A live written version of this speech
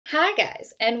Hi,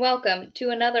 guys, and welcome to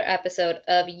another episode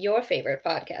of your favorite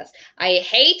podcast. I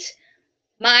hate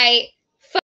my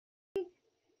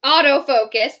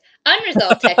autofocus,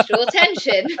 unresolved textual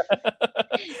tension.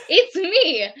 It's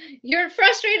me, your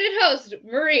frustrated host,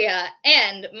 Maria,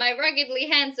 and my ruggedly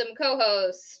handsome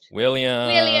co-host, William.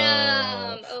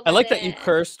 Over I like that there. you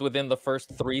cursed within the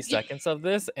first 3 seconds of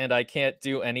this, and I can't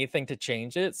do anything to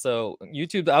change it. So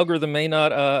YouTube's algorithm may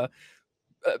not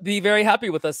be very happy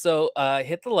with us. So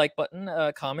hit the like button,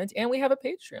 comment, and we have a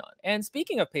Patreon. And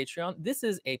speaking of Patreon, this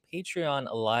is a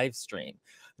Patreon live stream.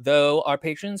 Though our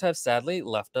patrons have sadly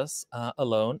left us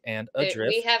alone and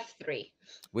adrift. We have 3.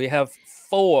 We have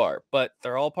 4, but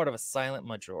they're all part of a silent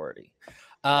majority.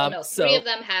 No, 3 of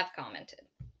them have commented.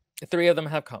 3 of them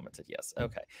have commented, yes.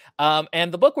 Okay.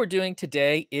 And the book we're doing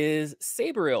today is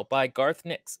Sabriel by Garth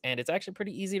Nix, and it's actually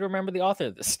pretty easy to remember the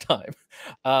author this time.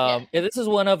 This is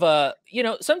one of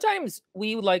sometimes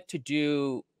we like to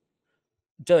do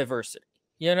diversity.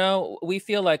 We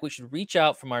feel like we should reach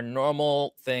out from our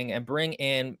normal thing and bring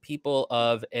in people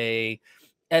of ethnicities,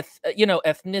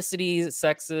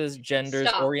 sexes, genders,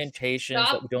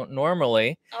 orientations that we don't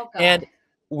normally. Oh, God. And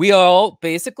we all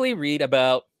basically read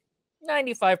about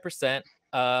 95%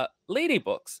 lady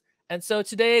books. And so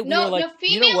today we were like,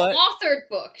 female you know what? authored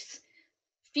books.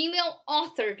 Female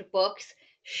authored books.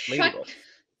 Lady books.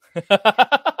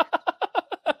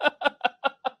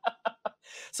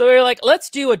 So we were like,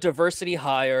 let's do a diversity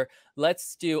hire.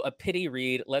 Let's do a pity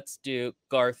read. Let's do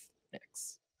Garth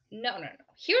Nix. No.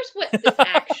 Here's what this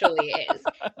actually is.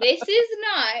 This is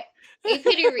not a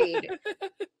pity read.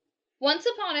 Once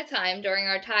upon a time, during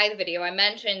our tithe video, I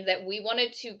mentioned that we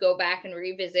wanted to go back and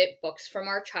revisit books from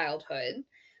our childhood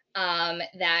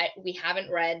that we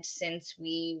haven't read since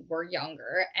we were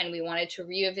younger, and we wanted to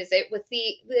revisit with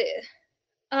the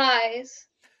eyes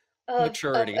of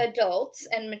adults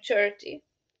and maturity.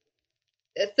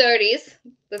 The 30s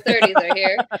are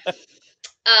here.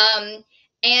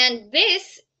 And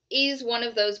this is one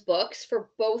of those books for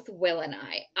both Will and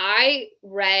I. I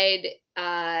read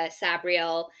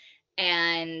Sabriel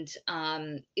and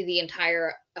the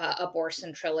entire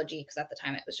Abortion trilogy, because at the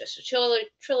time it was just a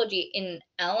trilogy, in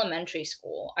elementary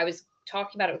school. I was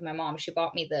talking about it with my mom. She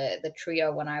bought me the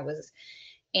trio when I was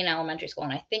in elementary school,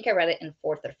 and I think I read it in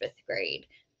 4th or 5th grade.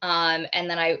 And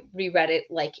then I reread it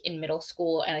like in middle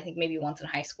school, and I think maybe once in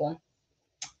high school.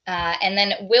 And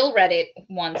then Will read it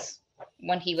once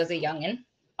when he was a youngin'.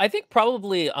 I think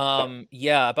probably,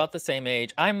 about the same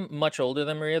age. I'm much older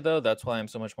than Maria, though. That's why I'm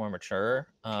so much more mature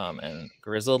and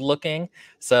grizzled looking.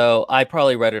 So I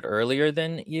probably read it earlier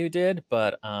than you did,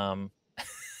 but I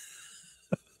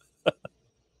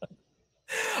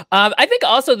think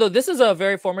also, though, this is a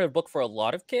very formative book for a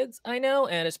lot of kids, I know,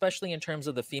 and especially in terms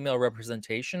of the female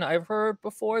representation. I've heard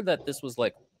before that this was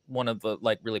like one of the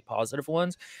really positive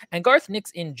ones. And Garth Nix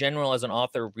in general as an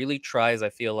author really tries, I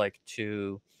feel like,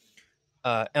 to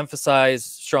emphasize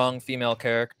strong female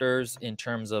characters in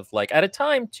terms of at a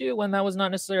time too when that was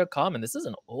not necessarily common. This is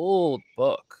an old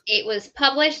book. It was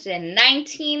published in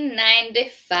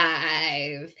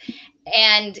 1995,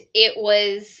 and it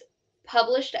was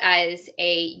published as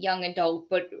a young adult,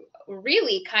 but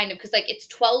really kind of because it's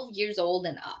 12 years old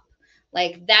and up.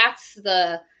 That's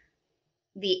the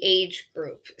age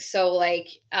group. So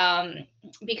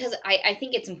because I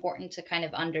think it's important to kind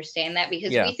of understand that, because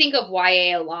we think of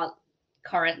YA a lot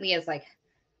currently as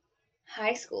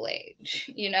high school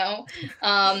age, and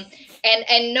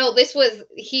no, this was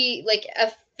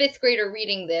a 5th grader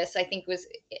reading this, I think, was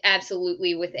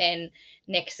absolutely within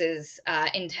Nix's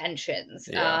intentions.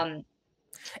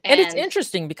 And it's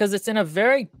interesting because it's in a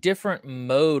very different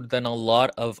mode than a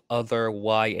lot of other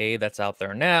YA that's out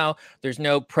there now. There's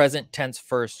no present tense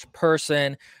first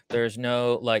person. There's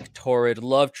no torrid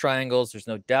love triangles. There's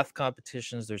no death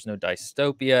competitions. There's no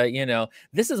dystopia.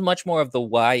 This is much more of the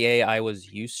YA I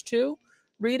was used to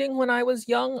reading when I was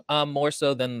young, more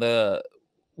so than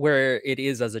where it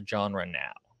is as a genre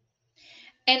now.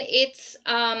 And it's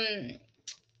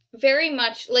very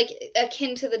much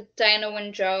akin to the Diana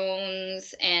Wynne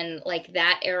Jones and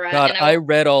that era. God, and I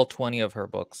read all 20 of her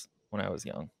books when I was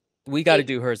young. We got to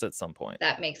do hers at some point.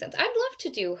 That makes sense. I'd love to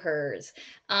do hers.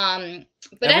 But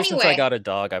ever since I got a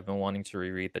dog, I've been wanting to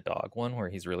reread the dog one where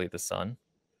he's really the son.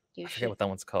 I forget what that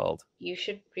one's called. You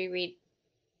should reread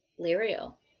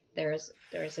Lyriel. There's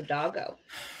a doggo.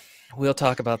 We'll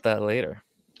talk about that later.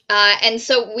 And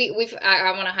so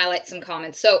I want to highlight some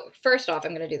comments. So first off,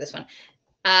 I'm going to do this one.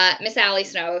 Miss Allie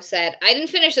Snow said, "I didn't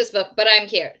finish this book, but I'm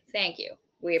here. Thank you.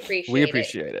 We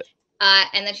appreciate it.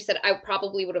 And then she said, "I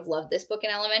probably would have loved this book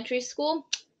in elementary school."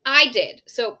 I did.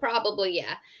 So probably,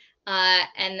 yeah.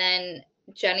 And then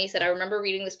Jenny said, I remember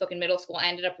reading this book in middle school. I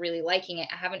ended up really liking it.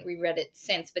 I haven't reread it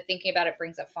since, but thinking about it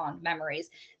brings up fond memories.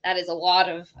 That is a lot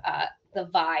of the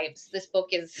vibes. This book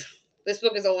is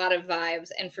a lot of vibes,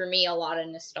 and for me, a lot of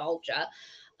nostalgia.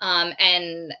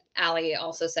 And Allie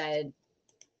also said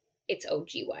it's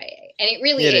OGYA, and it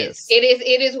really is. It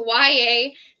is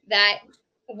YA that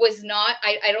was not.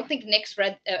 I don't think Nix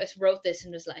wrote this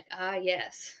and was like, ah,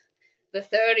 yes, the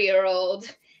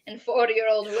 30-year-old and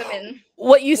 40-year-old women.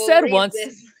 What you said once,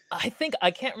 I think, I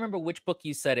can't remember which book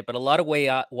you said it, but a lot of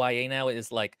YA now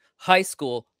is like high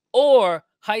school, or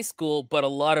high school, but a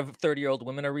lot of 30-year-old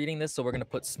women are reading this, so we're going to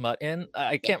put smut in.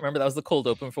 I can't remember. That was the cold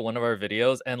open for one of our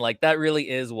videos, and like that really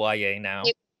is YA now.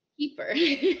 Keeper.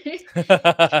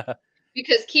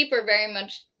 Because Keeper very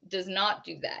much does not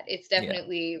do that. It's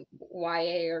definitely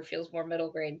YA, or feels more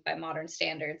middle grade by modern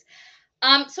standards.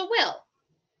 So Will,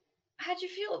 how'd you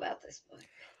feel about this book?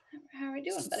 How are we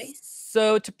doing, buddy?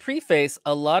 So to preface,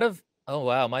 a lot of, oh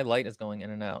wow, my light is going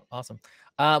in and out. Awesome.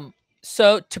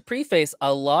 So to preface,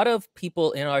 a lot of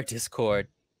people in our Discord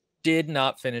did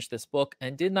not finish this book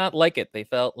and did not like it. They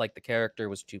felt like the character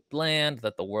was too bland,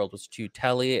 that the world was too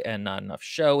telly and not enough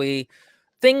showy,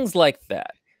 things like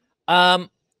that.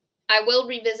 I will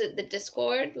revisit the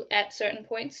Discord at certain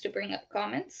points to bring up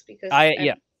comments, because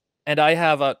and I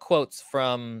have quotes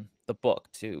from the book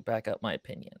to back up my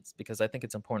opinions, because I think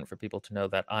it's important for people to know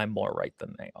that I'm more right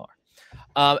than they are.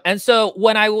 And so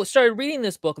when I started reading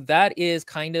this book, that is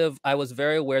kind of, I was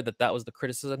very aware that that was the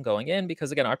criticism going in,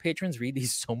 because again, our patrons read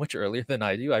these so much earlier than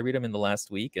I do. I read them in the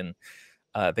last week, and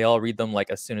they all read them like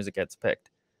as soon as it gets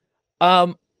picked.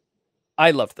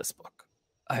 I love this book.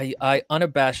 I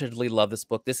unabashedly love this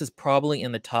book. This is probably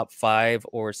in the top 5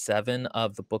 or 7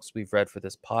 of the books we've read for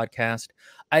this podcast.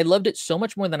 I loved it so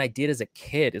much more than I did as a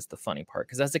kid, is the funny part.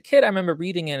 Because as a kid, I remember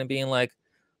reading it and being like,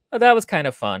 oh, that was kind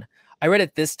of fun. I read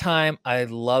it this time. I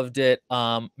loved it.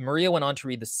 Maria went on to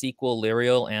read the sequel,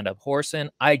 Lyrial and Abhorsen.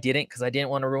 I didn't, because I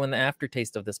didn't want to ruin the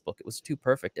aftertaste of this book. It was too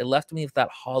perfect. It left me with that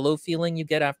hollow feeling you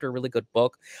get after a really good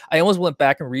book. I almost went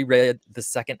back and reread the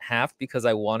second half because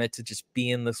I wanted to just be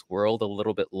in this world a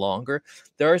little bit longer.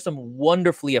 There are some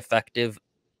wonderfully effective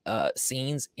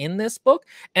scenes in this book.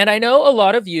 And I know a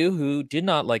lot of you who did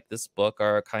not like this book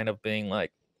are kind of being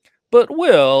like, but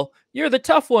Will, you're the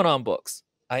tough one on books.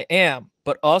 I am,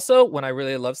 but also when I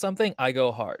really love something, I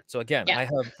go hard. So again, I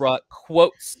have brought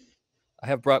quotes. I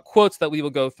have brought quotes that we will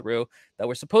go through that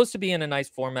were supposed to be in a nice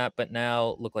format, but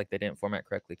now look like they didn't format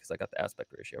correctly because I got the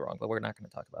aspect ratio wrong. But we're not going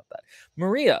to talk about that.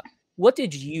 Maria, what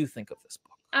did you think of this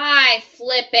book? I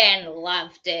flippin'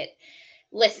 loved it.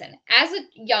 Listen, as a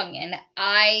youngin',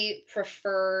 I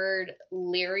preferred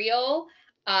Lyrial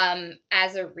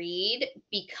as a read,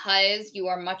 because you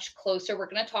are much closer. We're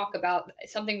going to talk about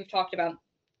something we've talked about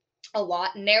a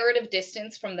lot: narrative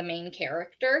distance from the main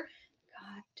character.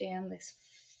 God damn this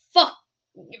fuck.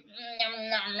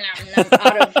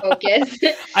 Out of focus.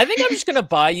 I think I'm just gonna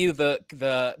buy you the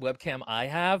webcam I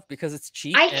have, because it's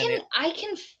cheap. I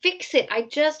can fix it. I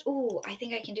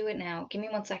think I can do it now. Give me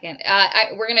 1 second.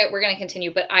 We're gonna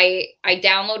continue, but I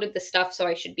downloaded the stuff, so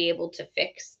I should be able to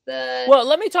fix the. Well,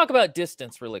 let me talk about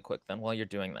distance really quick then while you're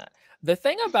doing that. The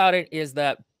thing about it is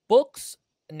that books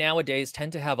nowadays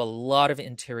tend to have a lot of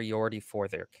interiority for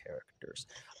their characters.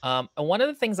 And one of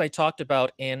the things I talked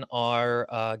about in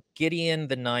our Gideon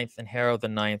the Ninth and Harrow the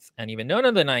Ninth and even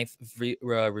Nona the Ninth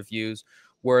reviews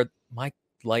were, my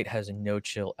light has no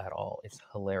chill at all. It's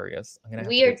hilarious. I'm gonna have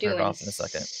to turn it off in a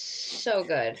second. So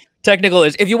good. Technical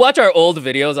is, if you watch our old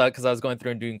videos, because I was going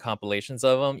through and doing compilations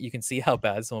of them, you can see how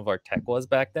bad some of our tech was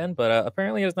back then. But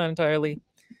apparently, it's not entirely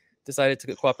decided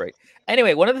to cooperate.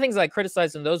 Anyway, one of the things I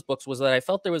criticized in those books was that I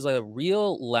felt there was a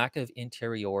real lack of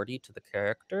interiority to the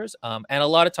characters. And a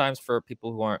lot of times for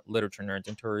people who aren't literature nerds,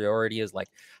 interiority is like,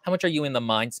 how much are you in the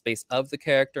mind space of the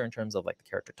character in terms of like the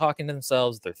character talking to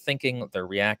themselves, they're thinking, they're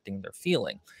reacting, they're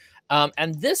feeling.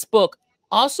 And this book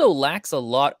also lacks a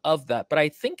lot of that, but I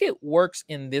think it works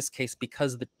in this case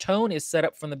because the tone is set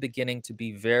up from the beginning to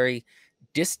be very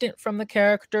distant from the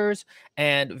characters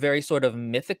and very sort of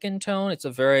mythic in tone. It's a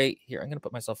very, here, I'm going to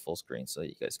put myself full screen so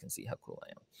you guys can see how cool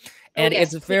I am. And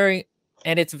it's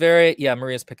very, yeah,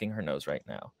 Maria's picking her nose right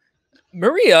now.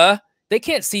 Maria, they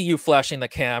can't see you flashing the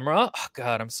camera. Oh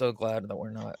God, I'm so glad that we're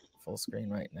not full screen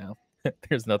right now.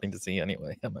 There's nothing to see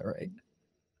anyway. Am I right?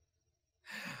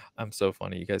 I'm so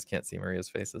funny. You guys can't see Maria's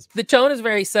faces. The tone is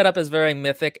very set up as very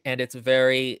mythic, and it's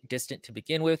very distant to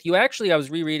begin with. I was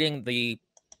rereading the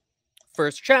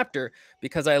first chapter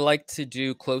because I like to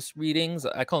do close readings.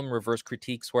 I call them reverse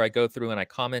critiques, where I go through and I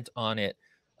comment on it,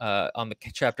 on the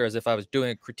chapter as if I was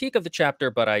doing a critique of the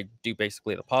chapter, but I do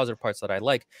basically the positive parts that I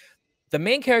like. the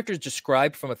main character is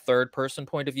described from a third person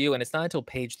point of view, and it's not until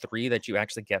page 3 that you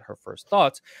actually get her first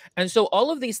thoughts. And so all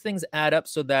of these things add up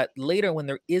so that later, when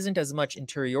there isn't as much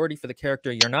interiority for the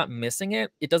character, you're not missing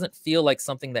it. It doesn't feel like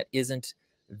something that isn't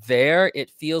there.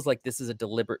 It feels like this is a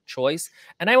deliberate choice.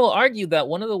 And I will argue that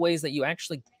one of the ways that you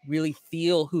actually really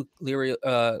feel who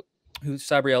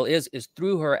Sabriel is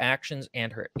through her actions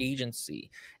and her agency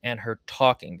and her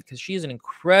talking, because she is an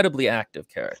incredibly active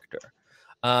character.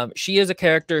 She is a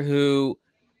character who,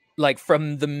 like,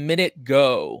 from the minute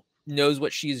go, knows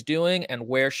what she's doing and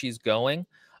where she's going.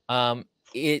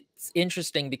 It's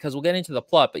interesting because we'll get into the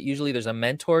plot, but usually there's a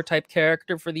mentor type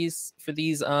character for these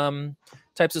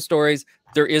types of stories.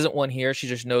 There isn't one here. She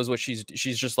just knows what she's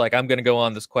just like, I'm going to go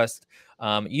on this quest.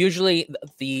 Usually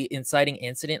the inciting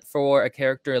incident for a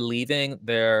character leaving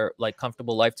their like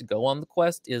comfortable life to go on the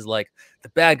quest is like the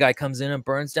bad guy comes in and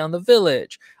burns down the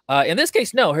village. In this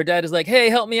case, no, her dad is like, hey,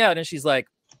 help me out. And she's like,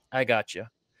 I got you.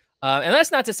 And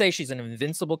that's not to say she's an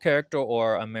invincible character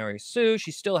or a Mary Sue.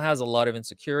 She still has a lot of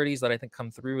insecurities that I think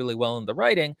come through really well in the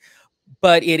writing,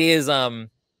 but it is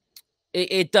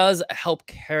it does help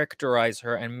characterize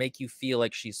her and make you feel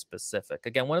like she's specific.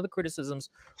 Again, one of the criticisms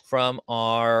from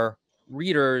our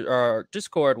reader or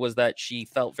Discord was that she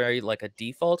felt very like a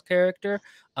default character.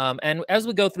 And as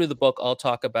we go through the book, I'll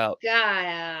talk about.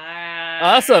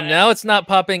 Awesome. Now it's not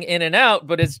popping in and out,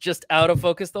 but it's just out of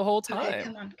focus the whole time. Okay,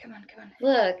 come on.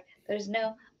 Look, there's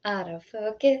no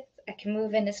autofocus. I can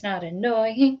move and it's not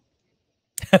annoying.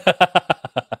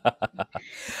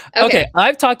 Okay,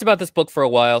 I've talked about this book for a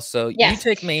while, so yes.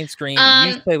 You take main screen.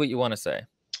 You say what you want to say.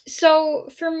 So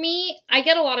for me, I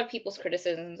get a lot of people's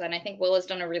criticisms, and I think Will has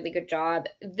done a really good job.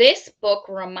 This book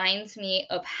reminds me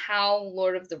of how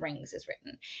Lord of the Rings is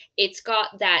written. It's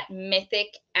got that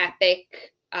mythic,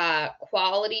 epic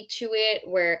quality to it,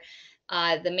 where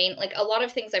the main, like a lot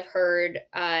of things I've heard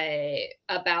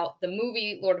about the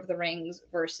movie Lord of the Rings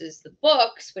versus the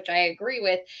books, which I agree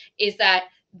with, is that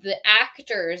the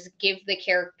actors give the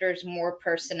characters more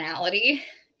personality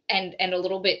and a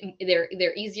little bit,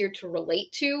 they're easier to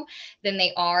relate to than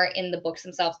they are in the books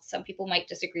themselves. Some people might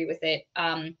disagree with it,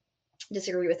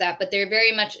 disagree with that, but they're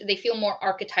very much, they feel more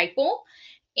archetypal,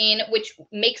 in which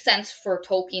makes sense for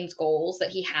Tolkien's goals that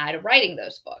he had writing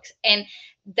those books. And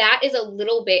that is a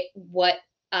little bit what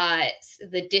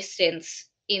the distance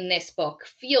in this book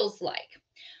feels like.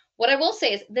 What I will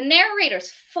say is the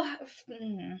narrator's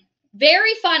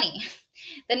very funny.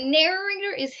 The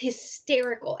narrator is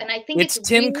hysterical, and I think it's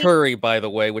Tim really... Curry, by the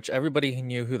way, which everybody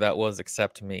knew who that was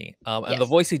except me. And yes. The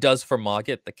voice he does for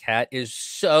Mogget, the cat, is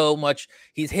so much.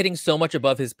 He's hitting so much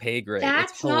above his pay grade.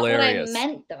 That's it's hilarious. Not what I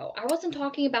meant, though. I wasn't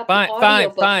talking about the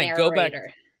audiobook narrator. Go back.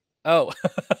 Oh,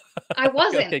 I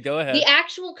wasn't. Okay, go ahead. The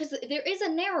actual, because there is a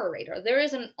narrator. There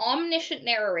is an omniscient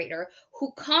narrator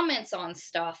who comments on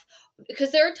stuff.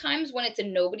 Because there are times when it's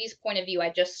in nobody's point of view.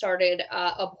 I just started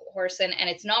a portion, and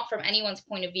it's not from anyone's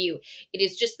point of view. It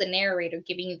is just the narrator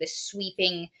giving you this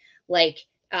sweeping, like,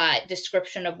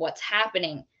 description of what's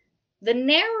happening. The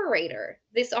narrator,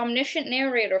 this omniscient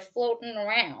narrator floating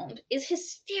around, is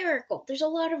hysterical. There's a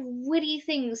lot of witty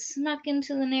things snuck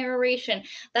into the narration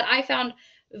that I found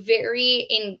very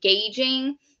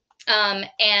engaging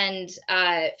and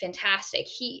fantastic.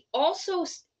 He also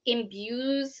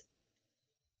imbues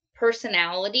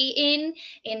personality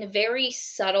in very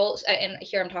subtle, and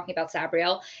here I'm talking about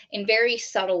Sabriel, in very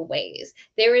subtle ways.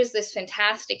 There is this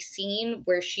fantastic scene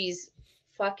where she's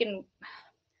fucking,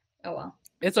 oh well,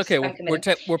 it's okay,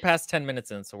 we're past 10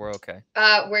 minutes in, so we're okay.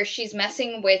 Where she's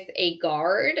messing with a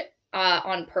guard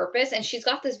on purpose, and she's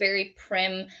got this very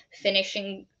prim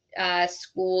finishing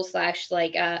school /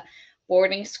 like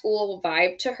boarding school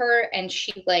vibe to her, and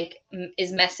she like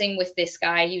is messing with this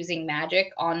guy using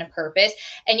magic on purpose,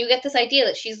 and you get this idea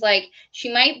that she's like,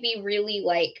 she might be really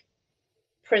like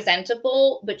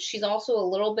presentable, but she's also a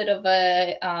little bit of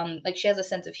a like, she has a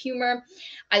sense of humor.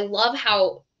 I love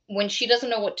how when she doesn't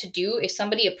know what to do, if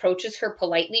somebody approaches her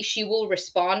politely, she will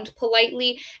respond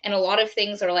politely. And a lot of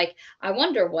things are like, I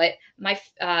wonder what my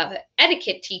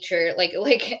etiquette teacher, like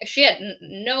she had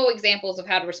no examples of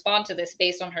how to respond to this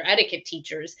based on her etiquette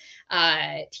teacher's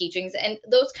teachings. And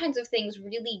those kinds of things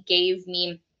really gave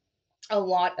me a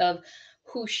lot of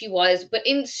who she was, but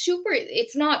in super,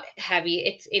 it's not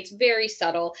heavy. It's very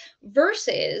subtle,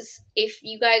 versus if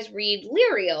you guys read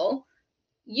Lyriel,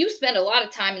 you spend a lot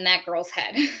of time in that girl's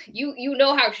head. You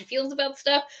know how she feels about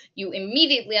stuff. You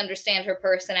immediately understand her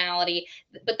personality.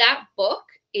 But that book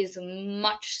is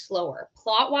much slower.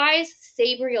 Plot-wise,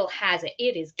 Sabriel has it.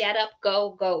 It is get up,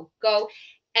 go, go, go.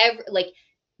 Like,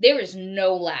 There is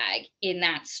no lag in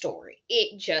that story.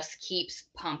 It just keeps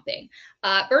pumping.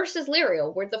 Versus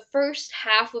Lyriel, where the first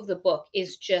half of the book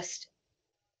is just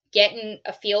getting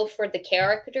a feel for the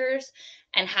characters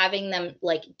and having them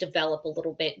like develop a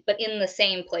little bit, but in the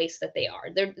same place that they are.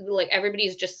 They're like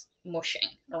everybody's just mushing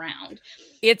around.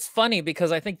 It's funny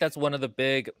because I think that's one of the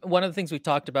things we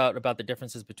talked about the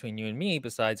differences between you and me,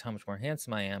 besides how much more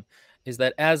handsome I am, is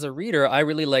that as a reader, I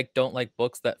really don't like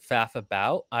books that faff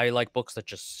about. I like books that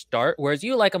just start, whereas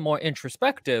you like a more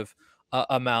introspective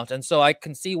amount. And so I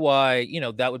can see why, you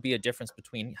know, that would be a difference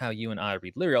between how you and I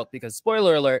read Lyriel, because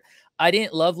spoiler alert, I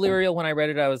didn't love Lyriel when I read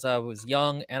it. I was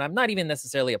young, and I'm not even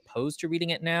necessarily opposed to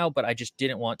reading it now, but I just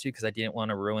didn't want to because I didn't want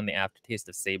to ruin the aftertaste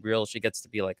of Sabriel. She gets to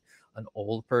be like an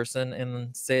old person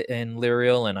in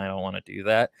Lyriel, and I don't want to do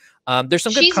that. There's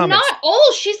some good comments. She's not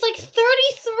old. She's like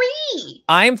 33.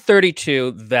 I'm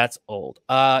 32. That's old.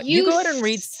 You go ahead and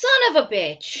read son of a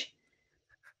bitch.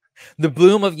 The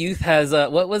Bloom of Youth has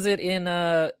what was it in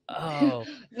the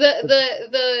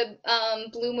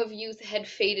bloom of youth had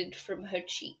faded from her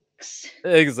cheeks.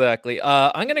 Exactly.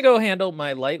 I'm gonna go handle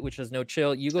my light, which is no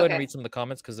chill. You go ahead and read some of the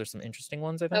comments because there's some interesting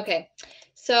ones, I think. Okay.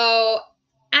 So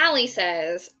Allie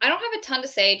says, I don't have a ton to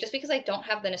say just because I don't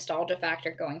have the nostalgia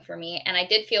factor going for me, and I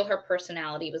did feel her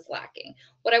personality was lacking.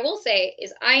 What I will say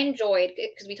is I enjoyed,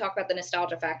 because we talk about the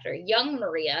nostalgia factor, Young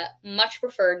Maria much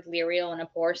preferred Lyriel and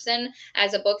Aborson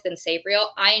as a book than Sabriel.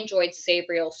 I enjoyed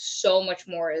Sabriel so much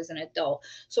more as an adult.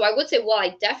 So I would say, while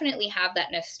I definitely have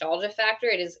that nostalgia factor,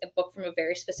 it is a book from a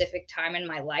very specific time in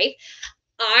my life.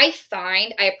 I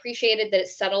appreciated that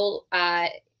it's subtle,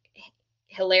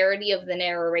 hilarity of the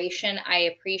narration. I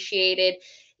appreciated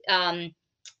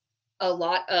a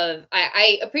lot of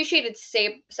I appreciated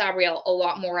Sabriel a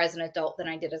lot more as an adult than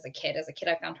I did as a kid. As a kid,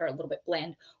 I found her a little bit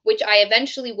bland, which I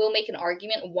eventually will make an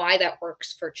argument why that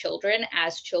works for children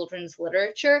as children's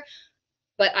literature.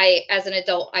 But as an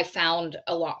adult, I found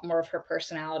a lot more of her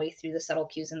personality through the subtle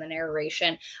cues in the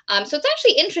narration. So it's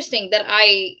actually interesting that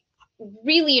I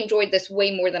really enjoyed this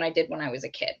way more than I did when I was a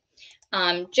kid.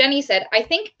 Jenny said, I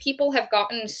think people have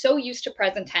gotten so used to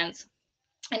present tense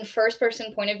and first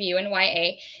person point of view in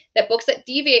YA that books that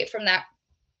deviate from that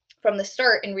from the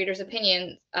start in readers'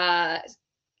 opinion as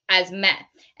meh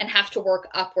and have to work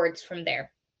upwards from there.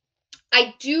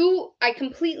 I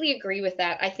completely agree with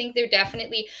that. I think they're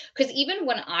definitely, because even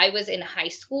when I was in high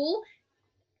school,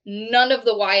 none of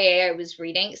the YA I was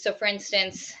reading. So for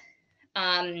instance,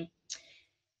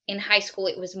 in high school,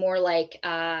 it was more like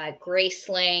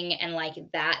Graceling and like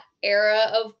that era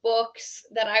of books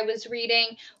that I was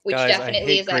reading, which Guys,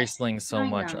 definitely I hate Graceling so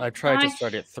much. I tried to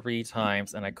start it 3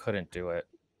 times and I couldn't do it.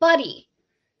 Buddy,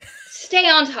 stay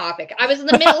on topic. I was in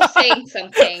the middle of saying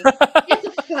something. Get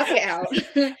the fuck out.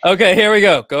 Okay, here we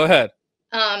go. Go ahead.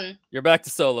 You're back to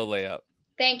solo layout.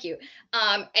 Thank you.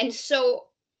 And so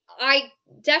I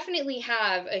definitely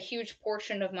have a huge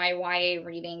portion of my YA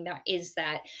reading that is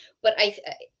that, but I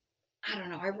don't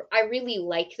know. I really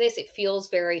like this. It feels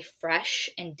very fresh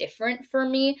and different for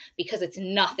me because it's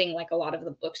nothing like a lot of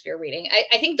the books we're reading.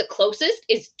 I think the closest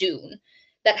is Dune,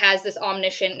 that has this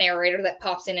omniscient narrator that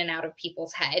pops in and out of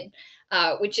people's head,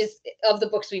 which is, of the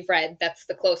books we've read, that's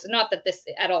the closest. Not that this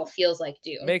at all feels like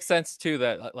Dune. Makes sense too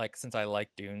that, like, since I like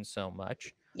Dune so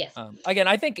much. Yes. Again,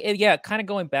 I think, kind of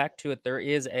going back to it, there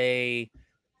is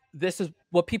this is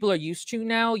what people are used to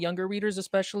now, younger readers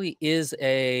especially,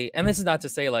 and this is not to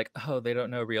say like, oh, they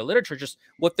don't know real literature, just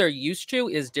what they're used to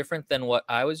is different than what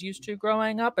I was used to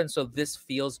growing up. And so this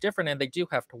feels different, and they do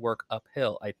have to work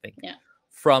uphill, I think,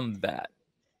 from that.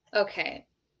 Okay.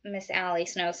 Miss Allie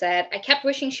Snow said, I kept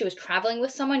wishing she was traveling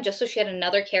with someone just so she had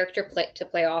another character to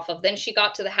play off of. Then she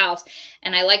got to the house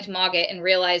and I liked Mogget and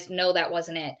realized, no, that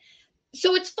wasn't it.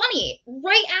 So it's funny,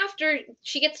 right after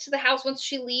she gets to the house, once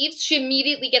she leaves, she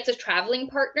immediately gets a traveling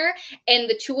partner, and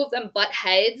the two of them butt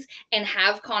heads and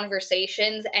have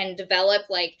conversations and develop,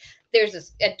 like, there's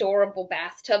this adorable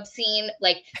bathtub scene.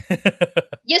 Like,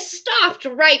 you stopped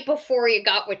right before you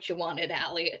got what you wanted,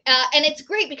 Allie. And it's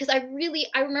great because I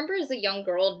remember as a young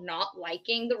girl not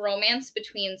liking the romance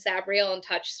between Sabriel and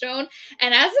Touchstone.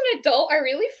 And as an adult, I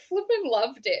really flippin'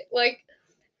 loved it. Like,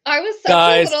 I was such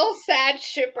a little sad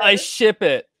shipper. I ship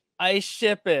it. It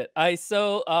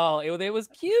was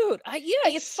cute.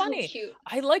 It's funny. Cute.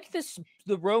 I like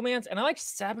the romance, and I like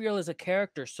Sabriel as a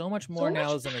character so much more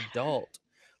now as an adult.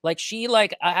 Like,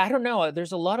 I don't know,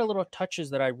 there's a lot of little touches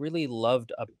that I really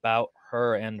loved about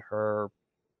her and her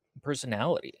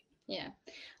personality. Yeah.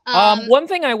 One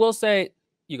thing I will say,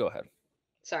 you go ahead.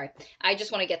 Sorry. I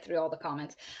just want to get through all the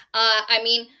comments. I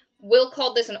mean, Will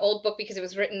called this an old book because it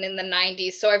was written in the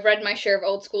 90s. So I've read my share of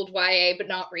old school YA, but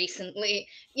not recently.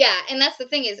 Yeah, and that's the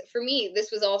thing is, for me,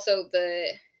 this was also the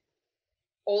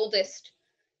oldest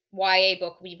YA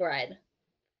book we've read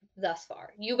thus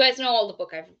far. You guys know all the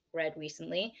book I've read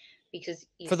recently because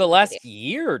you've For the seen the video. last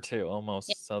year or two almost.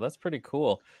 Yeah. So that's pretty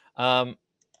cool. And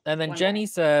then One Jenny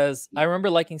says, I remember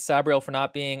liking Sabriel for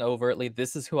not being overtly,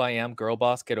 this is who I am, girl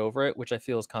boss, get over it, which I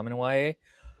feel is common in YA.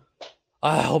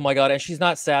 Oh my god, and she's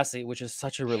not sassy, which is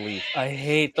such a relief. I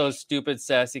hate those stupid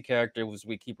sassy characters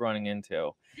we keep running into.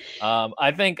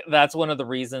 I think that's one of the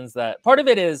reasons that part of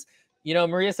it is, you know,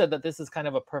 Maria said that this is kind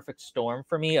of a perfect storm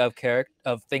for me of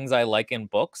things I like in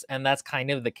books, and that's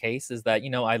kind of the case. Is that, you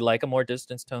know, I like a more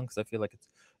distance tone because I feel like it's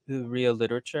real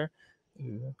literature.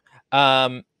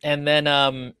 And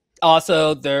then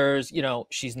also there's, you know,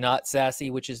 she's not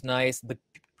sassy, which is nice. The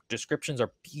descriptions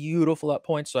are beautiful at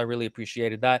points, so I really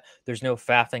appreciated that. There's no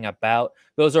faffing about.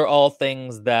 Those are all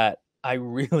things that I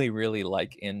really, really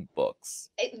like in books.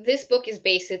 This book is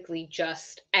basically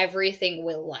just everything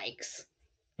Will likes.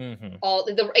 Mm-hmm.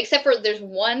 Except for there's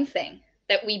one thing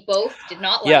that we both did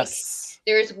not like. Yes.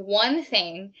 There's one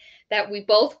thing that we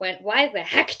both went, why the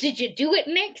heck did you do it,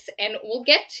 Nix? And we'll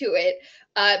get to it.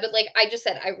 But like I just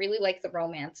said, I really like the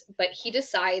romance, but he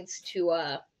decides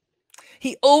to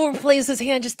he overplays his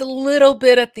hand just a little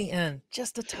bit at the end,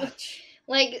 just a touch.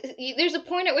 Like there's a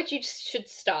point at which you should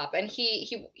stop, and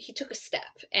he took a step,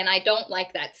 and I don't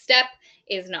like that. Step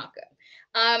is not good.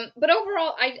 But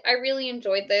overall, I really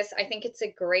enjoyed this. I think it's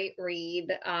a great read.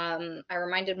 I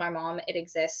reminded my mom it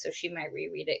exists, so she might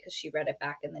reread it because she read it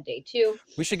back in the day too.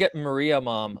 We should get Maria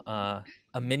Mom a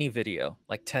mini video,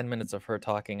 like 10 minutes of her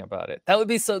talking about it. That would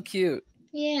be so cute.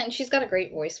 Yeah, and she's got a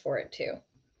great voice for it too.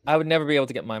 I would never be able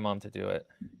to get my mom to do it.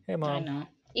 Hey, Mom. I know.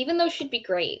 Even though she'd be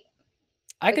great.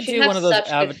 I could do one of those such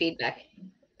good feedback.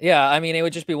 Yeah, I mean, it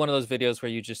would just be one of those videos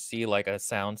where you just see like a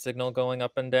sound signal going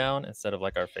up and down instead of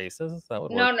like our faces. That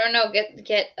would work. No.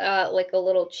 Get like a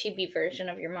little chibi version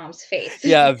of your mom's face.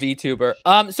 Yeah, a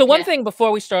VTuber. So one thing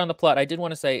before we start on the plot, I did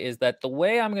want to say is that the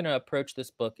way I'm going to approach this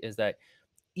book is that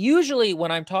usually when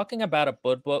I'm talking about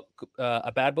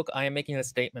a bad book, I am making a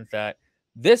statement that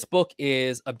this book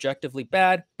is objectively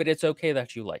bad, but it's okay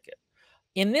that you like it.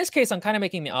 In this case, I'm kind of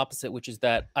making the opposite, which is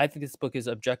that I think this book is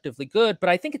objectively good, but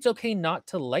I think it's okay not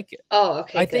to like it. Oh,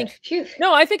 okay. I think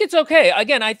it's okay.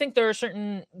 Again, I think there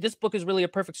are this book is really a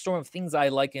perfect storm of things I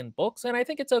like in books, and I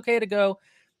think it's okay to go,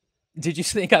 did you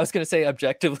think I was going to say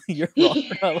objectively you're wrong? Yeah,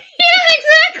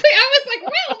 exactly. I was like,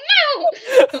 Will,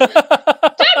 no,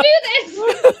 don't do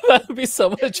this. That would be so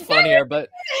much funnier. But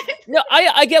no,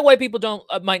 I get why people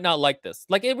might not like this.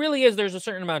 Like, it really is. There's a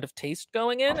certain amount of taste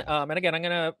going in. And again, I'm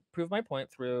going to prove my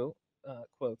point through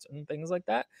quotes and things like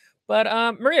that. But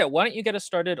Maria, why don't you get us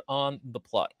started on the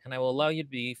plot? And I will allow you to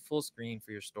be full screen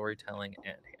for your storytelling and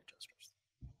hand gestures.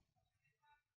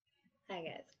 Hi,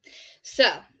 guys.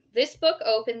 So this book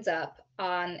opens up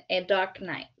on a dark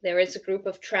night. There is a group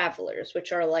of travelers,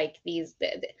 which are like these,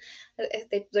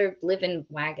 they live in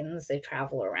wagons, they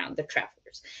travel around, they're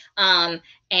travelers.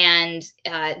 And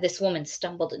this woman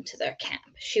stumbled into their camp.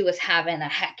 She was having a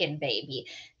heckin' baby.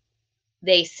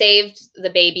 They saved the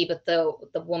baby, but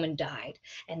the woman died.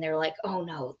 And they're like, oh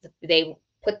no, they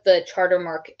put the charter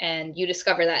mark, and you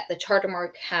discover that the charter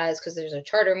mark has, because there's a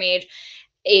charter mage,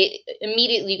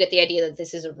 immediately you get the idea that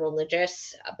this is a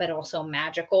religious but also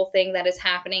magical thing that is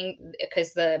happening,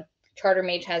 because the charter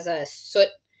mage has a soot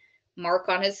mark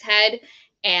on his head,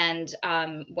 and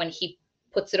when he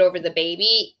puts it over the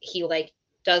baby, he like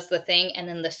does the thing, and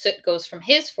then the soot goes from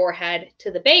his forehead to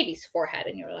the baby's forehead,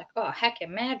 and you're like, oh, heckin'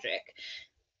 magic.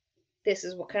 This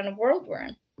is what kind of world we're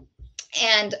in.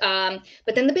 And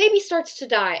but then the baby starts to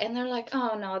die, and they're like,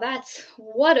 oh no, that's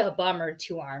what a bummer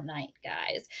to our night,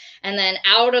 guys. And then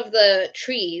out of the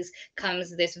trees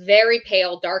comes this very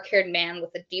pale, dark-haired man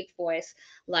with a deep voice,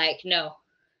 like, no,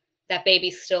 that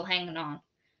baby's still hanging on.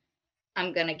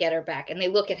 I'm gonna get her back. And they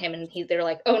look at him, and they're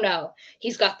like, oh no,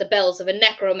 he's got the bells of a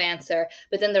necromancer.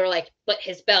 But then they're like, but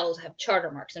his bells have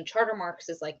charter marks, and charter marks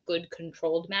is like good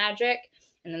controlled magic.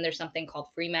 And then there's something called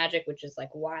free magic, which is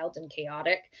like wild and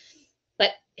chaotic.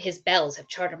 But his bells have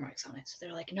charter marks on it. So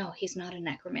they're like, no, he's not a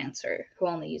necromancer who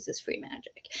only uses free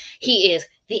magic. He is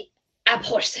the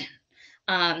abhorsen,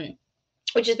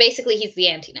 which is basically he's the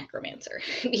anti-necromancer.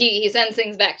 he sends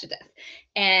things back to death.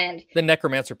 And the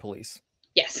necromancer police.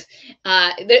 Yes.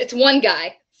 It's one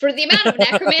guy. For the amount of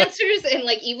necromancers and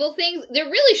like evil things, there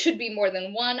really should be more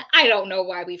than one. I don't know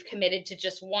why we've committed to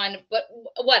just one, but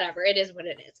whatever. It is what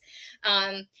it is.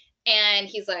 And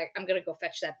he's like, I'm going to go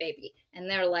fetch that baby. And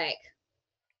they're like,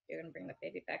 you're gonna bring the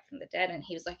baby back from the dead. And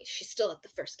he was like, she's still at the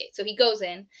first gate. So he goes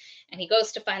in and he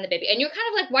goes to find the baby. And you're kind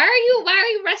of like, why are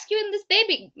you rescuing this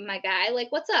baby, my guy?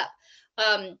 Like, what's up?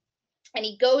 And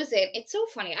he goes in. It's so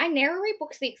funny. I narrate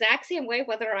books the exact same way,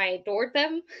 whether I adored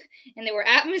them and they were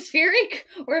atmospheric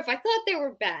or if I thought they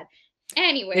were bad.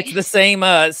 Anyway, it's the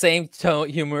same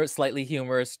tone, slightly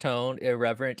humorous tone,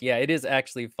 irreverent. Yeah, it is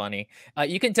actually funny.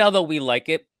 You can tell though we like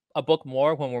a book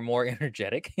more when we're more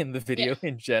energetic in the yeah. video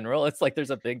in general. It's like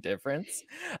there's a big difference.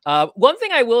 One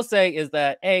thing I will say is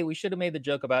that we should have made the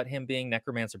joke about him being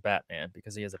Necromancer Batman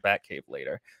because he has a bat cave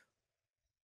later.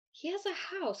 He has a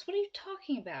house. What are you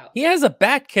talking about? He has a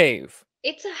bat cave.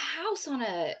 It's a house on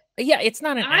a Yeah, it's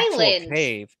not an actual island.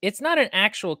 cave. It's not an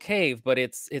actual cave, but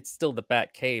it's still the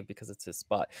Bat Cave because it's his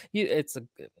spot.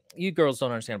 You girls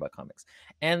don't understand about comics.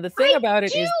 And the thing about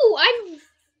it is I'm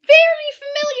very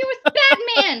familiar with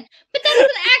Batman, but that is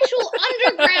an actual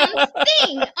underground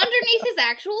thing underneath his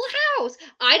actual house.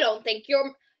 I don't think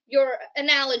your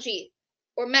analogy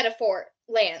or metaphor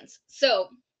lands. So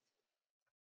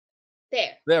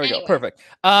there. There we go. Perfect.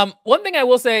 One thing I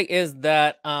will say is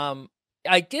that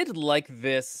I did like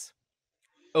this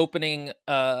opening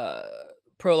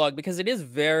prologue because it is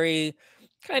very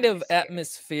kind of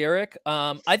atmospheric.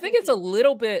 I think it's a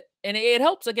little bit, and it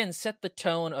helps again set the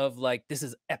tone of like this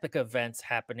is epic events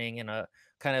happening in a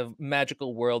kind of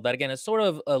magical world that again is sort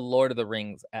of a Lord of the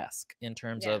Rings-esque in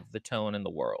terms of the tone in the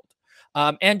world.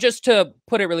 And just to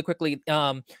put it really quickly,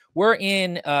 we're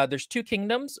in there's two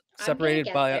kingdoms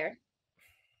separated by there.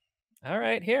 All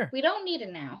right, here. We don't need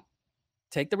it now.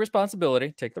 Take the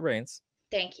responsibility, take the reins.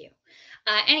 Thank you.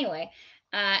 Anyway,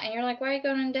 and you're like, why are you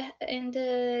going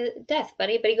into death,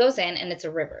 buddy? But he goes in, and it's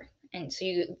a river, and so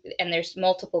there's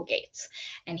multiple gates,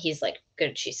 and he's like,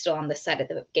 good, she's still on this side of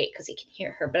the gate because he can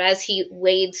hear her. But as he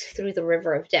wades through the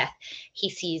river of death, he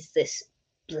sees this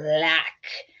black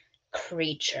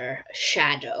creature,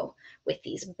 shadow, with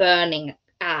these burning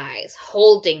eyes,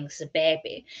 holding the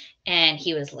baby, and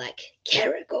he was like,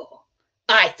 Caragor,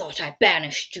 I thought I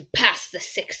banished you past the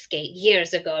 6th gate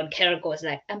years ago. And Caragor was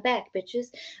like, I'm back, bitches.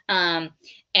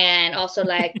 And also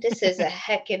like, this is a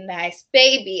heckin' nice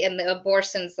baby. And the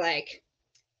abortion's like,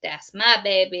 that's my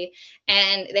baby.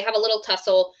 And they have a little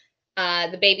tussle.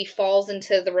 The baby falls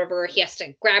into the river. He has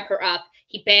to grab her up.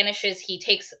 He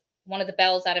takes one of the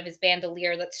bells out of his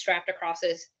bandolier that's strapped across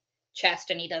his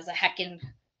chest, and he does a heckin'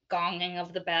 gonging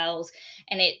of the bells.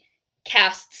 And it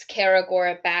casts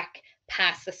Caragor back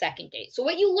past the 2nd gate. So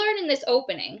what you learn in this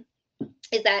opening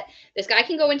is that this guy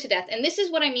can go into death. And this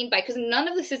is what I mean by, because none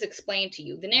of this is explained to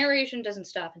you. The narration doesn't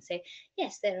stop and say,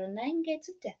 yes, there are 9 gates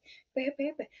of death.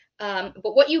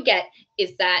 But what you get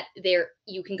is that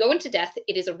you can go into death.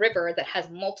 It is a river that has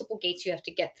multiple gates you have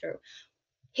to get through.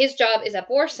 His job is at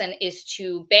Borson is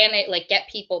to ban it, like get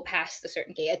people past the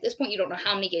certain gate. At this point, you don't know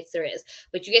how many gates there is,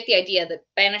 but you get the idea that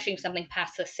banishing something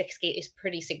past the 6th gate is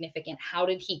pretty significant. How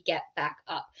did he get back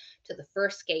up to the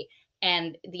 1st gate?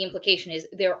 And the implication is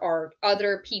there are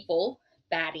other people,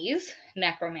 baddies,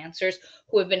 necromancers,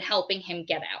 who have been helping him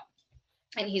get out.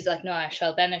 And he's like, no, I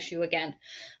shall banish you again.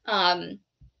 And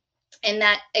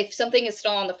that if something is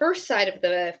still on the first side of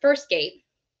the 1st gate,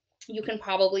 you can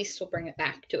probably still bring it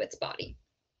back to its body.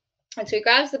 And so he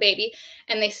grabs the baby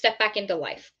and they step back into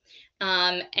life.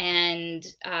 And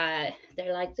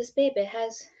they're like, this baby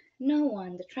has no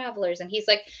one, the travelers. And he's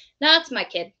like, no, it's my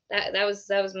kid. That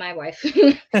was my wife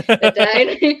that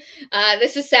died.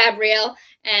 This is Sabriel.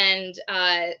 And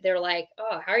they're like,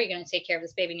 oh, how are you going to take care of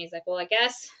this baby? And he's like, well, I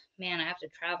guess, man, I have to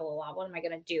travel a lot. What am I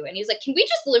going to do? And he's like, can we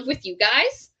just live with you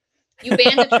guys? You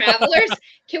band of travelers,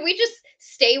 can we just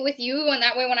stay with you? And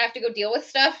that way, when I have to go deal with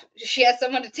stuff, she has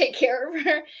someone to take care of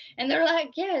her. And they're like,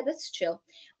 yeah, that's chill.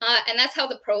 And that's how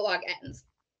the prologue ends.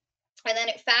 And then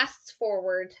it fasts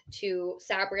forward to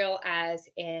Sabriel as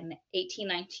an 18,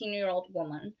 19-year-old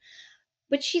woman.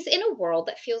 But she's in a world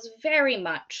that feels very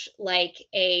much like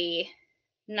a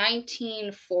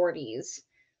 1940s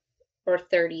or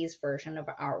 30s version of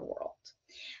our world.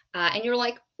 And you're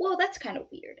like, well, that's kind of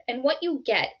weird. And what you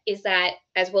get is that,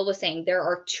 as Will was saying, there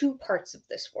are 2 parts of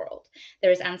this world.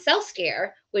 There's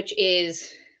Ancelstier, which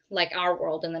is like our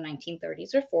world in the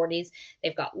 1930s or 40s.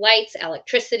 They've got lights,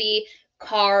 electricity,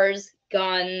 cars,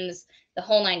 guns, the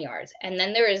whole 9 yards. And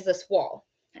then there is this wall.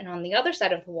 And on the other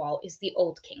side of the wall is the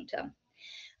Old Kingdom.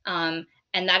 And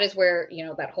that is where,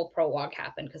 that whole prologue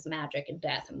happened, because magic and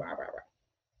death and blah, blah,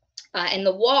 blah. And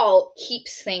the wall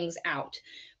keeps things out.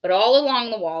 But all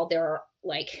along the wall, there are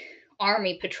like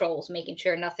army patrols making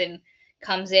sure nothing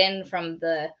comes in from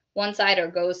the one side or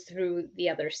goes through the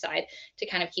other side to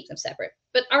kind of keep them separate.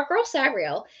 But our girl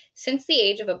Sabriel, since the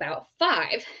age of about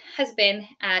 5, has been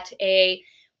at a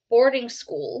boarding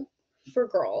school for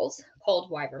girls called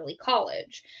Wyverley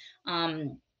College.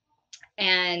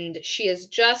 And she is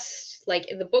just like,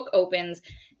 the book opens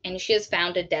and she has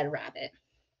found a dead rabbit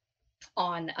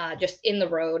on just in the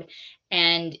road,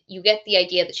 and you get the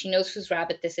idea that she knows whose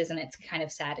rabbit this is, and it's kind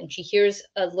of sad. And she hears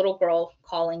a little girl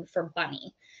calling for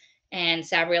Bunny, and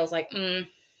Sabriel's like,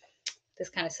 this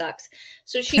kind of sucks.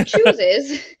 So she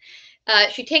chooses,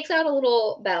 she takes out a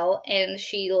little bell and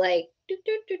she like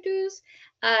doos,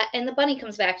 and the bunny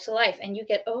comes back to life, and you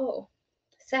get, oh,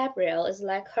 Sabriel is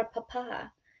like her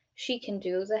papa. She can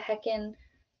do the heckin'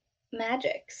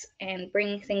 magics and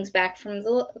bring things back from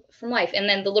life. And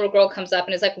then the little girl comes up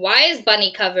and is like, why is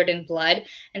Bunny covered in blood?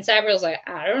 And Sabriel's like,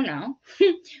 I don't know.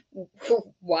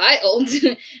 Wild.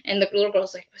 And the little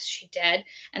girl's like, was she dead?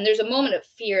 And there's a moment of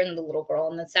fear in the little girl,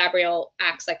 and then Sabriel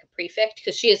acts like a prefect,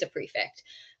 because she is a prefect,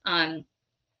 and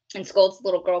scolds the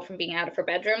little girl from being out of her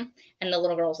bedroom. And the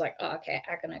little girl's like, oh, okay,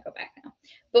 I'm gonna go back now.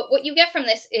 But what you get from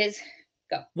this is,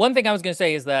 go. One thing I was going to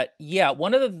say is that, yeah,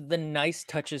 one of the nice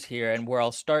touches here, and where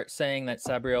I'll start saying that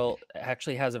Sabriel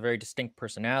actually has a very distinct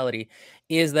personality,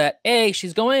 is that, A,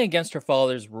 she's going against her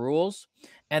father's rules.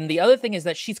 And the other thing is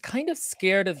that she's kind of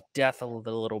scared of death a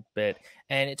little bit.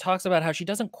 And it talks about how she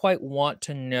doesn't quite want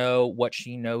to know what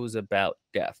she knows about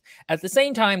death. At the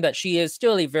same time that she is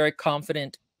still a very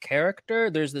confident character,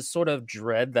 there's this sort of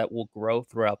dread that will grow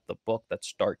throughout the book that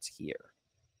starts here.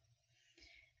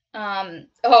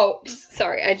 Oh,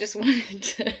 sorry, I just wanted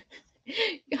to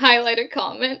highlight a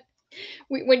comment.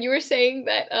 When you were saying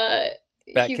that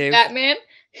he's Batman,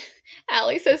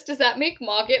 Allie says, does that make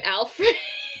Mogget Alfred?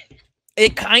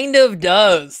 It kind of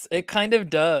does. It kind of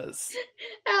does.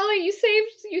 Allie,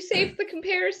 you saved the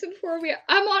comparison for me.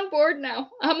 I'm on board now.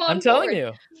 I'm telling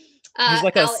you. He's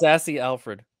like a sassy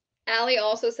Alfred. Allie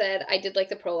also said, I did like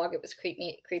the prologue. It was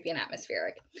creepy and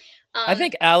atmospheric. I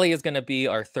think Allie is going to be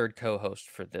our third co-host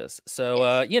for this.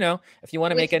 So, you know, if you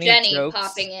want to make any Jenny jokes,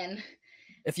 popping in.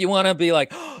 If you want to be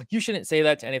like, oh, you shouldn't say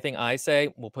that to anything I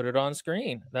say, we'll put it on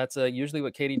screen. That's usually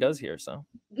what Katie does here. So,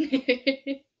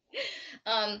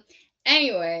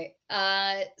 anyway,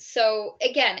 so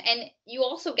again, and you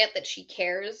also get that she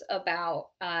cares about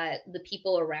the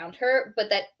people around her, but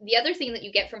that the other thing that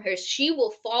you get from her is she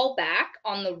will fall back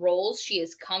on the roles she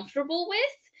is comfortable with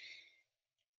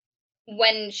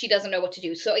when she doesn't know what to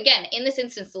do. So again, in this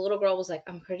instance, the little girl was like,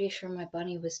 I'm pretty sure my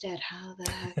bunny was dead. How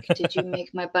the heck did you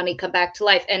make my bunny come back to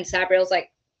life? And Sabriel's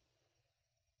like,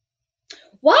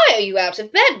 why are you out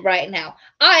of bed right now?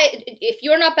 If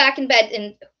you're not back in bed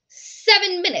in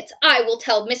 7 minutes, I will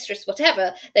tell Mistress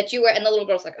whatever that you were. And the little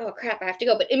girl's like, oh crap, I have to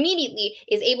go. But immediately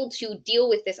is able to deal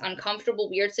with this uncomfortable,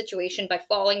 weird situation by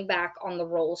falling back on the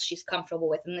roles she's comfortable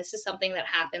with. And this is something that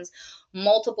happens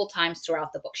multiple times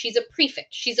throughout the book. She's a prefect.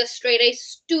 She's a straight-A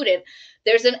student.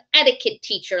 There's an etiquette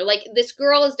teacher. Like, this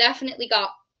girl has definitely got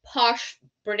posh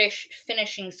British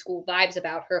finishing school vibes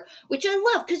about her, which I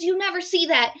love, because you never see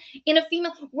that in a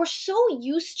female. We're so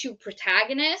used to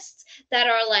protagonists that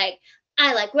are like,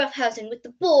 I like roughhousing with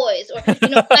the boys, or, you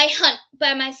know, I hunt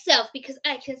by myself because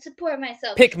I can support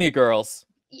myself. Pick me girls.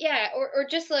 Yeah, or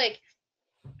just like,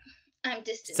 I'm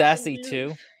distant. Sassy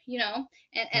too. You know,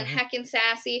 and heckin'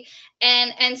 sassy.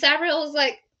 And Sabriel was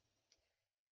like,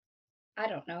 I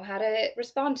don't know how to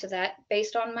respond to that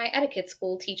based on my etiquette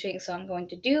school teaching, so I'm going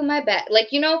to do my best.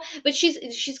 Like, you know, but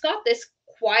she's got this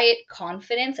quiet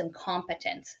confidence and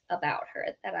competence about her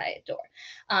that I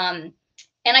adore.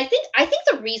 And I think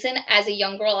the reason as a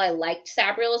young girl I liked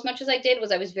Sabriel as much as I did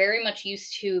was I was very much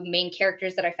used to main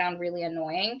characters that I found really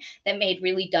annoying, that made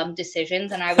really dumb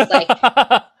decisions. And I was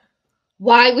like,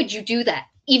 why would you do that?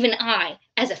 Even I,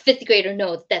 as a 5th grader,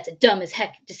 know that that's a dumb as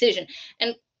heck decision.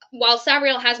 And while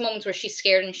Sabriel has moments where she's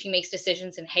scared and she makes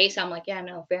decisions in haste, I'm like, yeah,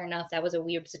 no, fair enough. That was a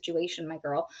weird situation, my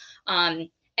girl. And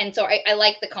so I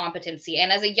like the competency.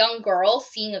 And as a young girl,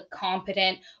 seeing a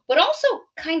competent, but also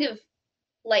kind of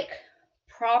like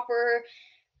proper,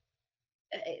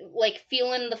 like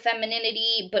feeling the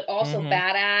femininity, but also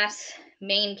badass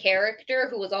main character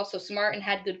who was also smart and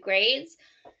had good grades.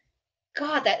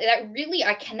 God, that really,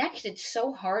 I connected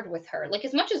so hard with her. Like,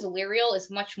 as much as Lyriel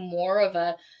is much more of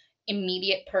a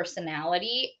immediate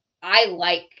personality, I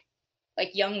like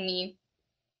young me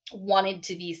wanted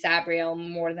to be Sabriel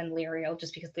more than Lyriel,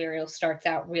 just because Lyriel starts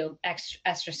out real extra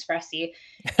expressy,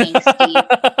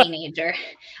 angsty teenager.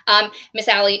 Miss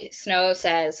Allie Snow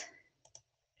says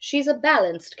she's a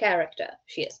balanced character.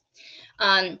 She is.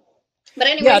 But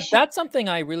anyway, yeah, that's something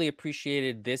I really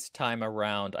appreciated this time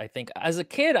around. I think as a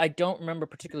kid, I don't remember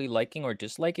particularly liking or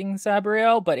disliking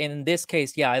Sabriel, but in this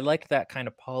case, yeah, I liked that kind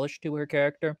of polish to her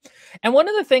character. And one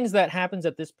of the things that happens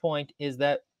at this point is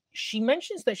that she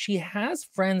mentions that she has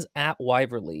friends at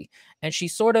Wyverly, and she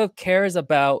sort of cares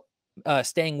about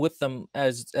staying with them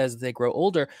as they grow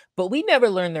older, but we never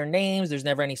learn their names. There's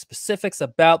never any specifics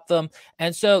about them.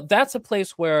 And so that's a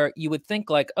place where you would think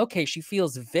like, okay, she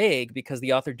feels vague because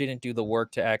the author didn't do the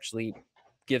work to actually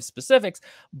give specifics.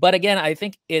 But again, I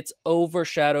think it's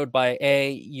overshadowed by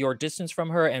A, your distance from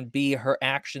her, and B, her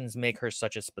actions make her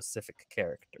such a specific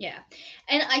character. Yeah.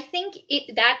 And I think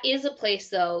that is a place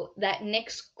though that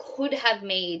Nix could have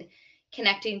made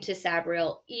connecting to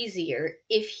Sabriel easier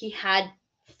if he had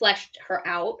fleshed her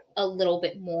out a little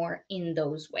bit more in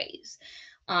those ways.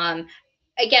 Um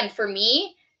Again, for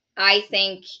me, I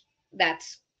think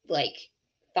that's like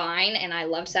fine, and I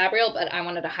love Sabriel, but I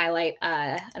wanted to highlight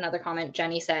another comment.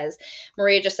 Jenny says,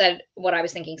 Maria just said what I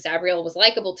was thinking. Sabriel was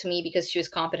likable to me because she was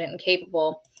competent and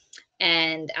capable.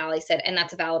 And Ali said, and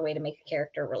that's a valid way to make a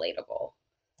character relatable.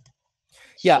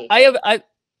 Yeah, I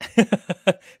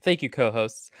thank you,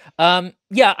 co-hosts.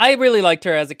 Yeah, I really liked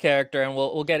her as a character, and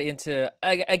we'll get into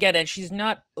again, and she's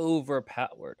not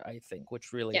overpowered, I think,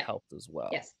 which really helped as well.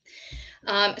 Yes.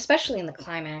 Especially in the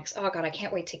climax. Oh god, I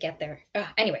can't wait to get there.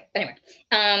 Anyway.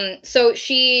 So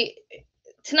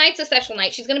tonight's a special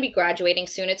night. She's going to be graduating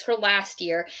soon. It's her last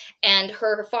year, and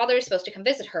her father is supposed to come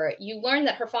visit her. You learn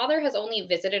that her father has only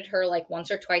visited her like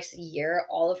once or twice a year,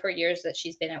 all of her years that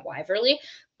she's been at Wyverly,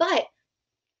 but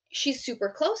she's super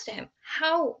close to him.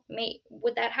 How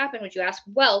would that happen, would you ask?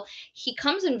 Well, he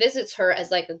comes and visits her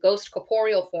as like a ghost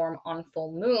corporeal form on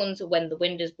full moons when the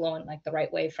wind is blowing like the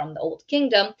right way from the old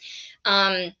kingdom.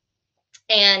 And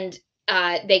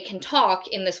they can talk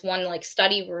in this one like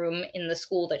study room in the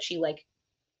school that she like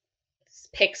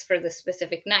picks for the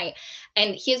specific night,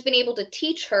 and he has been able to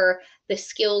teach her the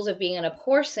skills of being a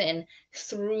person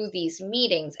through these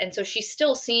meetings. And so she's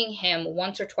still seeing him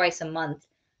once or twice a month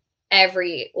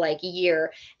every like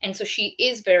year, and so she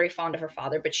is very fond of her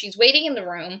father, but she's waiting in the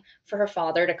room for her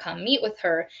father to come meet with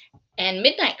her, and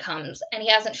midnight comes and he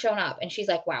hasn't shown up, and she's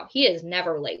like, wow, he is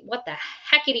never late. What the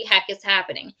heckity heck is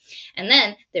happening? And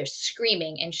then there's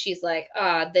screaming, and she's like,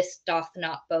 this doth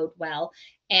not bode well.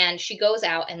 And she goes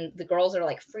out, and the girls are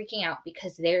like freaking out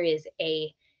because there is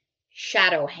a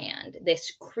shadow hand,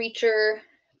 this creature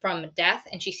from death,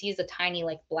 and she sees a tiny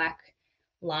like black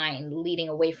line leading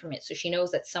away from it. So she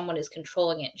knows that someone is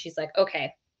controlling it. She's like,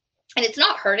 okay. And it's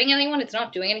not hurting anyone. It's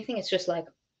not doing anything. It's just like,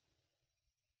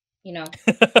 in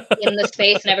the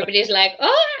space, and everybody's like,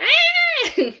 oh,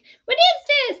 what is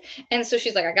this? And so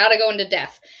she's like, I gotta go into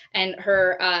death. And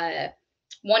her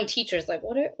one teacher's like,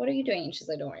 what are you doing? And she's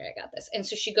like, don't worry, I got this. And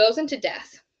so she goes into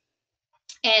death,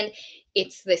 and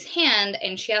it's this hand,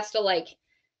 and she has to like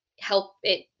help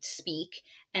it speak.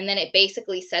 And then it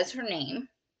basically says her name,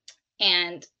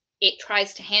 and it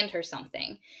tries to hand her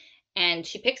something, and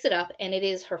she picks it up, and it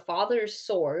is her father's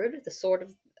sword, the sword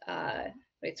of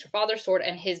it's her father's sword,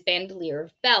 and his bandolier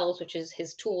of bells, which is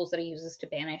his tools that he uses to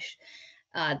banish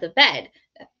the dead.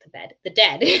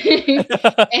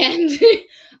 And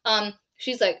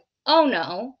she's like, oh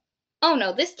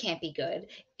no, this can't be good.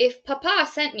 If Papa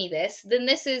sent me this, then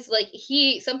this is like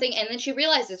something. And then she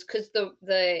realizes, because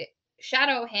the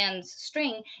shadow hand's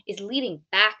string is leading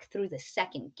back through the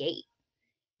second gate.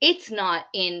 It's not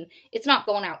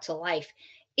going out to life.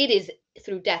 It is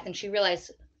through death. And she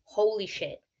realized, holy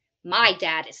shit, my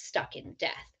dad is stuck in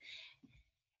death.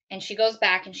 And she goes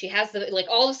back, and she has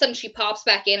all of a sudden she pops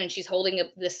back in, and she's holding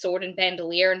this sword and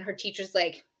bandolier, and her teacher's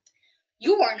like,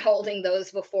 you weren't holding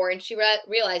those before. And she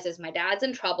realizes, my dad's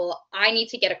in trouble. I need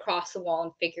to get across the wall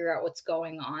and figure out what's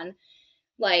going on.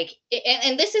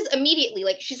 And this is immediately,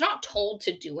 like, she's not told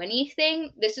to do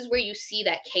anything. This is where you see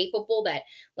that capable, that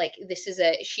like, this is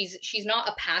she's not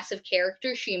a passive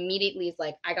character. She immediately is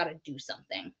like, I gotta do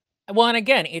something. Well, and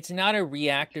again, it's not a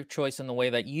reactive choice in the way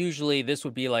that usually this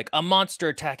would be like a monster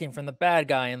attacking from the bad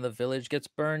guy and the village gets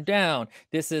burned down.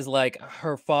 This is like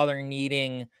her father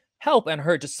needing help and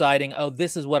her deciding, oh,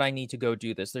 this is what I need to go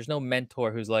do this. There's no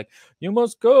mentor who's like, you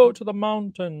must go to the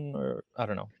mountain, or I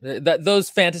don't know.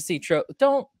 Those fantasy tropes.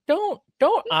 Don't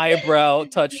eyebrow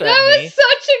touch at me.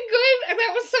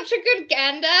 That was such a good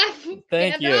Gandalf.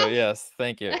 Thank you. Yes,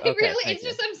 thank you. Okay, it's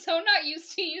just, I'm so not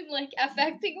used to you like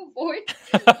affecting a voice.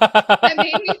 That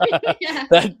made me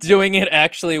that doing it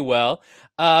actually well.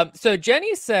 So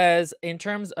Jenny says, in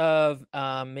terms of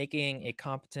making a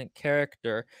competent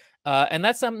character, and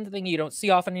that's something you don't see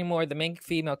often anymore. The main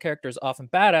female character is often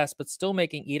badass, but still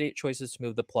making idiot choices to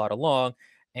move the plot along.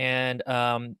 And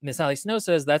Miss Ali Snow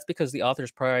says that's because the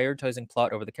author's prioritizing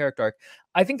plot over the character arc.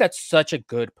 I think that's such a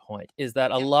good point, is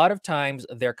that a lot of times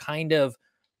they're kind of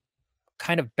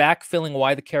kind of backfilling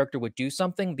why the character would do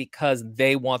something because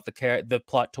they want the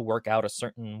plot to work out a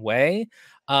certain way.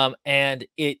 And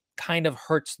it kind of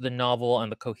hurts the novel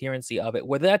and the coherency of it,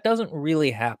 where that doesn't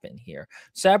really happen here.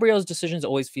 Sabriel's decisions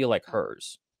always feel like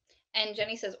hers. And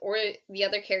Jenny says, or the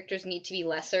other characters need to be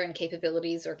lesser in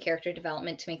capabilities or character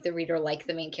development to make the reader like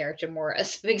the main character more.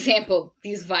 As an example,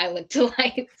 these violent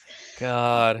delights.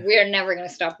 God. We're never going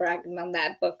to stop bragging on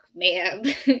that book, man.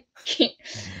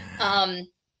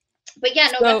 But yeah,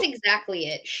 no, that's exactly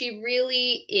it. She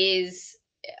really is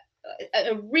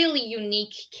a really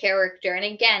unique character. And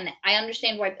again, I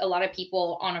understand why a lot of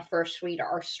people on a first read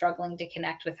are struggling to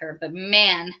connect with her. But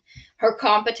man, her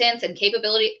competence and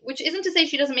capability, which isn't to say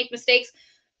she doesn't make mistakes,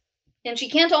 and she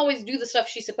can't always do the stuff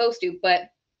she's supposed to, but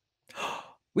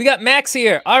we got Max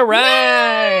here. All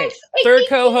right. Yes! Third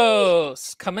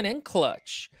co-host coming in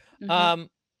clutch. Mm-hmm.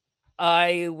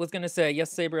 I was gonna say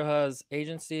yes, Sabriel has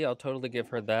agency. I'll totally give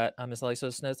her that. Miss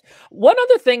Lysos knows. One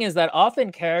other thing is that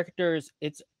often characters,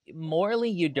 it's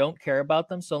morally you don't care about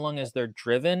them so long as they're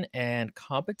driven and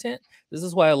competent. This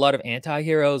is why a lot of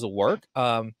anti-heroes work.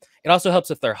 It also helps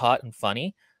if they're hot and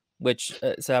funny, which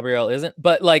Sabriel isn't.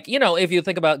 But like, you know, if you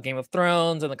think about Game of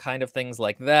Thrones and the kind of things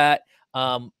like that,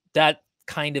 that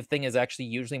kind of thing is actually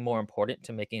usually more important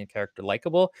to making a character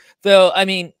likable. Though, I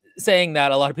mean, saying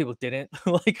that, a lot of people didn't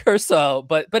like her, so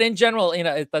but in general, you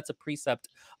know, that's a precept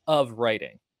of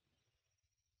writing.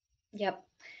 Yep.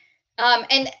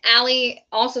 And Allie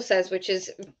also says, which is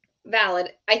valid,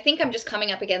 I think I'm just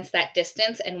coming up against that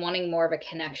distance and wanting more of a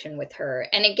connection with her.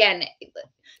 And again,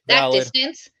 that Valid.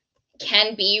 distance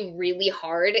can be really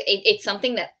hard. It's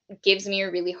something that gives me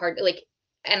a really hard, like,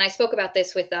 and I spoke about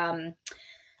this with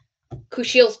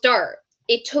Kushil's Dart.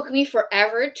 It took me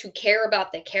forever to care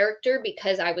about the character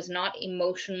because I was not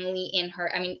emotionally in her.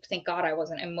 I mean, thank God I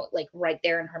wasn't like right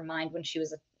there in her mind when she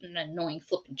was an annoying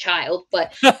flipping child.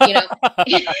 But you know,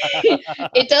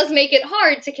 it does make it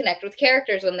hard to connect with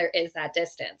characters when there is that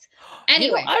distance.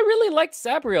 Anyway, you know, I really liked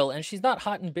Sabriel, and she's not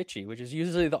hot and bitchy, which is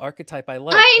usually the archetype I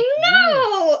like.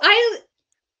 I know.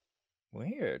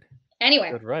 Weird.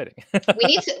 Anyway, good writing.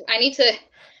 I need to.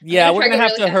 Yeah, we're gonna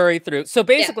have to hurry through. So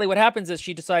basically, what happens is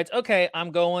she decides, okay,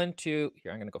 I'm going to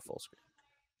here. I'm gonna go full screen.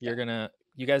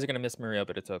 You guys are gonna miss Maria,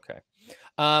 but it's okay.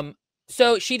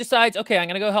 So she decides, okay, I'm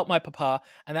gonna go help my papa,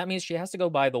 and that means she has to go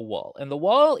by the wall. And the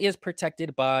wall is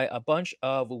protected by a bunch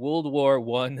of World War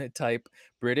I type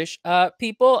British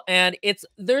people, and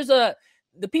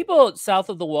the people south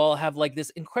of the wall have like this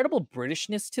incredible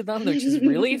Britishness to them. They're just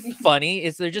really funny.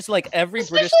 They're just like every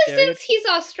especially British since he's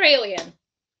Australian.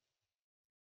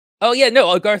 Oh yeah,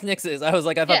 no, Garth Nix is. I was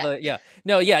like, I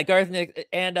thought Garth Nix,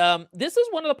 and this is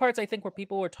one of the parts I think where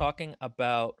people were talking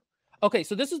about. Okay,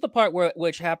 so this is the part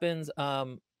which happens.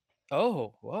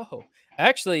 Oh, whoa,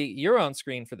 actually, you're on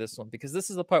screen for this one because this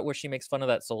is the part where she makes fun of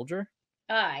that soldier.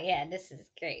 Yeah, this is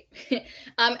great.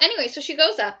 Anyway, so she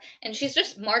goes up and she's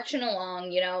just marching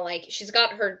along, you know, like she's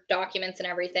got her documents and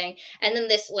everything. And then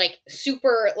this like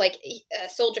super like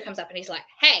soldier comes up and he's like,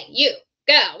 "Hey, you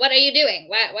go, what are you doing?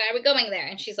 Why are we going there?"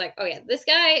 And she's like, "Oh yeah, this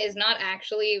guy is not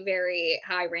actually very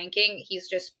high ranking. He's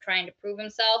just trying to prove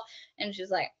himself." And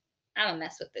she's like, "I don't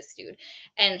mess with this dude."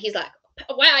 And he's like,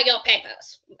 "Where are your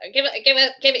papers? Give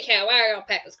it here. Where are your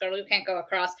papers, girl? You can't go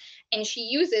across." And she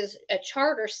uses a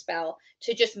charter spell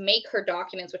to just make her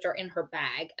documents, which are in her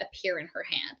bag, appear in her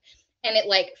hand. And it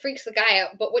like freaks the guy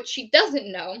out. But what she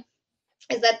doesn't know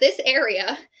is that this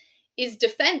area is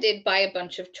defended by a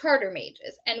bunch of charter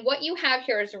mages. And what you have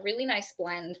here is a really nice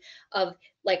blend of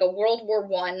like a World War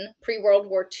I, pre-World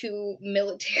War II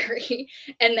military,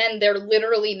 and then they're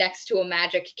literally next to a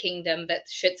magic kingdom that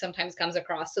shit sometimes comes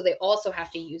across. So they also have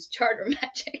to use charter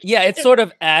magic. Yeah, it's sort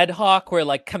of ad hoc where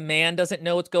like command doesn't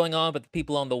know what's going on, but the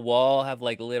people on the wall have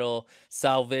like little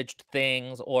salvaged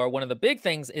things. Or one of the big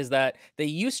things is that they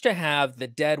used to have the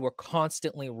dead were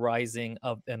constantly rising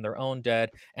up in their own dead,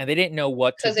 and they didn't know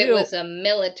what to do. Because it was a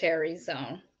military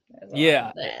zone.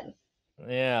 Yeah.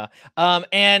 Yeah.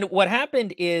 And what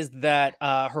happened is that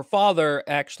her father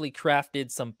actually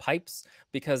crafted some pipes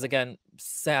because, again,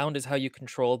 sound is how you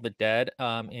control the dead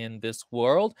in this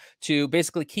world to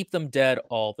basically keep them dead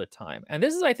all the time. And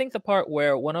this is, I think, the part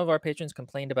where one of our patrons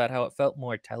complained about how it felt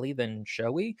more telly than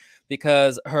showy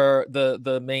because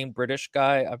the main British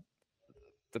guy,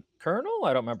 the colonel,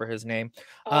 I don't remember his name.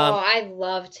 I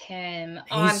loved him.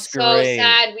 Oh, I'm He's so great.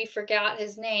 sad we forgot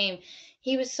his name.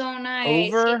 He was so nice.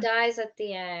 He over. dies at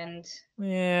the end.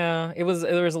 Yeah, there was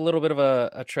a little bit of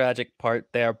a tragic part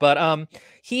there, but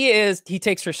he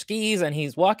takes her skis and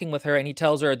he's walking with her and he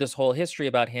tells her this whole history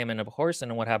about him and a horse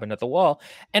and what happened at the wall.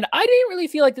 And I didn't really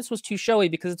feel like this was too showy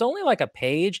because it's only like a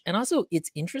page and also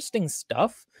it's interesting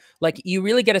stuff. Like you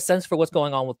really get a sense for what's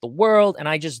going on with the world and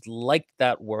I just liked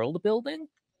that world building.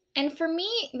 And for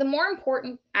me, the more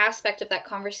important aspect of that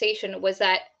conversation was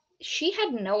that she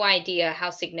had no idea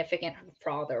how significant her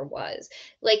father was.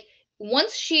 Like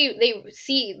once they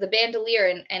see the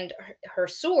bandolier and her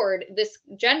sword, this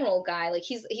general guy, like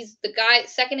he's the guy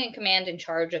second in command in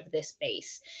charge of this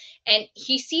base, and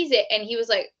he sees it and he was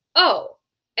like, oh,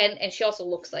 and she also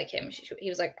looks like him. He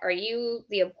was like, are you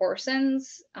the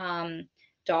Aborson's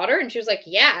daughter? And she was like,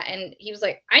 yeah. And he was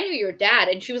like, I knew your dad.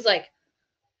 And she was like,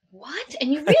 what?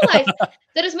 And you realize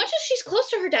that as much as she's close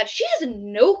to her dad, she has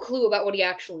no clue about what he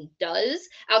actually does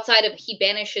outside of he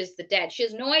banishes the dead. She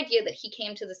has no idea that he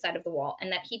came to the side of the wall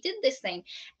and that he did this thing.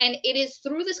 And it is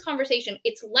through this conversation,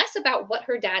 it's less about what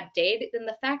her dad did than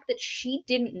the fact that she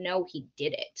didn't know he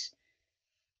did it.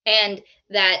 And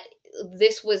that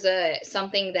this was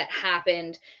something that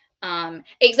happened.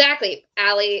 Exactly.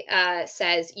 Allie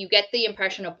says, you get the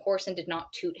impression a Porson did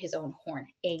not toot his own horn.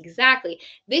 Exactly.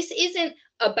 This isn't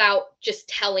about just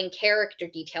telling character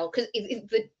detail because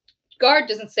the guard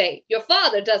doesn't say, your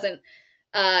father doesn't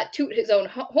toot his own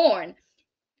horn,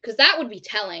 because that would be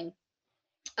telling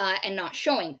and not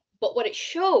showing. But what it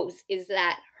shows is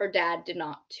that her dad did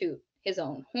not toot his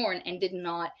own horn and did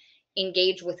not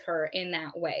engage with her in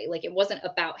that way. Like it wasn't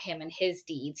about him and his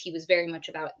deeds. He was very much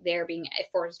about there being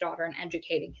for his daughter and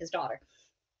educating his daughter.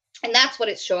 And that's what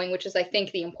it's showing, which is I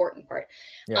think the important part.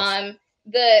 Yes.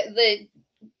 The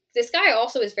this guy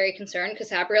also is very concerned because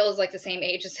Sabriel is like the same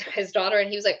age as his daughter, and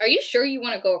he was like, are you sure you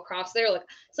want to go across there? Like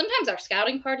sometimes our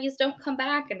scouting parties don't come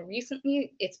back, and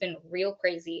recently it's been real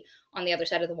crazy on the other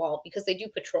side of the wall because they do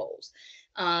patrols.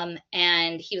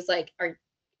 And he was like, are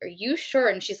you sure?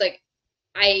 And she's like,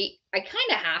 I kind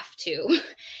of have to.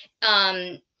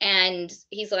 And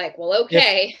he's like, well,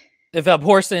 okay. If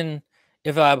Abhorsen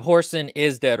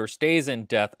is dead or stays in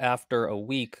death after a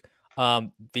week,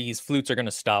 these flutes are going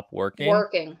to stop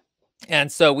working.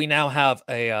 And so we now have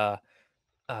a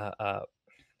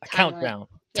countdown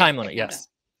time limit, yes,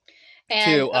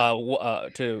 and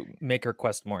to make her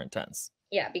quest more intense.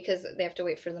 Yeah, because they have to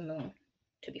wait for the moon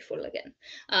to be full again.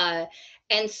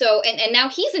 And so and now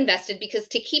he's invested because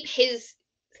to keep his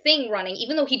thing running,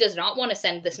 even though he does not want to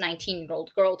send this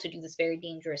 19-year-old girl to do this very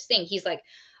dangerous thing, he's like,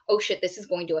 oh shit, this is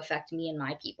going to affect me and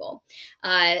my people.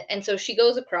 And so she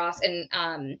goes across, and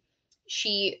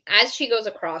as she goes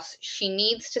across, she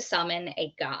needs to summon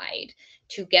a guide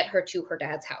to get her to her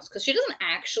dad's house because she doesn't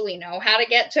actually know how to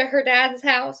get to her dad's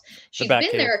house. She's been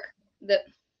there.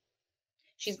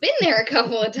 She's been there a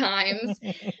couple of times,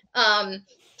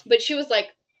 but she was like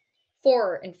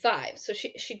 4 and 5, so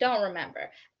she don't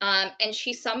remember. And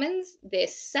she summons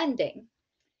this sending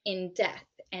in death,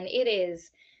 and it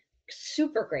is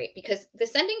super great because the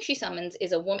sending she summons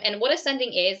is a woman, and what a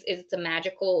sending is it's a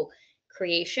magical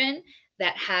creation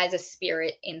that has a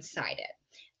spirit inside it.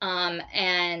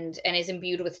 And is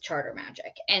imbued with charter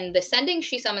magic. And the sending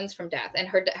she summons from death, and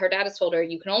her dad has told her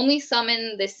you can only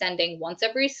summon this sending once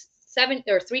every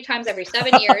 3 times every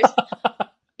 7 years.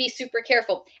 Be super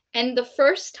careful. And the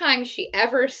first time she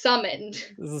ever summoned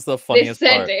this is the funniest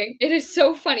sending, it is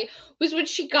so funny, was when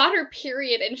she got her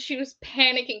period and she was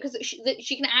panicking because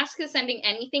she can ask the sending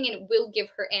anything and it will give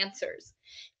her answers.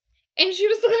 And she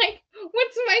was like,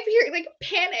 what's my period? Like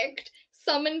panicked,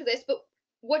 summoned this. But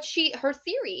her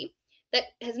theory that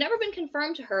has never been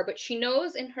confirmed to her, but she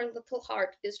knows in her little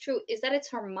heart is true, is that it's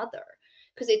her mother.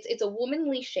 Because it's a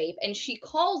womanly shape, and she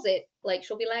calls it, like,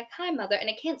 she'll be like, hi, mother, and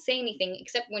it can't say anything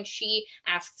except when she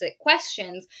asks it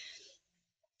questions.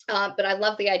 But I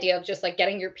love the idea of just like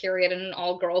getting your period in an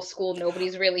all-girls school,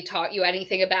 nobody's really taught you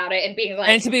anything about it, and being like,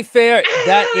 and to be fair,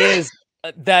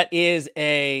 that is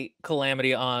a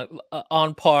calamity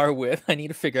on par with I need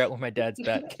to figure out where my dad's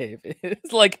bat cave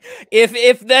is. Like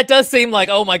if that does seem like,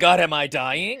 oh my god, am I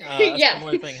dying? Yeah,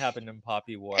 similar thing happened in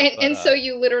Poppy War. And so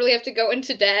you literally have to go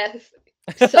into death,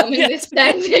 summon this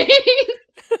sending.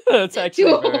 It's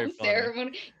actually very funny.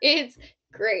 Ceremony. It's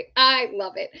great. I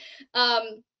love it.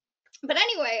 But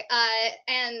anyway,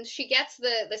 and she gets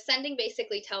the sending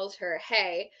basically tells her,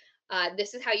 hey,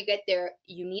 this is how you get there.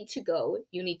 You need to go.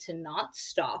 You need to not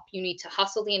stop. You need to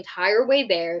hustle the entire way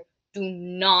there. Do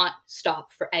not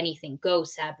stop for anything. Go,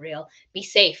 Sabriel. Be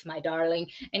safe, my darling.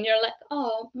 And you're like,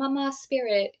 oh, mama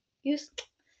spirit,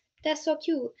 That's so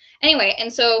cute. Anyway,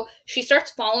 and so she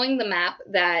starts following the map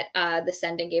that the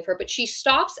sending gave her, but she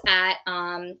stops at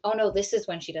oh no, this is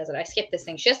when she does it. I skipped this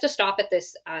thing. She has to stop at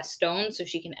this stone so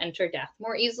she can enter death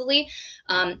more easily.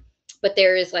 But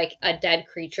there is like a dead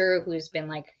creature who's been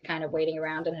like kind of waiting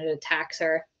around and it attacks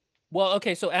her. Well,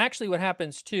 okay, so actually what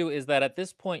happens too is that at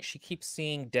this point she keeps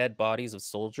seeing dead bodies of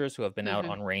soldiers who have been out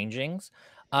Hmm. on rangings.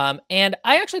 And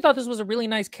I actually thought this was a really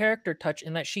nice character touch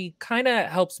in that she kind of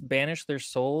helps banish their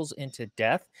souls into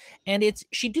death. And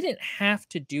she didn't have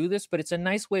to do this, but it's a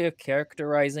nice way of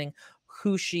characterizing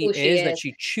who she Who she is, that is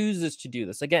she chooses to do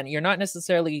this. Again, you're not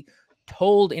necessarily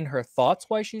told in her thoughts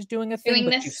why she's doing a thing, doing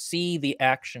but you this. see the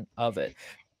action of it.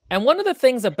 And one of the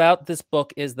things about this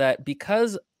book is that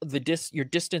because you're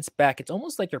distanced back, it's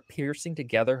almost like you're piercing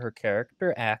together her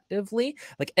character actively.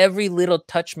 Like every little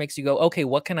touch makes you go, okay,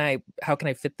 how can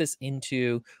I fit this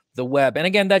into the web? And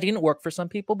again, that didn't work for some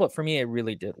people, but for me, it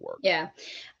really did work. Yeah.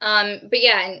 But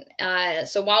yeah, and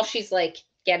so while she's like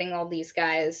getting all these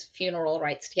guys' funeral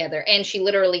rites together, and she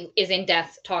literally is in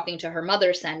death talking to her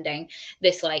mother, sending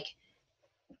this like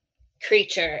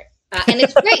creature. And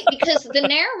it's great because the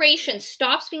narration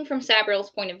stops being from Sabriel's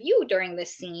point of view during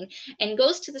this scene and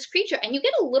goes to this creature, and you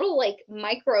get a little like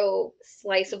micro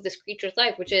slice of this creature's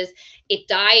life, which is it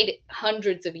died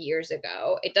hundreds of years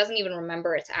ago. It doesn't even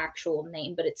remember its actual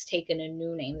name, but it's taken a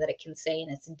new name that it can say in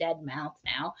its dead mouth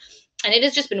now. And it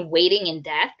has just been waiting in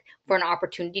death for an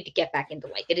opportunity to get back into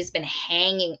life. It has been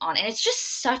hanging on, and it's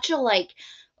just such a like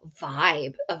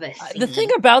vibe of a The thing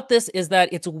scene. about this is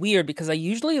that it's weird because I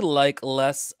usually like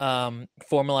less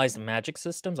formalized magic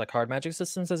systems, like hard magic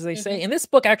systems, as they say. Mhm. And this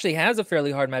book actually has a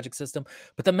fairly hard magic system,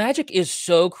 but the magic is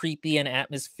so creepy and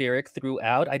atmospheric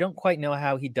throughout. I don't quite know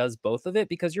how he does both of it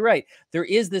because you're right. There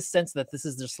is this sense that this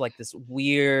is just like this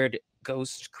weird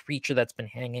ghost creature that's been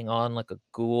hanging on like a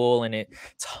ghoul, and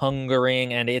it's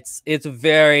hungering, and it's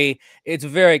very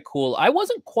cool. I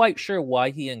wasn't quite sure why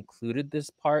he included this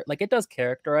part. Like it does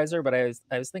characterize her, but I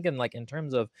was thinking like in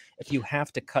terms of if you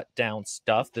have to cut down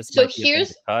stuff, this So might be a thing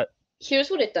to cut.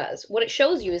 here's what it does. What it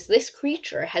shows you is this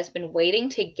creature has been waiting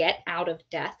to get out of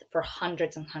death for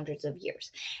hundreds and hundreds of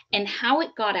years. And how it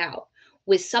got out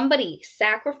was somebody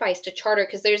sacrificed a charter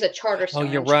because there's a charter Oh,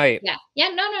 stone. you're And right. yeah, yeah,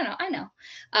 no, I know.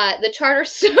 The charter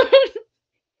stone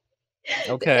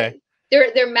Okay.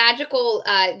 they're magical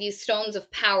these stones of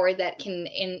power that can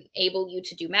enable you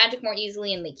to do magic more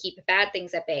easily, and they keep bad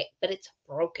things at bay, but it's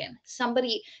broken.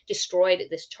 Somebody destroyed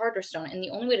this charter stone, and the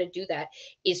only way to do that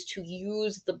is to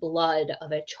use the blood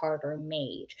of a charter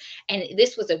mage. And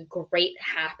this was a great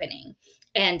happening,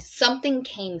 and something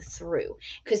came through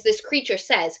because this creature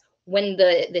says when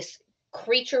the this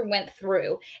creature went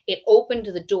through, it opened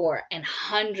the door and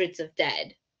hundreds of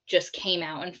dead just came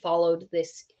out and followed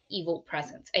this evil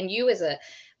presence. And you, as a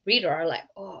reader, are like,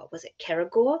 oh, was it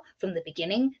Karagor from the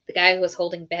beginning? The guy who was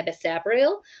holding Bebe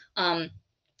Sabriel?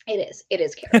 It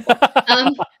is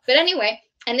Karagor. But anyway,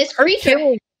 and this Her creature,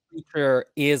 killing creature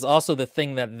is also the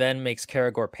thing that then makes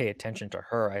Karagor pay attention to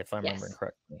her, if I'm remembering yes,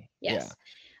 correctly. Yeah. yes.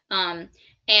 Um,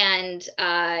 and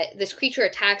this creature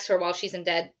attacks her while she's in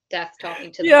death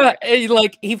talking to the Yeah, mother.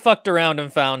 like he fucked around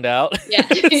and found out. Yeah.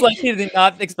 It's like he did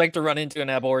not expect to run into an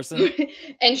abortion.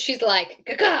 And she's like,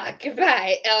 "Gaga,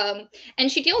 goodbye."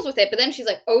 And she deals with it, but then she's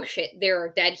like, "Oh shit, there are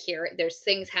dead here. There's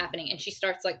things happening," and she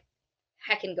starts like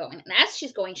heckin' going. And as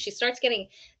she's going, she starts getting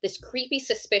this creepy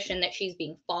suspicion that she's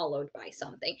being followed by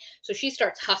something. So she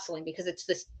starts hustling because it's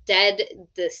this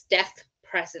death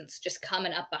presence just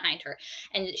coming up behind her,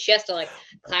 and she has to like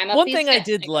climb up One these thing I steps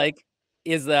did and go. like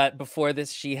is that before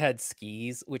this, she had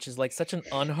skis, which is like such an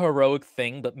unheroic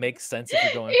thing, but makes sense if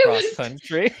you're going It cross was.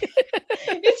 country.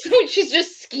 It's when she's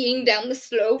just skiing down the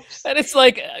slopes. And it's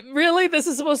like, really, this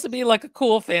is supposed to be like a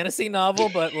cool fantasy novel,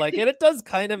 but like, and it does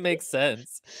kind of make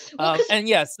sense. Well, because And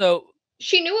yeah, so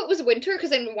she knew it was winter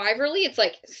because in Wyverley it's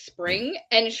like spring,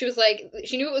 and she was like,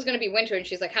 she knew it was going to be winter, and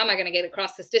she's like, how am I going to get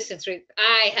across this distance?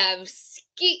 I have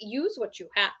ski. Use what you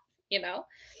have, you know.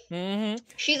 mhm.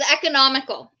 She's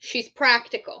economical. She's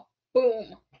practical.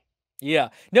 Boom. Yeah.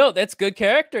 No, that's good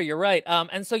character. You're right.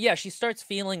 And so yeah, she starts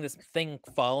feeling this thing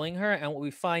following her, and what we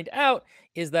find out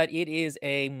is that it is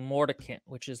a Mordicant,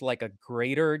 which is like a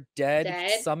greater dead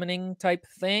Dead. summoning type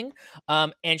thing.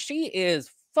 And she is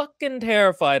fucking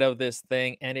terrified of this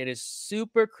thing, and it is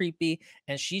super creepy,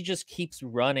 and she just keeps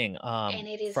running And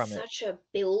it is from it. such a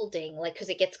building, like, because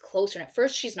it gets closer, and at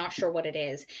first she's not sure what it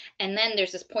is, and then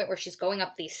there's this point where she's going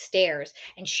up these stairs,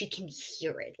 and she can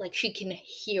hear it, like, she can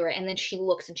hear it, and then she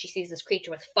looks, and she sees this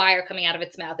creature with fire coming out of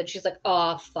its mouth, and she's like,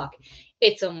 "Oh, fuck,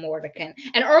 it's a Mordecai."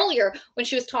 And earlier, when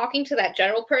she was talking to that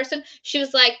general person, she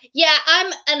was like, "Yeah,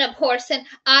 I'm an person.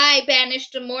 I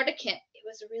banished a Mordecai." It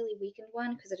was a really weakened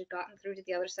one because it had gotten through to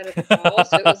the other side of the wall,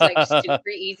 so it was, like, super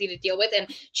easy to deal with, and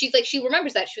she's like, she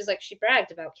remembers that. She was like, she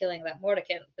bragged about killing that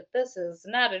Mordecai, but this is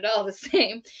not at all the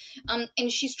same.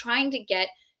 And she's trying to get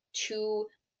to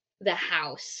the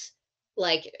house,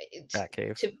 like,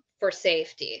 Batcave. to for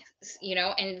safety,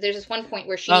 And there's this one point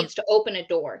where she Um, needs to open a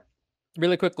door.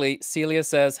 Really quickly, Celia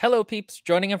says, "Hello, peeps.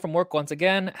 Joining in from work once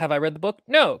again. Have I read the book?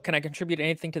 No. Can I contribute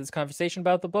anything to this conversation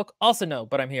about the book? Also, no,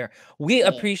 but I'm here. We Yeah,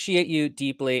 appreciate you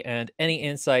deeply and any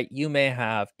insight you may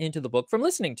have into the book from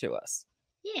listening to us."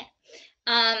 yeah.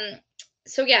 Um,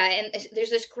 so yeah, and there's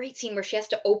this great scene where she has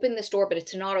to open this door, but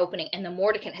it's not opening, and the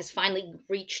Mordecai has finally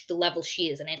reached the level she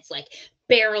is, and it's like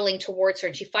barreling towards her,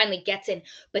 and she finally gets in,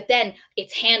 but then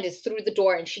its hand is through the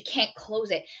door, and she can't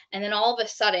close it, and then all of a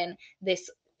sudden, this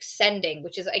sending,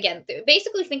 which is again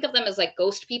basically think of them as like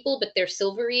ghost people, but they're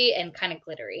silvery and kind of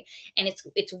glittery, and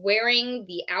it's wearing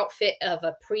the outfit of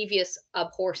a previous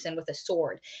person with a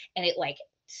sword, and it like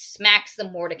smacks the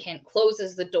Mordecai,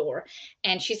 closes the door,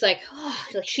 and she's like, oh,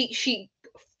 like she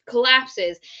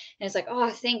collapses, and it's like, oh,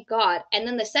 thank God. And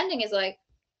then the sending is like,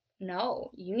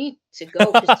 no, you need to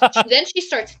go, because then she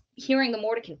starts hearing the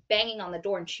Mordecai banging on the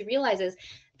door, and she realizes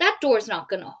that door's not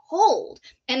gonna hold.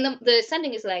 And the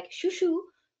sending is like, shoo shoo,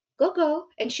 go go,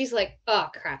 and she's like, oh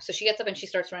crap. So she gets up and she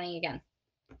starts running again.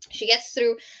 She gets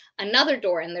through another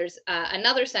door, and there's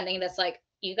another sending that's like,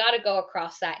 you got to go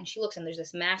across that. And she looks, and there's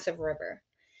this massive river,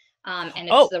 and it's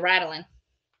Oh, the rattling.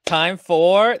 time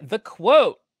for the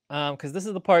quote. Because this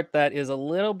is the part that is a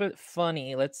little bit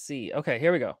funny. Let's see. Okay,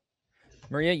 here we go.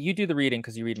 Maria, you do the reading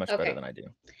because you read much better Okay. than I do.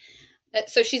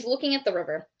 So she's looking at the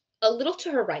river. A little to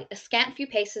her right, a scant few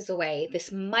paces away,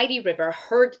 this mighty river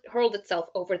hurled itself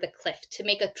over the cliff to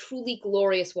make a truly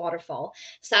glorious waterfall.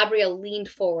 Sabriel leaned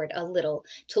forward a little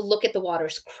to look at the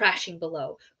waters crashing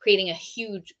below, creating a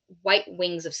huge white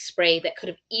wings of spray that could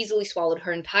have easily swallowed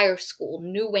her entire school,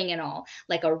 new wing and all,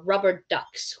 like a rubber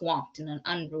duck swamped in an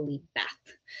unruly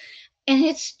bath. And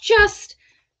it's just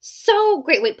so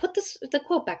great. Wait, put the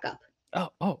quote back up.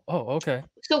 Oh, okay.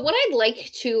 So what I'd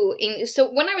like to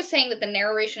so when I was saying that the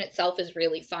narration itself is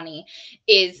really funny,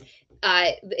 is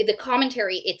the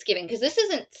commentary it's giving, because this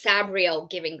isn't Sabriel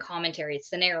giving commentary, it's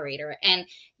the narrator, and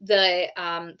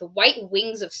the white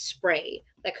wings of spray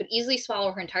that could easily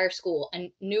swallow her entire school,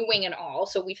 and new wing and all.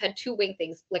 So we've had two wing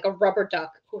things, like a rubber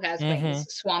duck who has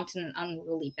wings swamped in an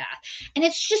unruly bath, and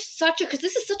it's just such a, because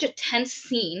this is such a tense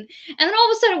scene, and then all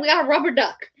of a sudden we got a rubber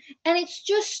duck, and it's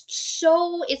just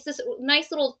so, it's this nice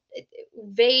little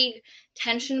vague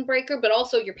tension breaker, but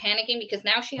also you're panicking because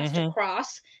now she has to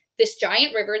cross this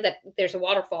giant river that there's a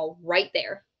waterfall right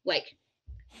there, like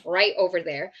right over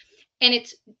there, and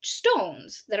it's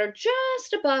stones that are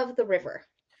just above the river,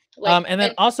 like, And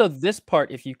then also this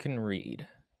part, if you can read.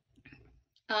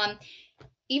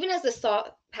 Even as this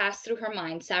thought passed through her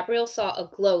mind, Sabriel saw a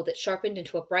glow that sharpened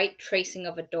into a bright tracing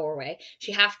of a doorway.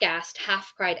 She half gasped,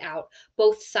 half cried out,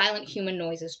 both silent human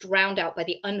noises drowned out by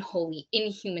the unholy,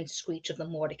 inhuman screech of the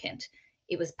Mordicant.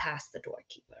 It was past the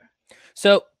doorkeeper.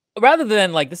 So rather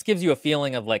than like, this gives you a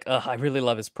feeling of like, I really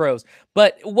love his prose.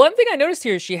 But one thing I noticed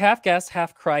here is she half gasped,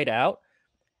 half cried out.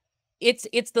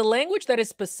 It's the language that is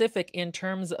specific in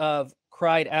terms of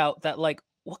cried out, that like,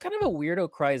 what kind of a weirdo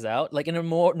cries out? Like in a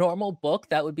more normal book,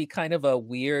 that would be kind of a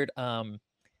weird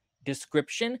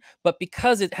description, but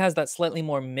because it has that slightly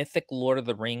more mythic Lord of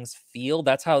the Rings feel,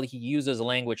 that's how he uses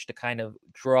language to kind of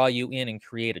draw you in and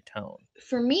create a tone.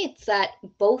 For me, it's that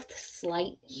both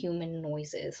slight human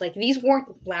noises, like these weren't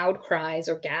loud cries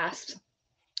or gasps,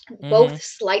 both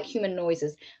slight human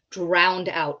noises drowned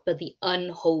out by the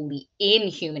unholy,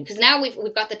 inhuman. Because now we've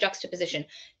got the juxtaposition: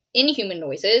 inhuman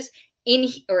noises,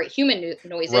 human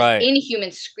noises, Right.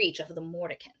 inhuman screech of the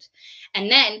Mordicant. And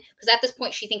then, because at this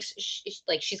point she thinks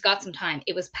she's got some time.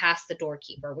 It was past the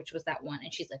doorkeeper, which was that one,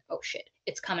 and she's like, "Oh shit,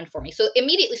 it's coming for me." So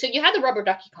immediately, so you had the rubber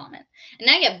ducky comment, and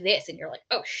now you have this, and you're like,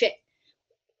 "Oh shit,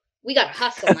 we got to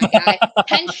hustle, my guy."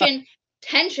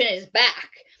 Tension is back.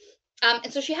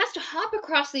 And so she has to hop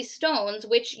across these stones,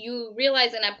 which you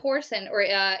realize in a portion, or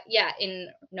in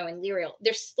Lyriel,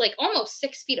 they're like almost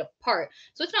 6 feet apart.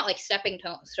 So it's not like stepping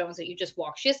stones that you just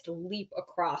walk. She has to leap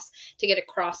across to get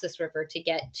across this river to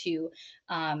get to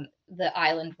the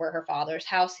island where her father's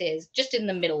house is, just in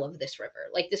the middle of this river.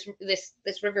 Like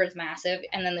this river is massive,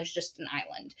 and then there's just an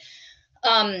island.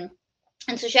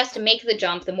 And so she has to make the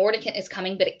jump. The Mordicant is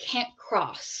coming, but it can't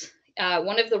cross.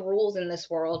 One of the rules in this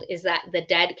world is that the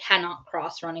dead cannot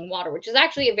cross running water, which is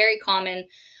actually a very common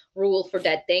rule for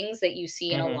dead things that you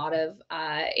see in a lot of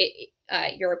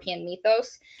European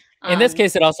mythos. In this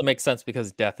case, it also makes sense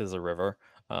because death is a river,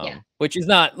 which is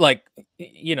not like,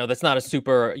 that's not a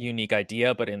super unique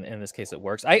idea, but in this case, it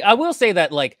works. I will say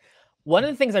that, like, one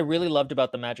of the things I really loved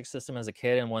about the magic system as a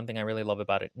kid, and one thing I really love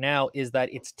about it now, is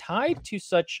that it's tied to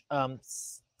such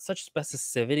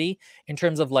specificity in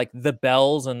terms of like the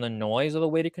bells and the noise of the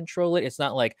way to control it. It's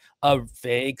not like a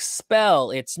vague spell.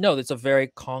 It's a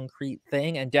very concrete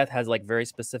thing, and death has like very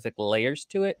specific layers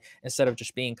to it instead of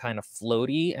just being kind of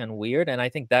floaty and weird. And I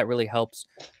think that really helps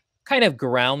kind of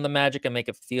ground the magic and make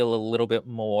it feel a little bit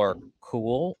more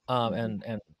cool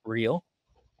and real.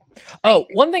 Oh,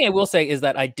 one thing I will say is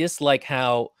that I dislike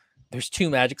how there's two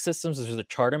magic systems. There's the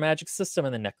charter magic system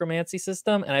and the necromancy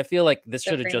system, and I feel like this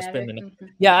should have just been the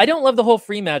yeah. I don't love the whole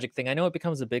free magic thing. I know it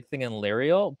becomes a big thing in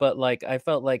Lyriel, but like I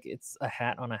felt like it's a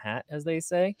hat on a hat, as they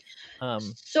say.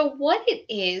 So what it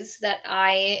is that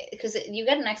because you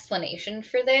get an explanation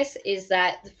for this, is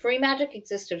that the free magic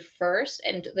existed first,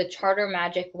 and the charter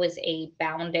magic was a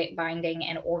binding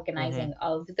and organizing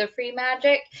of the free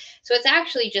magic. So it's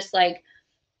actually just like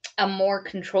a more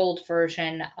controlled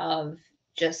version of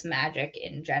just magic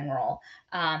in general.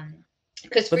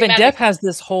 Because but then death has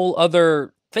this whole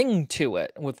other thing to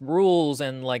it with rules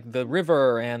and like the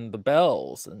river and the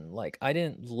bells, and like I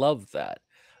didn't love that.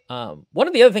 One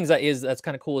of the other things that's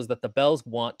kind of cool is that the bells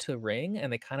want to ring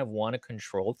and they kind of want to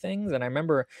control things. And I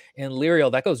remember in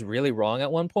Lyriel that goes really wrong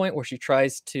at one point where she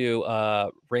tries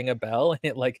to ring a bell and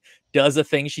it like does a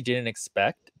thing she didn't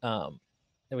expect,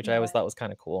 which I always thought was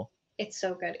kind of cool. It's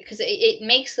so good because it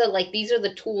makes the like these are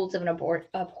the tools of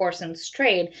a person's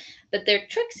trade, but they're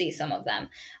tricksy. Some of them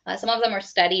are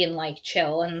steady and like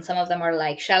chill, and some of them are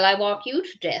like, "Shall I walk you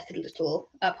to death, little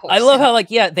person?" I love how like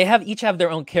they each have their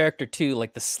own character too,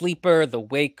 like the sleeper, the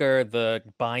waker, the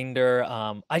binder.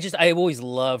 I always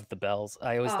loved the bells.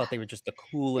 I always thought they were just the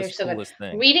coolest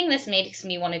thing. Reading this makes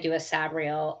me want to do a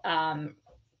Sabriel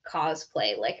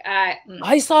cosplay. Like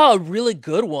I saw a really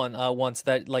good one once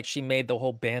that like she made the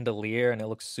whole bandolier and it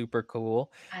looks super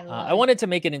cool. I wanted to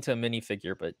make it into a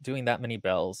minifigure, but doing that many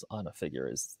bells on a figure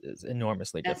is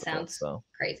enormously difficult. So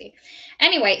crazy.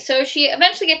 Anyway, so she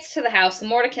eventually gets to the house. The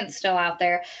Mordicant's still out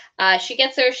there. She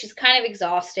gets there. She's kind of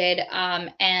exhausted,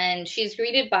 and she's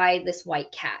greeted by this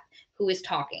white cat who is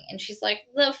talking, and she's like,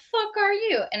 "The fuck are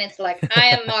you?" And it's like, "I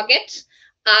am Mogget.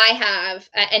 I have,"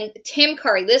 and Tim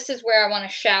Curry, this is where I want to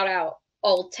shout out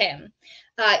old Tim.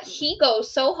 He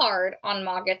goes so hard on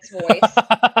Mogget's voice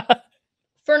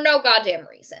for no goddamn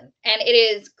reason. And it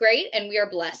is great, and we are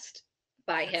blessed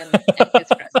by him and his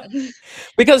presence.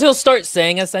 Because he'll start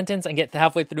saying a sentence and get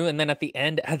halfway through, and then at the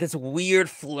end add this weird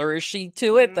flourishy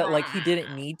to it that like he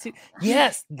didn't need to.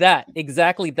 Yes,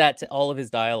 exactly that to all of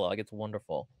his dialogue. It's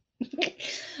wonderful.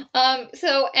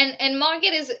 So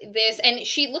Mogget is this, and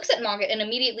she looks at Mogget and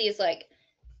immediately is like,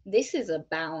 this is a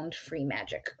bound free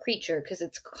magic creature because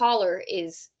its collar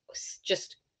is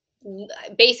just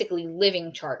basically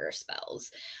living charter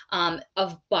spells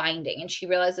of binding. And she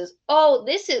realizes, oh,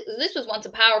 this was once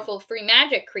a powerful free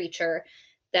magic creature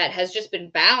that has just been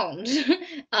bound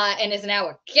and is now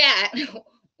a cat.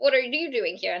 What are you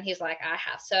doing here? And he's like, I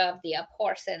have served the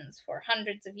Porsons for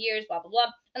hundreds of years, blah, blah,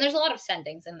 blah. And there's a lot of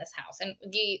sendings in this house. And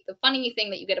the funny thing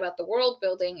that you get about the world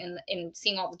building and in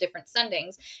seeing all the different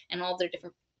sendings and all their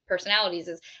different personalities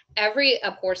is every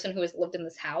person who has lived in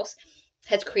this house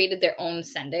has created their own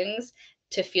sendings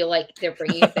to feel like they're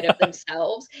bringing a bit of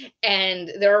themselves.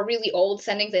 And there are really old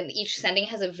sendings, and each sending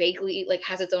has a vaguely like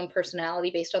has its own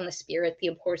personality based on the spirit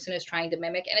the person is trying to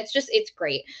mimic. And it's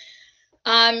great.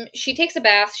 She takes a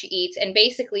bath, she eats, and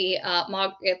basically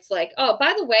Mog gets like, oh,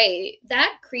 by the way,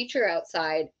 that creature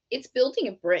outside, it's building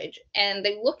a bridge. And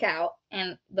they look out,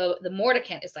 and the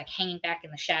Mordicant is like hanging back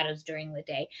in the shadows during the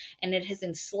day, and it has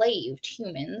enslaved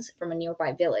humans from a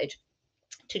nearby village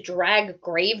to drag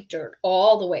grave dirt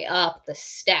all the way up the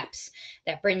steps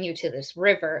that bring you to this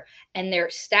river. And they're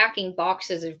stacking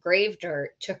boxes of grave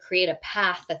dirt to create a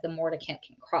path that the Mordicant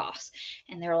can cross.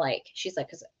 And they're like, she's like,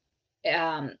 because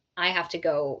I have to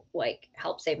go like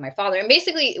help save my father. And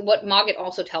basically, what Mogget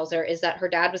also tells her is that her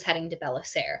dad was heading to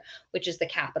Belisare, which is the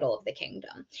capital of the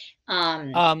kingdom.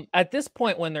 At this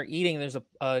point, when they're eating, there's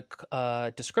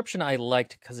a description I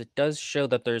liked because it does show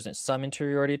that there's some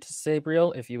interiority to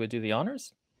Sabriel. If you would do the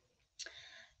honors.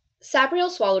 Sabriel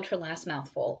swallowed her last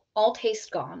mouthful, all taste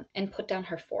gone, and put down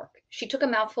her fork. She took a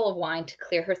mouthful of wine to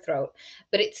clear her throat,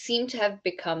 but it seemed to have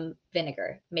become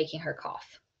vinegar, making her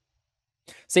cough.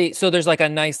 See, so there's like a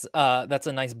nice, that's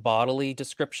a nice bodily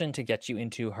description to get you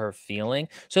into her feeling.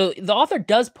 So the author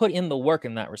does put in the work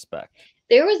in that respect.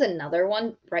 There was another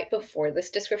one right before this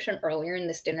description earlier in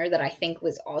this dinner that I think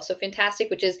was also fantastic,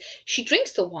 which is she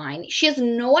drinks the wine. She has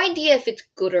no idea if it's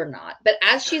good or not. But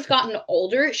as she's gotten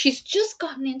older, she's just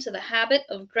gotten into the habit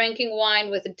of drinking wine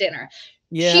with dinner.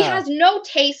 She Yeah. has no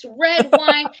taste. Red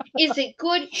wine, is it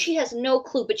good? She has no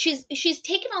clue. But she's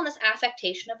taken on this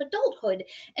affectation of adulthood,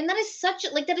 and that is such a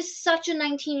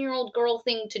 19-year-old girl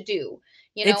thing to do.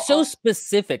 You know, It's so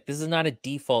specific. This is not a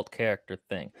default character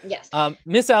thing. yes.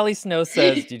 Miss Allie Snow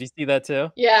says, did you see that too?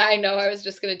 Yeah, I know. I was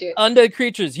just gonna do it. Undead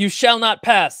creatures, you shall not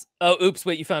pass. Oh, oops,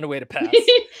 wait, you found a way to pass.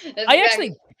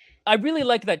 I really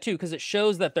like that too, because it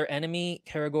shows that their enemy,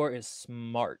 Karagor, is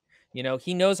smart. You know,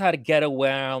 he knows how to get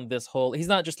around this whole, he's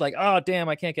not just like, oh, damn,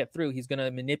 I can't get through. He's going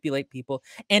to manipulate people.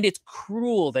 And it's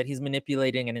cruel that he's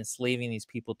manipulating and enslaving these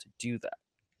people to do that.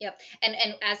 Yep. And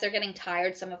as they're getting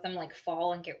tired, some of them like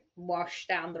fall and get washed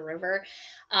down the river.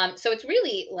 So it's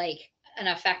really like an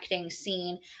affecting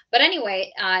scene. But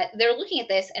anyway, they're looking at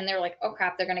this and they're like, oh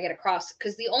crap, they're gonna get across.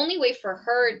 Because the only way for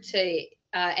her to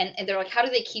and they're like, how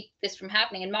do they keep this from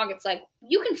happening? And Mogget's like,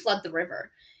 you can flood the river.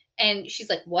 And she's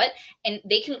like, what? And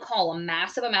they can call a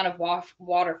massive amount of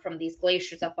water from these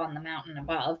glaciers up on the mountain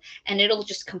above, and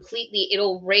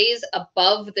it'll raise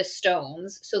above the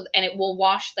stones. So, and it will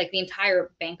wash like the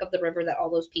entire bank of the river that all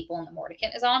those people in the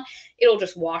Mordicant is on. It'll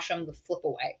just wash them the flip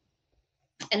away.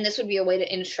 And this would be a way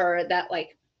to ensure that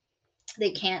like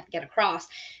they can't get across.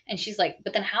 And she's like,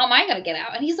 but then how am I going to get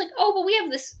out? And he's like, oh, but we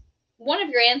have this, one of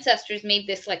your ancestors made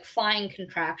this like flying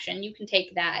contraption. You can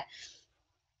take that.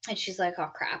 And she's like,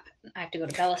 oh crap, I have to go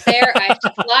to Belisare. I have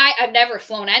to fly. I've never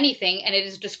flown anything, and it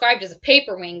is described as a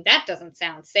paper wing. That doesn't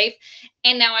sound safe.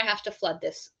 And now I have to flood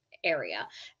this area.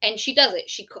 And she does it.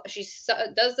 She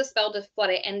does the spell to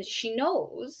flood it, and she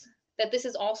knows that this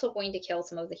is also going to kill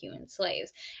some of the human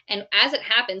slaves. And as it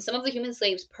happens, some of the human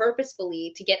slaves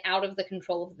purposefully, to get out of the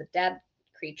control of the dead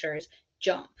creatures,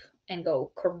 jump and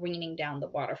go careening down the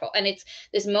waterfall. And it's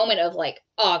this moment of like,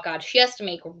 oh God, she has to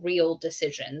make real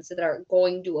decisions that are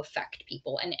going to affect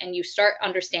people. And you start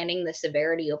understanding the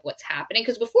severity of what's happening.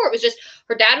 Because before it was just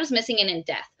her dad was missing and in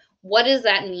death. What does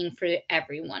that mean for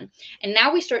everyone? And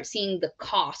now we start seeing the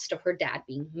cost of her dad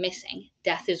being missing.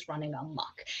 Death is running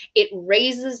amok. It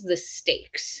raises the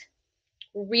stakes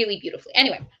really beautifully.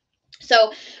 Anyway,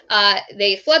 so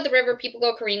they flood the river, people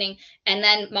go careening, and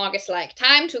then Mogget's like,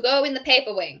 time to go in the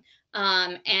paper wing.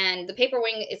 And the paper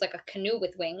wing is like a canoe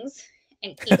with wings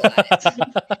and people at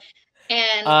it.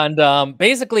 and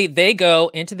basically they go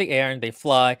into the air and they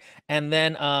fly, and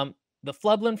then the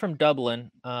Flublin from Dublin,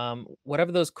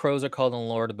 whatever those crows are called in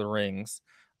Lord of the Rings,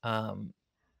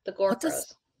 the Gore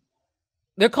Crows.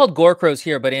 They're called Gore Crows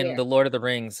here, but in the Lord of the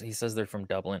Rings, he says they're from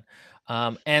Dublin.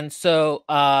 And so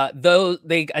though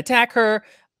they attack her,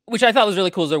 which I thought was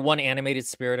really cool, is they're one animated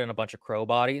spirit and a bunch of crow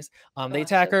bodies. They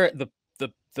attack her.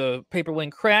 The paper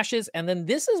wing crashes, and then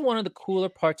this is one of the cooler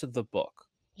parts of the book.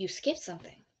 You skipped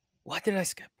something. What did I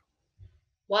skip?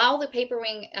 While the paper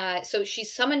wing, so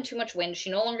she's summoned too much wind. She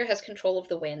no longer has control of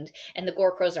the wind, and the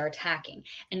Gore Crows are attacking.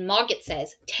 And Mogget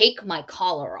says, "Take my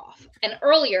collar off." And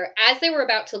earlier, as they were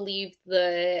about to leave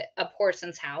a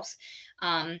Porson's house,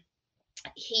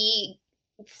 he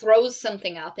throws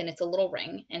something up, and it's a little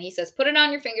ring, and he says, put it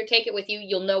on your finger, take it with you,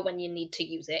 you'll know when you need to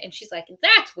use it. And she's like,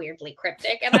 that's weirdly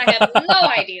cryptic, and I have no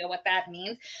idea what that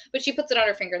means, but she puts it on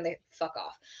her finger and they fuck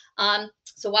off.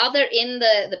 So while they're in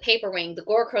the paper wing, the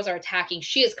Gore Crows are attacking.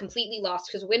 She is completely lost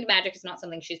because wind magic is not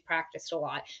something she's practiced a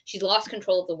lot. She's lost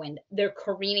control of the wind. They're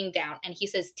careening down, and he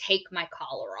says, take my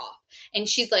collar off. And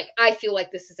she's like, I feel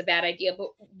like this is a bad idea, but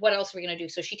what else are we going to do?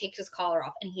 So she takes his collar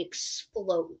off, and he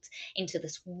explodes into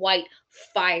this white,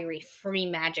 fiery, free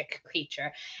magic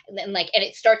creature. And then and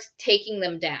it starts taking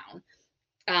them down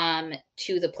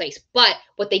to the place. But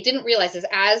what they didn't realize is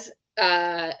as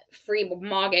Free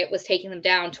Mogget was taking them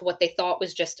down to what they thought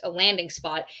was just a landing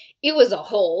spot, it was a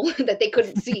hole that they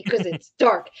couldn't see because it's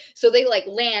dark. So they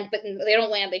land, but they don't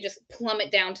land. They just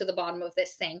plummet down to the bottom of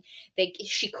this thing.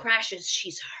 She crashes.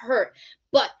 She's hurt,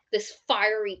 but this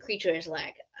fiery creature is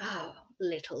like, oh,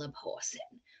 little Porson.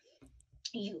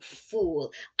 "You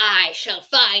fool, I shall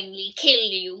finally kill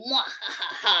you,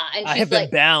 mwahaha." And I she's have been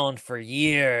like, bound for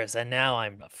years, and now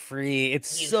I'm free.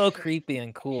 It's "You so fool." creepy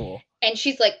and cool. And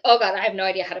she's like, "Oh god, I have no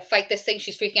idea how to fight this thing."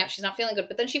 She's freaking out. She's not feeling good.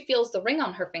 But then she feels the ring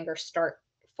on her finger start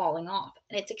falling off,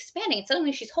 and it's expanding. And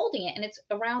suddenly she's holding it, and it's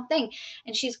a round thing.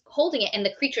 And she's holding it, and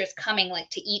the creature is coming like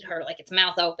to eat her, like its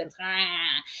mouth opens,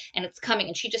 and it's coming.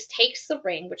 And she just takes the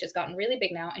ring, which has gotten really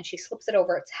big now, and she slips it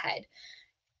over its head.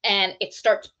 And it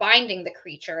starts binding the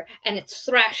creature, and it's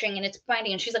thrashing and it's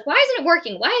binding, and she's like, why isn't it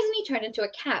working? Why isn't he turned into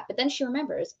a cat? But then she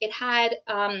remembers it had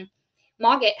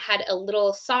Mogget had a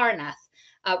little Sarnath,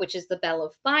 which is the bell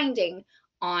of binding,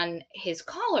 on his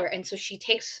collar. And so she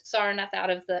takes Sarnath out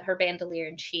of her bandolier,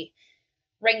 and she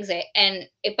rings it, and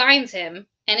it binds him,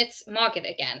 and it's Mogget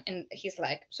again. And he's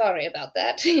like, sorry about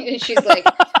that. And she's like,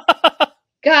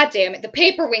 god damn it, the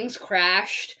paper wings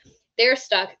crashed. They're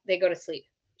stuck. They go to sleep.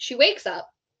 She wakes up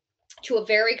to a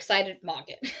very excited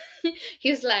Mogget.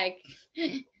 He's like,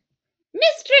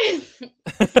 mistress,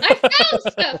 I found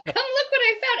stuff. Come look what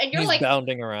I found. And He's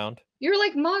bounding around. you're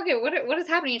like, Mogget, what is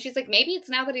happening? And she's like, maybe it's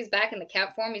now that he's back in the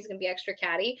cat form, he's gonna be extra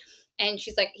catty. And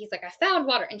he's like, I found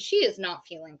water. And she is not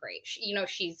feeling great.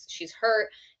 She's hurt.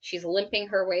 She's limping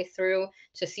her way through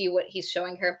to see what he's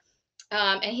showing her.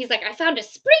 And he's like, I found a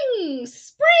spring.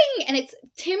 And it's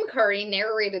Tim Curry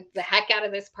narrated the heck out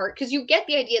of this part, because you get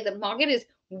the idea that Mogget is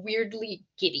weirdly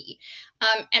giddy.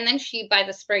 And then by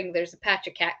the spring, there's a patch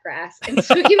of cat grass. And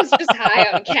so he was just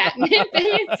high on catnip. And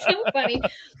it's so funny.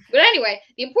 But anyway,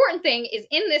 the important thing is,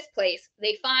 in this place,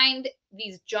 they find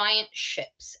these giant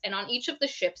ships. And on each of the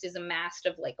ships is a mast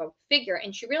of like a figure.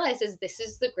 And she realizes this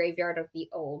is the graveyard of the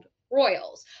old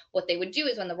royals. What they would do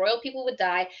is, when the royal people would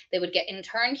die, they would get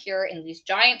interned here in these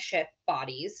giant ship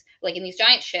bodies, like in these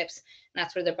giant ships, and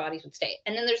that's where their bodies would stay.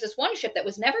 And then there's this one ship that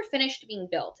was never finished being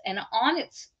built, and on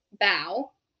its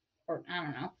bow, or I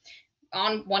don't know,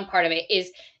 on one part of it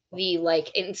is the,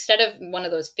 like, instead of one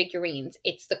of those figurines,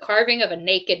 it's the carving of a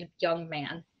naked young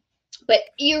man, but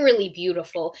eerily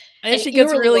beautiful And and she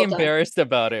gets eerily really well done. embarrassed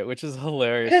about it, which is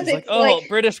hilarious. Because She's like, it's oh, like,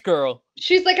 British girl.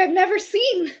 she's like, I've never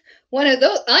seen one of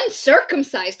those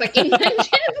uncircumcised. Like, it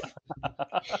mentions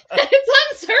that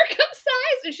it's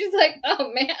uncircumcised, and she's like,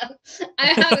 oh man, I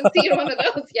haven't seen one of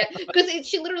those yet. Because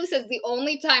she literally says the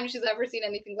only time she's ever seen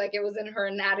anything like it was in her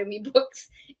anatomy books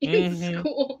in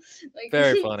school. Like,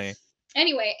 very funny.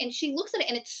 Anyway, and she looks at it,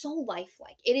 and it's so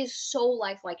lifelike. It is so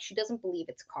lifelike. She doesn't believe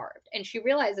it's carved, and she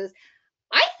realizes,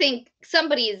 I think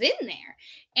somebody is in there.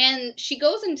 And she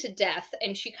goes into death,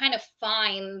 and she kind of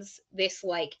finds this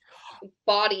like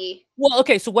body. Well,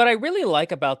 okay, so what I really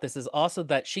like about this is also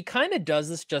that she kind of does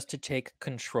this just to take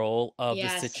control of the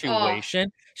Yes. Oh,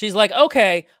 situation. She's like,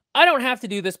 okay, I don't have to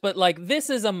do this, but like this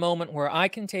is a moment where I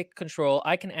can take control.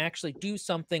 I can actually do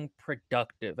something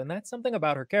productive. And that's something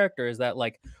about her character, is that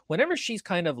like whenever she's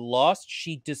kind of lost,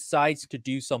 she decides to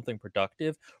do something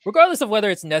productive, regardless of whether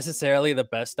it's necessarily the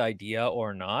best idea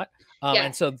or not. yeah.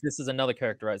 And so this is another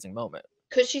characterizing moment.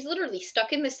 Because she's literally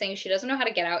stuck in this thing. She doesn't know how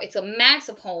to get out. It's a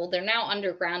massive hole. They're now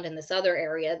underground in this other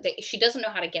area. She doesn't know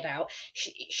how to get out.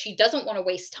 She doesn't want to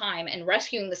waste time, and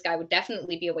rescuing this guy would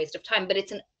definitely be a waste of time. But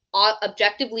it's an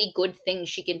objectively good thing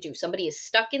she can do. Somebody is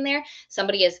stuck in there.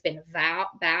 Somebody has been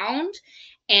bound,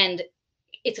 and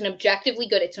it's an objectively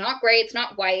good. It's not gray. It's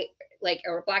not white, like,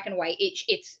 or black and white.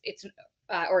 It's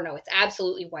or no, it's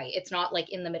absolutely white. It's not like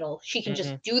in the middle. She can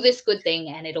just do this good thing,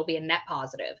 and it'll be a net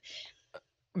positive.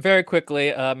 Very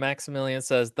quickly, Maximilian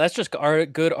says, that's just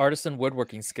good artisan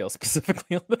woodworking skill,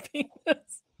 specifically on the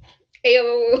penis.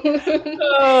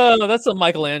 Oh, that's some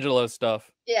Michelangelo stuff.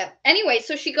 Yeah. Anyway,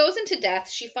 so she goes into death.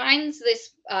 She finds this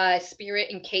spirit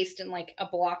encased in like a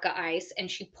block of ice, and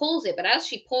she pulls it. But as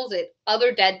she pulls it,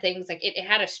 other dead things, like it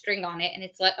had a string on it, and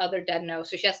it's let other dead know.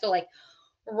 So she has to like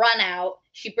run out.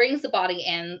 She brings the body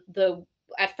in.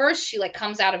 At first she like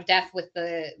comes out of death with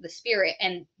the spirit,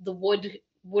 and the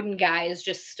wooden guy is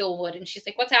just still wood, and she's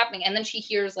like, what's happening? And then she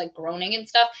hears like groaning and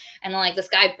stuff, and then like this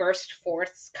guy bursts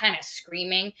forth kind of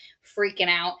screaming, freaking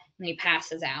out, and then he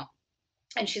passes out.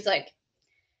 And she's like,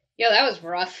 yeah, that was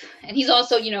rough. And he's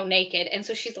also, naked. And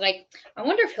so she's like, I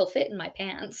wonder if he'll fit in my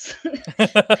pants.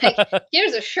 Like,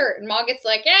 here's a shirt. And Mogget's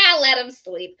like, yeah, let him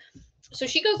sleep. So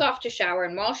she goes off to shower,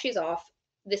 and while she's off,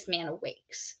 this man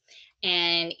awakes.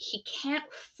 And he can't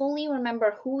fully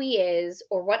remember who he is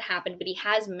or what happened, but he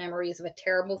has memories of a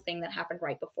terrible thing that happened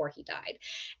right before he died.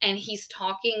 And he's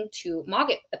talking to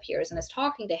Mogget, appears and is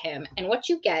talking to him. And what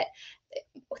you get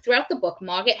throughout the book,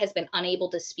 Mogget has been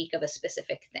unable to speak of a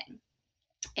specific thing.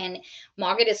 And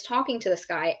Mogget is talking to this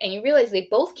guy, and you realize they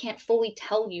both can't fully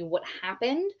tell you what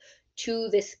happened to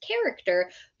this character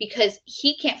because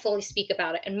he can't fully speak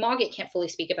about it and Mogget can't fully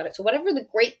speak about it. So whatever the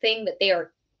great thing that they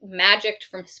are magicked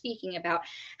from speaking about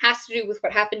has to do with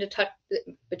what happened to Touch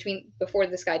between before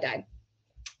this guy died.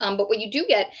 But what you do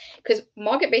get, because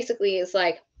Mogget basically is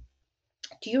like,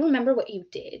 do you remember what you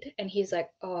did? And he's like,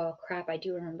 oh crap, I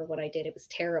do remember what I did. It was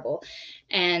terrible.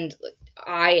 And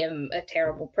I am a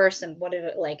terrible person. What did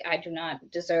it like? I do not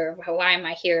deserve, why am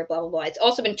I here? Blah, blah, blah. It's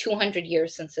also been 200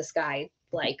 years since this guy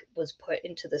like was put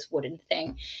into this wooden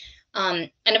thing. And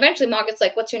eventually Mogget's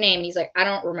like, what's your name? And he's like, I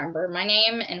don't remember my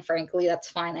name. And frankly, that's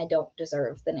fine. I don't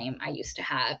deserve the name I used to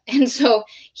have. And so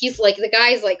he's like, the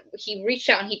guy's like, he reached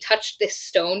out and he touched this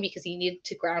stone because he needed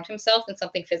to ground himself in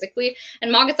something physically.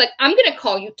 And Mogget's like, I'm going to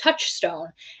call you Touchstone.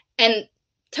 And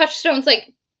Touchstone's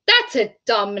like, that's a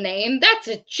dumb name. That's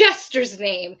a jester's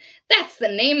name. That's the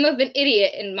name of an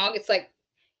idiot. And Mogget's like,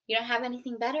 you don't have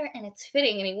anything better? And it's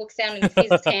fitting. And he looks down and he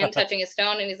sees his hand touching a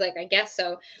stone. And he's like, I guess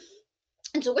so.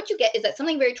 And so what you get is that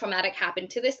something very traumatic happened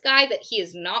to this guy that he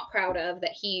is not proud of,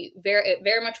 that he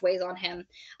very much weighs on him.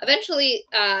 Eventually,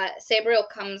 Sabriel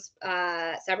comes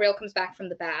back from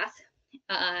the bath,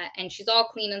 and she's all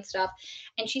clean and stuff,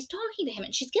 and she's talking to him,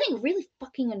 and she's getting really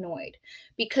fucking annoyed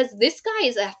because this guy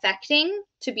is affecting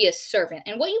to be a servant.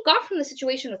 And what you got from the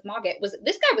situation with Mogget was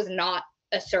this guy was not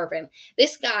a servant.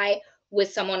 This guy with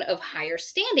someone of higher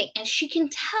standing, and she can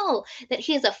tell that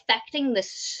he is affecting the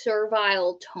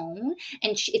servile tone,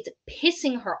 and it's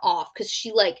pissing her off because she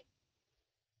like.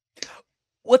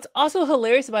 What's also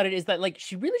hilarious about it is that like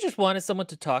she really just wanted someone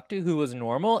to talk to who was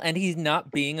normal, and he's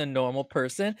not being a normal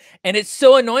person, and it's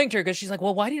so annoying to her because she's like,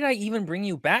 well, why did I even bring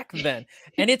you back then?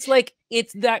 And it's like,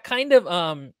 it's that kind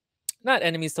of not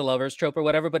enemies to lovers trope or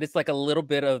whatever, but it's like a little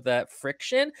bit of that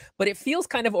friction, but it feels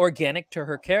kind of organic to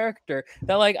her character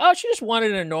that like, oh, she just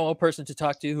wanted a normal person to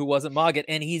talk to who wasn't Mogget,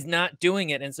 and he's not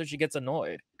doing it, and so she gets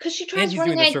annoyed because she tries and he's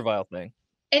doing the servile thing.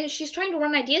 And she's trying to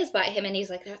run ideas by him, and he's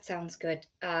like, that sounds good.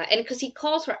 And because he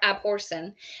calls her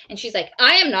Abhorsen, and she's like,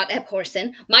 I am not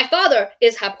Abhorsen. My father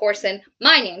is Abhorsen.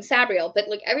 My name's Sabriel. But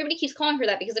like everybody keeps calling her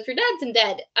that because if your dad's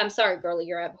dead, I'm sorry, girlie,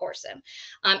 you're Abhorsen.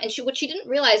 And what she didn't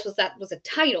realize was that was a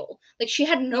title. Like she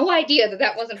had no idea that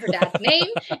that wasn't her dad's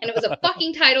name, and it was a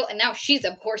fucking title, and now she's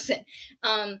Abhorsen.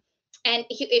 And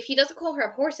if he doesn't call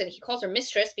her Abhorsen, he calls her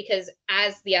mistress because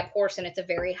as the Abhorsen, it's a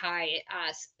very high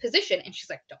position. And she's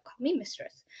like, don't call me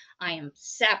mistress. I am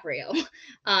Sabriel.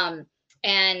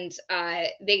 It's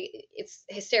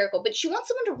hysterical. But she wants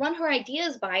someone to run her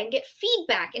ideas by and get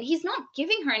feedback. And he's not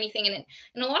giving her anything. And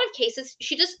in a lot of cases,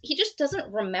 he just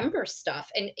doesn't remember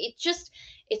stuff. And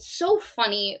it's so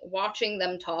funny watching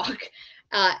them talk.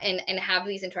 And have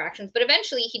these interactions. But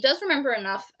eventually he does remember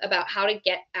enough about how to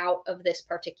get out of this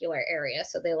particular area.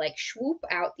 So they like swoop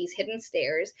out these hidden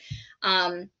stairs.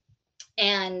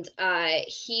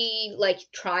 He like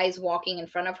tries walking in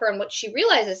front of her. And what she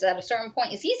realizes at a certain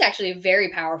point is he's actually a very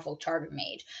powerful charter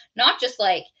mage, not just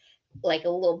like a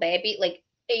little baby, like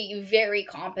a very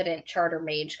competent charter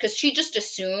mage. Because she just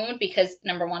assumed, because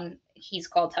number one, he's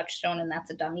called Touchstone and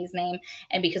that's a dummy's name.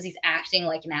 And because he's acting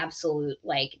like an absolute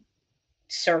like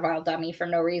servile dummy for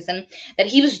no reason, that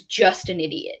he was just an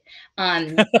idiot.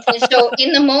 And so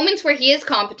in the moments where he is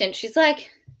competent, she's like,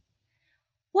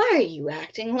 why are you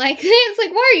acting like this?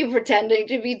 Like, why are you pretending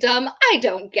to be dumb? I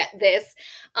don't get this.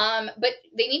 But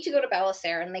they need to go to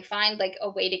Belisar, and they find like a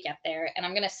way to get there. And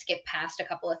I'm going to skip past a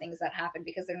couple of things that happen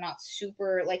because they're not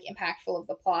super like impactful of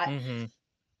the plot. Mm-hmm.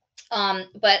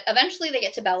 But eventually they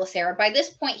get to Belisar. By this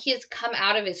point, he has come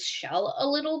out of his shell a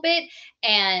little bit,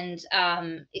 and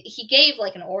he gave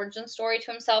like an origin story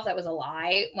to himself that was a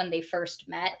lie when they first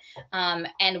met.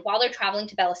 And while they're traveling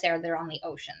to Belisar, they're on the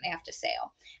ocean. They have to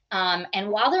sail. And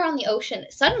while they're on the ocean,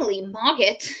 suddenly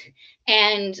Mogget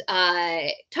and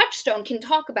Touchstone can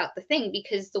talk about the thing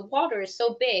because the water is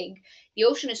so big, the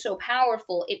ocean is so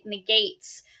powerful, it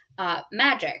negates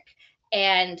magic.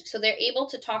 And so they're able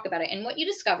to talk about it. And what you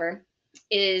discover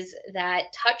is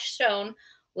that Touchstone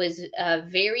was a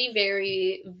very,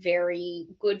 very, very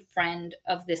good friend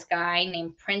of this guy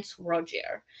named Prince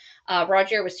Roger.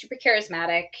 Roger was super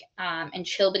charismatic and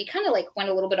chill, but he kind of like went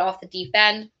a little bit off the deep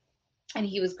end. And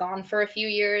he was gone for a few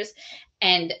years.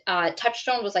 And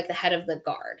Touchstone was like the head of the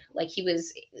guard. Like he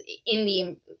was in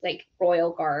the like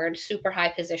royal guard, super high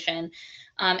position.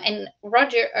 And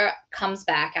Roger comes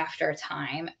back after a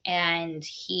time, and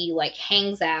he like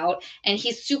hangs out, and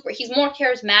he's more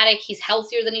charismatic. He's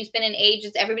healthier than he's been in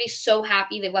ages. Everybody's so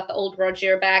happy they've got the old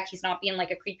Roger back. He's not being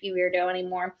like a creepy weirdo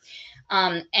anymore.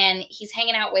 And he's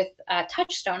hanging out with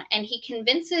Touchstone, and he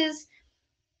convinces.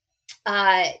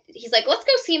 He's like, let's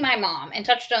go see my mom. And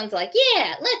Touchstone's like,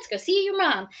 yeah, let's go see your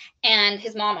mom. And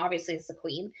his mom obviously is the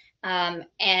queen.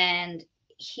 And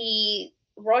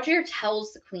Roger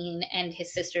tells the queen and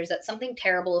his sisters that something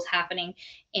terrible is happening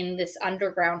in this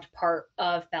underground part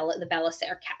of the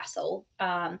Belisare castle,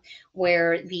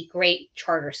 where the Great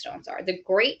Charterstones are. The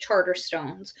Great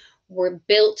Charterstones were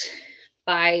built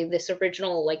by this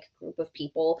original group of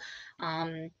people,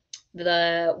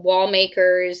 the wall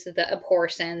makers, the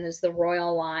Aporsons, the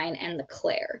royal line, and the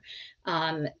Clare.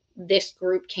 This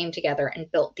group came together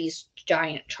and built these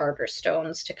giant charter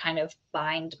stones to kind of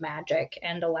bind magic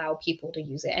and allow people to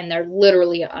use it. And they're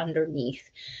literally underneath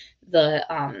the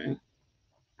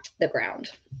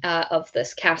ground of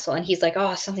this castle. And he's like,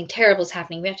 "Oh, something terrible is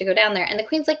happening. We have to go down there." And the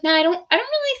queen's like, "No, I don't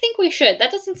really think we should.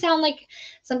 That doesn't sound like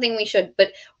something we should."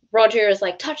 But Roger is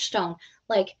like, "Touchstone,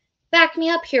 like, back me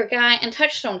up here, guy." And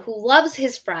Touchstone, who loves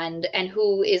his friend and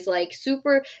who is like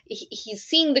he's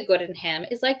seeing the good in him,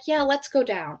 is like, "Yeah, let's go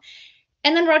down."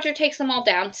 And then Roger takes them all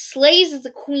down, slays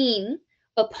the queen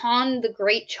upon the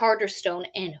Great Charterstone,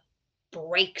 and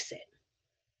breaks it,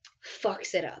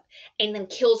 fucks it up, and then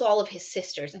kills all of his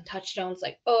sisters. And Touchstone's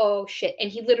like, "Oh shit!" And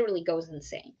he literally goes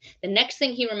insane. The next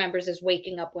thing he remembers is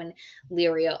waking up when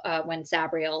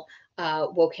Sabriel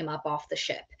woke him up off the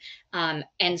ship.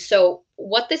 And so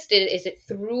what this did is it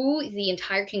threw the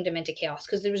entire kingdom into chaos,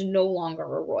 because there was no longer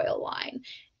a royal line.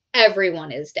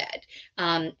 Everyone is dead.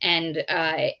 And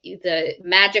the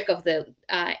magic of the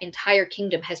entire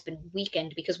kingdom has been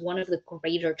weakened because one of the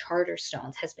greater charter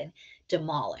stones has been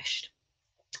demolished.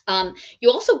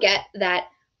 You also get that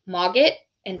Mogget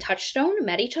and Touchstone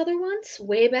met each other once,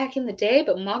 way back in the day,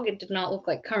 but Mogget did not look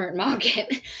like current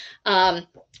Mogget,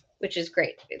 which is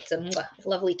great. It's a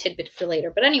lovely tidbit for later.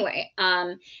 But anyway,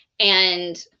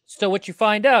 and so what you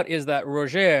find out is that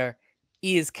Roger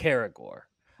is Caragor.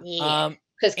 Yeah,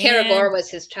 because Caragor was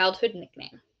his childhood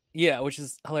nickname. Yeah, which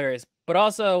is hilarious. But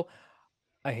also,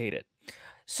 I hate it.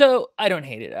 So I don't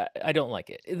hate it. I don't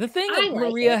like it. The thing that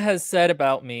Maria has said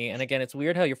about me, and again, it's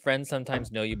weird how your friends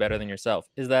sometimes know you better than yourself,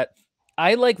 is that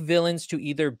I like villains to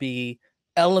either be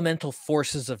elemental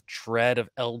forces of dread, of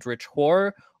eldritch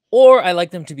horror, or I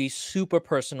like them to be super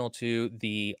personal to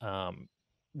the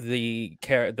main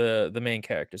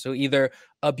character. So either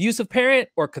abusive parent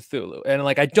or Cthulhu. And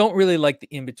like I don't really like the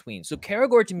in between. So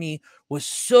Caragor to me was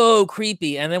so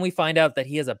creepy. And then we find out that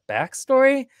he has a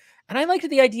backstory. And I liked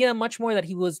the idea much more that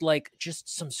he was like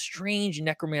just some strange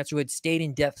necromancer who had stayed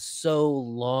in death so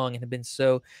long and had been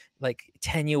so like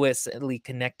tenuously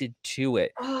connected to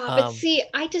it. But see,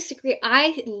 I disagree.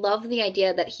 I love the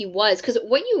idea that he was, because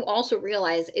what you also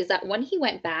realize is that when he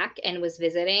went back and was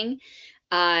visiting,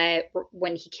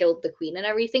 when he killed the queen and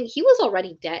everything, he was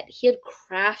already dead. He had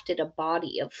crafted a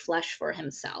body of flesh for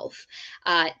himself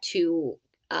to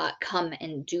come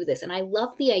and do this. And I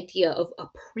love the idea of a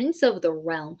prince of the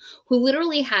realm who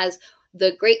literally has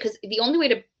because the only way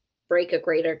to break a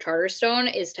greater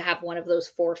Charterstone is to have one of those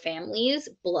four families'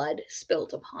 blood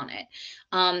spilt upon it.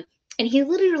 And he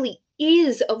literally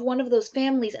is of one of those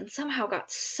families and somehow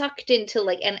got sucked into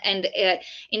and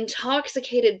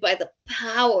intoxicated by the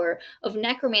power of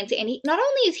necromancy. And not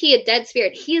only is he a dead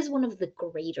spirit, he is one of the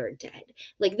greater dead.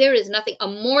 Like, there is nothing, a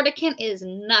Mordicant is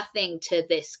nothing to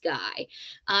this guy.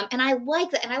 And I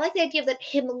like that. And I like the idea of that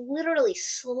him literally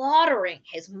slaughtering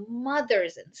his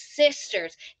mothers and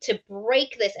sisters to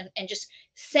break this and just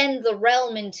send the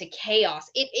realm into chaos.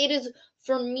 It is,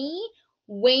 for me,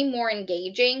 way more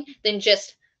engaging than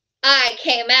just I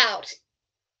came out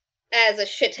as a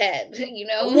shithead, you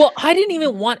know? Well, I didn't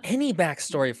even want any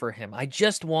backstory for him. I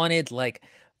just wanted like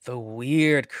the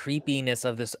weird creepiness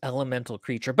of this elemental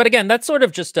creature. But again, that's sort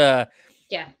of just a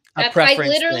preference I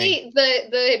literally thing.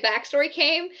 The backstory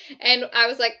came and I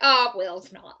was like, "Oh,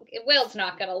 Will's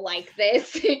not gonna like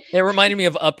this." It reminded me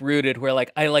of Uprooted, where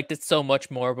like I liked it so much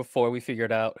more before we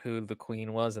figured out who the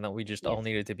queen was and that we just all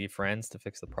needed to be friends to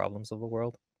fix the problems of the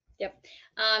world. Yep.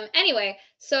 Anyway,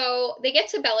 so they get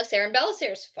to Belisare, and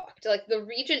Belisare's fucked. Like, the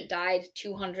regent died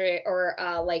 200 or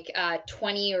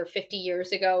 20 or 50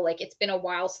 years ago. Like, it's been a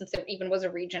while since there even was a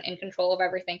regent in control of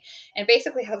everything. And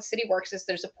basically how the city works is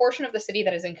there's a portion of the city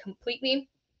that is completely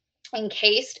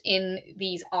encased in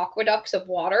these aqueducts of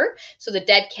water, so the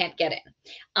dead can't get in.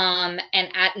 And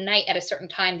at night, at a certain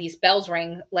time, these bells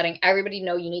ring, letting everybody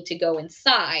know you need to go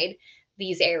inside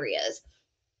these areas.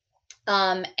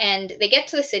 And they get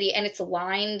to the city, and it's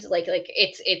lined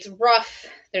it's rough.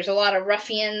 There's a lot of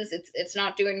ruffians. It's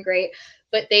not doing great.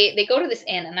 But they go to this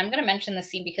inn, and I'm going to mention the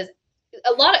scene because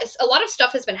a lot of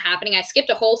stuff has been happening. I skipped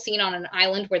a whole scene on an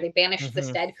island where they banished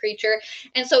this dead creature,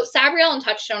 and so Sabriel and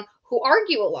Touchstone, who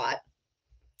argue a lot.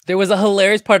 There was a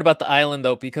hilarious part about the island,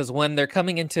 though, because when they're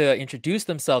coming in to introduce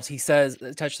themselves,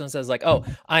 Touchstone says like, "Oh,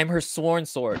 I'm her sworn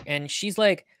sword," and she's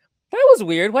like, that was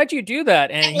weird. Why'd you do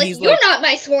that? And Like, he's you're like, not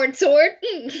my sword.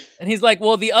 and he's like,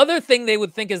 well, the other thing they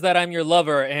would think is that I'm your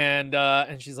lover. And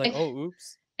she's like, And, oh,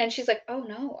 oops. and she's like, oh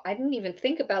no, I didn't even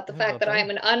think about the What fact about that I am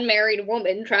that? an unmarried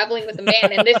woman traveling with a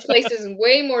man, and this place is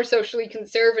way more socially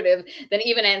conservative than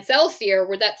even Ancelsier,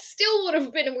 where that still would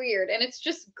have been weird. And it's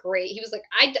just great. He was like,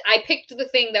 I picked the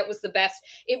thing that was the best.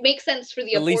 It makes sense for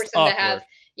the The least Aborson to have, awkward.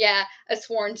 yeah, a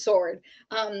sworn sword.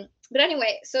 But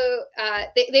anyway, so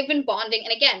they've been bonding,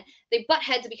 and again, they butt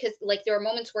heads because like there are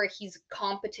moments where he's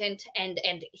competent and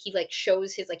he like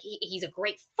shows his like he's a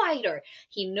great fighter.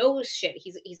 He knows shit.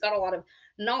 He's got a lot of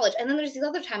knowledge. And then there's these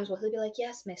other times where he'll be like,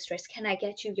 "Yes, mistress, can I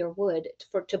get you your wood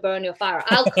for to burn your fire?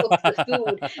 I'll cook the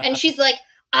food." And she's like,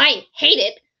 "I hate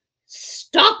it.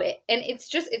 Stop it." And it's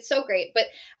so great. But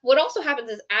what also happens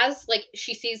is as like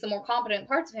she sees the more competent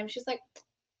parts of him, she's like,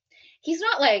 he's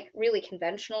not like really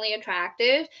conventionally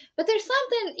attractive, but there's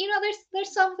something,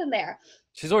 there's something there.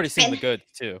 She's already seen And the goods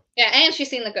too. yeah, and she's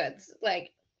seen the goods.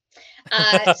 Like,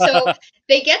 so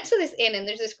they get to this inn, and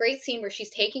there's this great scene where she's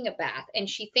taking a bath, and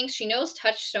she thinks she knows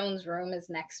Touchstone's room is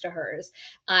next to hers,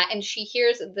 and she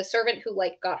hears the servant who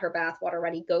like got her bath water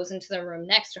ready goes into the room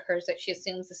next to hers that she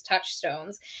assumes is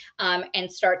Touchstone's,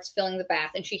 and starts filling the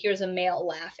bath, and she hears a male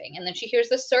laughing, and then she hears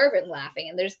the servant laughing,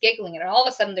 and there's giggling, and all of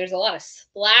a sudden there's a lot of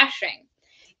splashing,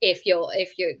 if you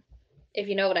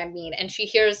know what I mean, and she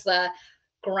hears the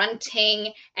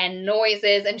grunting and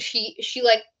noises, and she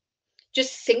like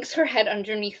just sinks her head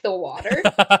underneath the water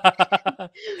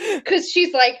because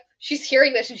she's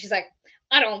hearing this and she's like,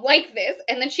 I don't like this.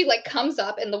 And then she like comes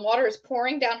up and the water is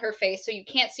pouring down her face, so you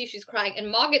can't see she's crying.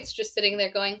 And Mogget's just sitting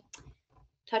there going,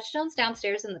 Touchstone's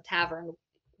downstairs in the tavern,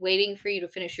 waiting for you to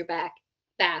finish your bath.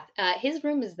 His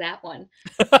room is that one,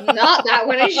 not that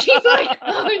one. And she's like,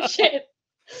 oh shit.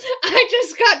 I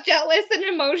just got jealous and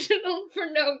emotional for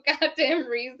no goddamn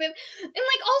reason. And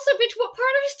like also, bitch, what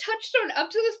part of his Touchstone up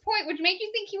to this point would make you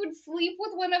think he would sleep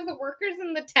with one of the workers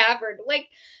in the tavern? Like,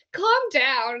 calm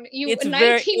down, you It's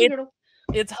very 19-year-old.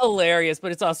 it's hilarious,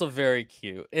 but it's also very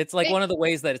cute. It's like one of the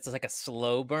ways that it's like a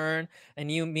slow burn, and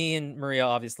me and Maria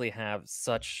obviously have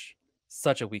such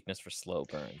a weakness for slow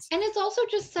burns. And it's also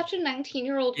just such a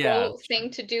 19-year-old Yeah, girl that's true.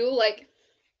 thing to do, like,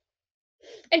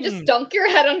 and just Mm, dunk your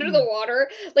head under the mm. water.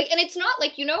 Like, and it's not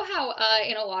like, how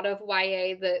in a lot of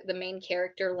YA the main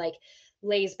character like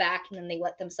lays back and then they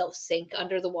let themselves sink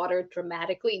under the water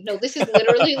dramatically. No, this is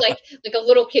literally like a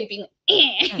little kid being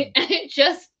Mm. and it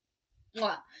just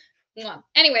mwah, mwah.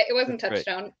 Anyway, it wasn't That's great.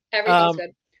 Touchstone. Everything's Um,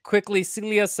 good. quickly,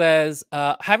 Celia says,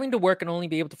 having to work and only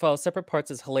be able to follow separate parts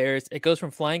is hilarious. It goes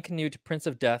from flying canoe to Prince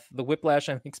of Death. The whiplash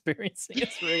I'm experiencing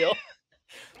is real.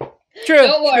 True,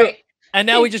 Don't true. worry. And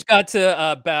now we just got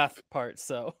to bath part,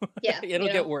 so Yeah, it'll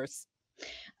get worse.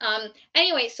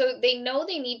 Anyway, so they know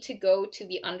they need to go to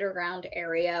the underground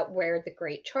area where the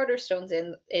Great Charterstone's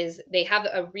is. They have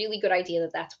a really good idea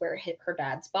that that's where her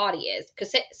dad's body is,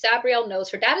 because Sabriel knows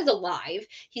her dad is alive.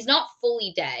 He's not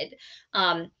fully dead,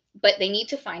 but they need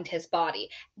to find his body.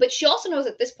 But she also knows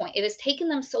at this point it has taken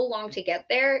them so long to get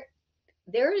there.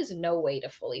 There is no way to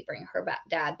fully bring her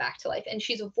dad back to life, and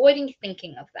she's avoiding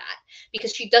thinking of that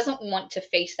because she doesn't want to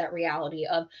face that reality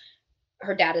of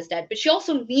her dad is dead, but she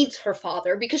also needs her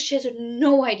father because she has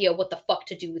no idea what the fuck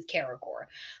to do with Karagor.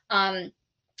 Um,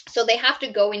 so they have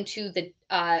to go into the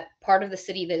part of the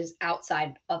city that is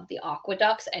outside of the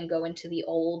aqueducts and go into the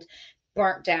old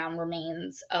burnt down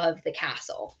remains of the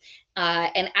castle.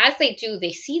 And as they do,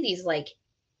 they see these like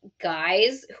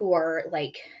guys who are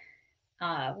like,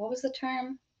 what was the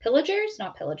term? Pillagers?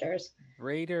 Not pillagers.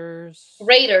 Raiders.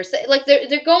 Raiders. Like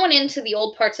they're going into the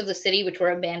old parts of the city which were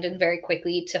abandoned very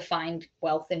quickly to find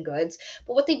wealth and goods.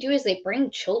 But what they do is they bring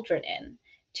children in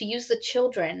to use the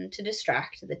children to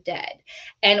distract the dead.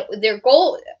 And their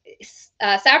goal,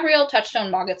 Sabriel,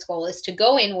 Touchstone, Mogget's goal is to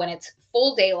go in when it's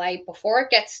full daylight before it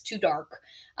gets too dark,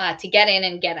 to get in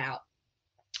and get out.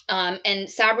 And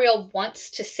Sabriel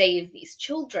wants to save these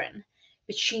children,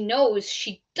 but she knows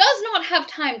she does not have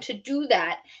time to do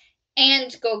that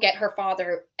and go get her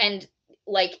father. And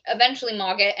like eventually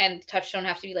Mogget and Touchstone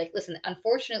have to be like, listen,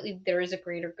 unfortunately there is a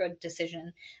greater good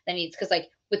decision that needs, because like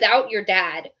without your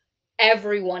dad,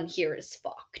 everyone here is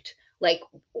fucked. Like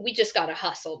we just gotta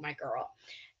hustle, my girl.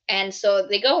 And so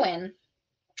they go in,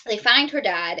 they find her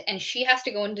dad, and she has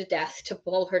to go into death to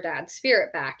pull her dad's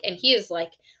spirit back. And he is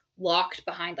like locked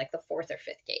behind like the fourth or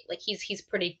fifth gate. Like he's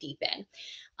pretty deep in.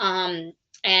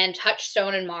 And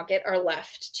Touchstone and Mogget are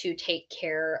left to take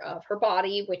care of her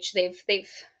body, which they've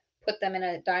put them in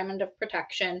a diamond of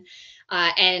protection.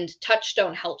 And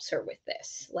Touchstone helps her with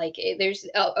this. Like there's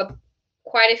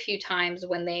quite a few times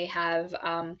when they have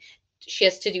she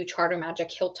has to do charter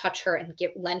magic, he'll touch her and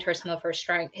lend her some of her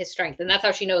strength, his strength, and that's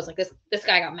how she knows like this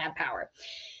guy got mad power.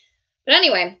 But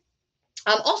anyway,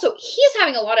 also he is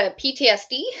having a lot of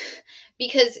PTSD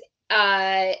because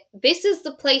this is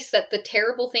the place that the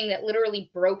terrible thing that literally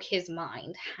broke his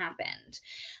mind happened.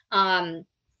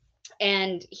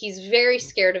 And he's very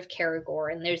scared of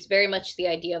Karagor, and there's very much the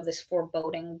idea of this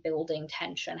foreboding building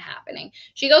tension happening.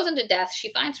 She goes into death,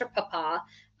 she finds her papa,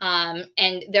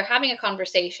 and they're having a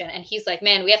conversation, and he's like,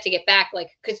 man, we have to get back, like,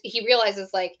 because he realizes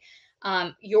like,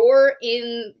 you're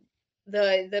in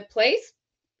the place,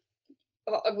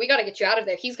 we got to get you out of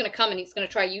there. He's going to come and he's going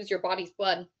to try to use your body's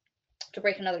blood to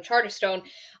break another charter stone.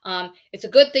 It's a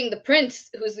good thing the prince,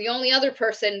 who's the only other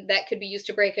person that could be used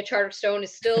to break a charter stone,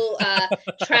 is still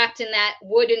trapped in that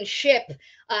wooden ship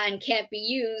and can't be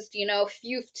used, you know,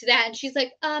 phew to that. And she's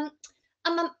like,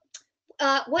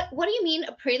 what do you mean,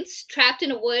 a prince trapped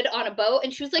in a wood on a boat?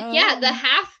 And she was like, yeah,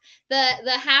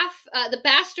 the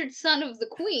bastard son of the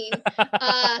queen,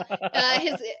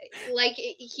 his like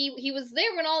he was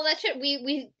there when all that shit,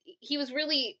 he was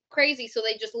really crazy, so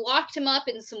they just locked him up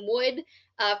in some wood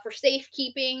for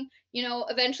safekeeping, you know,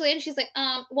 eventually. And she's like,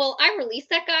 well, I released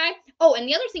that guy. Oh, and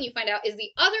the other thing you find out is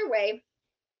the other way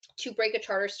to break a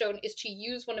charter stone is to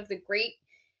use one of the great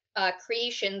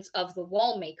creations of the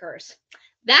wall makers.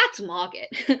 That's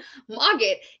Mogget.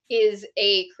 Mogget is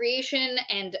a creation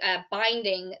and a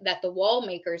binding that the wall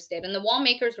makers did. And the wall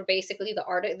makers were basically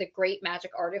the great magic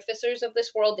artificers of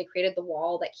this world. They created the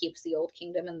wall that keeps the old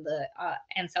kingdom and the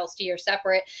Ancelstier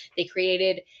separate. They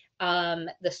created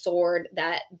the sword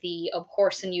that the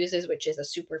Abhorsen uses, which is a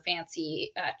super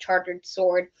fancy chartered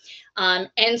sword.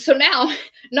 And so now,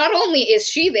 not only is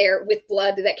she there with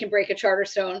blood that can break a charter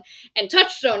stone, and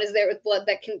Touchstone is there with blood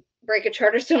that can break a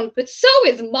charter stone, but so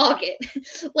is Mogget.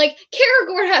 Like,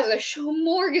 Karagor has a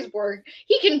smorgasbord.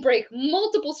 He can break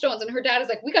multiple stones, and her dad is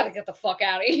like, we got to get the fuck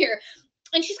out of here.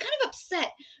 And she's kind of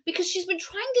upset because she's been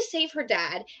trying to save her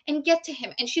dad and get to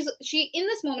him. And she in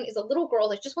this moment is a little girl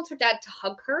that just wants her dad to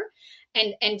hug her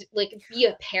and like be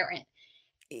a parent.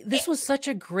 This was such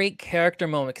a great character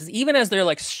moment, because even as they're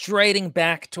like striding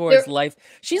back towards life,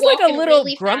 she's like a little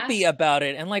really grumpy about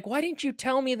it. And like, why didn't you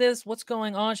tell me this? What's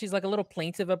going on? She's like a little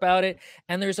plaintive about it.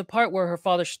 And there's a part where her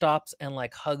father stops and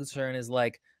like hugs her and is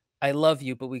like, I love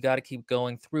you, but we got to keep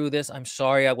going through this. I'm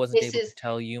sorry I wasn't able to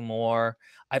tell you more.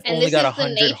 I've only got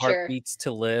 100 heartbeats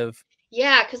to live.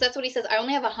 Yeah, because that's what he says. I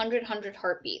only have 100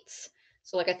 heartbeats.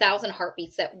 So like 1,000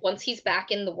 heartbeats, that once he's back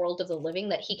in the world of the living,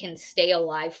 that he can stay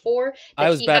alive for.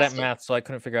 I was bad at math, so I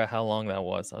couldn't figure out how long that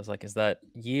was. I was like, is that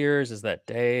years? Is that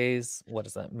days? What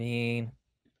does that mean?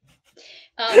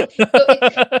 So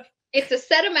it's a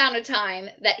set amount of time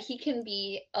that he can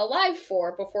be alive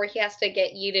for before he has to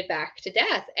get yeeted back to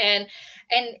death. And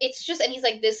it's just, and he's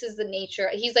like, this is the nature.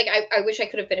 He's like, I wish I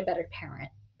could have been a better parent.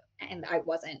 And I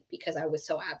wasn't, because I was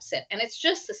so absent. And it's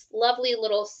just this lovely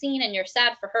little scene, and you're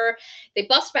sad for her. They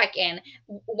bust back in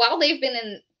while they've been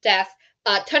in death.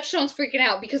 Touchstone's freaking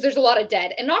out because there's a lot of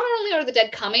dead, and not only are the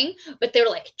dead coming, but they're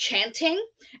like chanting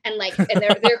and like, and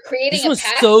they're creating. This was a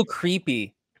path. So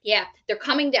creepy. Yeah, they're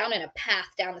coming down in a path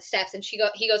down the steps, and he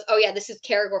goes, oh yeah, this is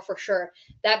Karagor for sure.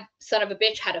 That son of a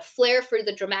bitch had a flair for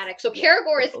the dramatic. So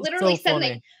Karagor is literally so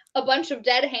sending a bunch of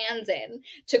dead hands in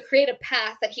to create a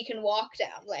path that he can walk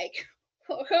down, like,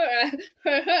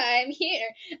 I'm here.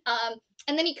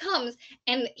 And then he comes,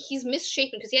 and he's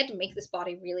misshapen because he had to make this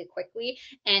body really quickly,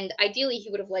 and ideally he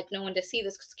would have liked no one to see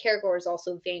this, because Karagor is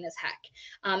also vain as heck.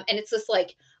 And it's this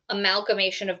like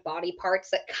amalgamation of body parts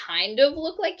that kind of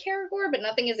look like Karagor, but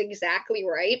nothing is exactly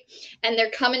right. And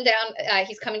they're coming down,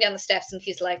 he's coming down the steps, and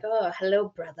he's like, oh,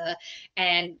 hello, brother.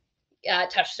 And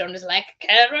Touchstone is like,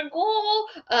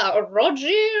 Karagor, Roger.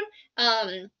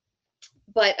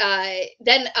 But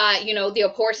then, you know, the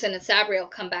Abhorsen and Sabriel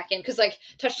come back in, because like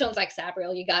Touchstone's like,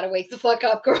 Sabriel, you gotta wake the fuck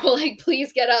up, girl. Like,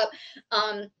 please get up.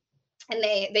 And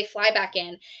they fly back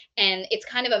in, and it's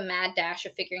kind of a mad dash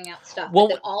of figuring out stuff. Well,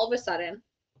 but then all of a sudden,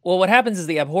 well, what happens is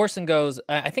the Abhorsen goes,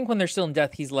 I think when they're still in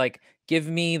death, he's like, give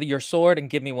me your sword and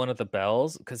give me one of the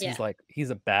bells, because he's like,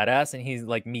 he's a badass, and he's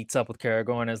like meets up with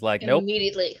Karagor and is like, nope.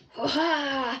 Immediately,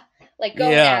 like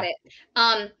going at it.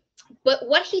 But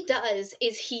what he does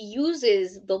is he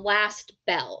uses the last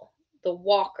bell, the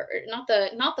walker, not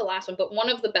the last one, but one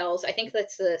of the bells. I think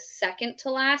that's the second to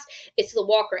last. It's the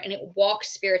walker, and it walks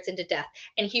spirits into death.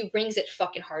 And he rings it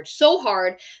fucking hard, so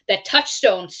hard that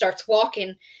Touchstone starts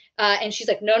walking. And she's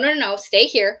like, no, stay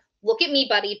here. Look at me,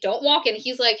 buddy. Don't walk in.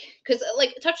 He's like, because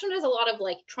like Touchstone has a lot of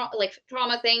like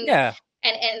trauma things,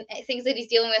 and things that he's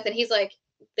dealing with. And he's like,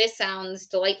 this sounds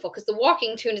delightful, because the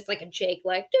walking tune is like a Jake,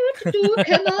 like, do, do, do,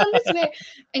 come on this way.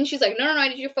 And she's like, no, no, no, I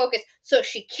need you to focus. So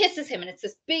she kisses him, and it's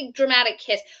this big dramatic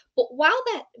kiss. But while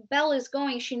that bell is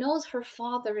going, she knows her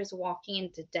father is walking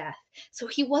into death. So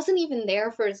he wasn't even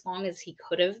there for as long as he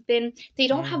could have been. They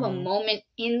don't have a moment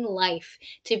in life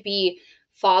to be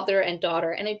father and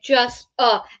daughter. And it just,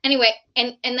 anyway,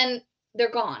 and then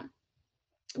they're gone.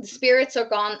 The spirits are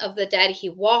gone of the dead. He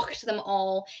walked them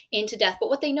all into death. But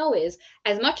what they know is,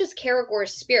 as much as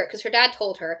Caragor's spirit, because her dad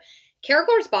told her,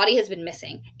 Caragor's body has been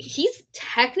missing. He's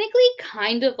technically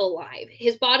kind of alive.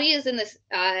 His body is in this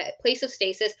place of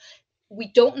stasis.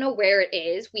 We don't know where it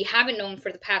is. We haven't known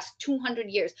for the past 200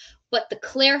 years, but the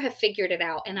Claire have figured it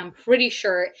out, and I'm pretty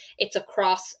sure it's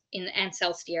across in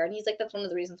Ancelstier. And he's like, that's one of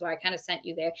the reasons why I kind of sent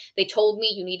you there. They told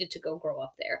me you needed to go grow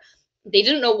up there. They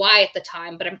didn't know why at the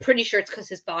time, but I'm pretty sure it's because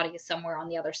his body is somewhere on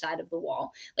the other side of the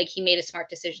wall. Like, he made a smart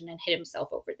decision and hid himself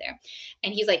over there.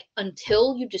 And he's like,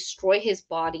 until you destroy his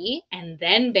body and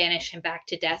then banish him back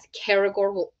to death,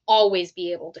 Caragor will always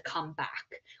be able to come back.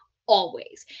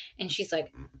 Always. And she's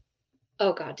like,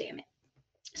 oh, God damn it.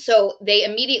 So they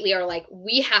immediately are like,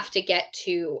 we have to get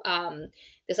to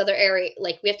this other area.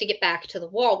 Like, we have to get back to the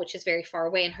wall, which is very far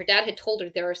away. And her dad had told her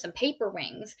there are some paper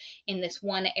wings in this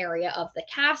one area of the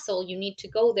castle. You need to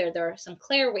go there. There are some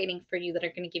Claire waiting for you that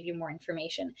are going to give you more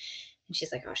information. And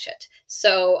she's like, oh shit.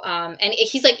 So, and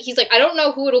he's like, I don't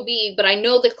know who it'll be, but I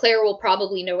know the Claire will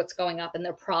probably know what's going up, and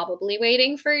they're probably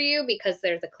waiting for you, because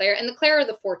they're the Claire, and the Claire are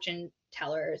the fortune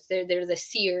tellers. They're the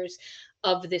seers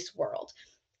of this world.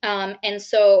 And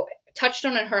so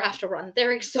Touchstone and her have to run.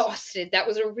 They're exhausted. That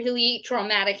was a really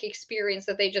traumatic experience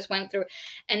that they just went through.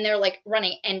 And they're like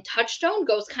running. And Touchstone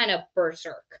goes kind of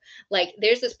berserk. Like,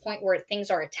 there's this point where things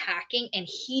are attacking, and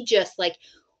he just like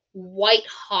white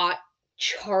hot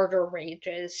charter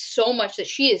rages so much that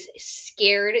she is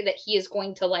scared that he is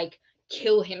going to like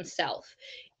kill himself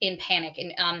in panic.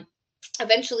 And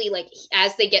eventually, like,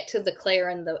 as they get to the Claire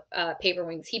and the paper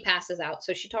wings, he passes out.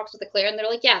 So she talks with the Claire, and they're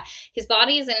like, yeah, his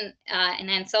body is in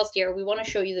Ancelstier. We want to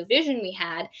show you the vision we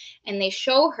had. And they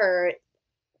show her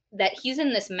that he's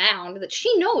in this mound that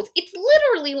she knows. It's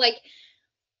literally like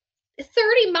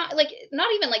 30 miles, like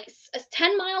not even like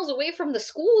 10 miles away from the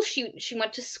school she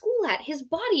went to school at. His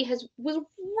body was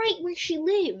right where she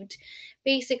lived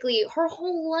basically her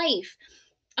whole life.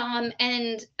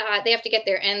 And they have to get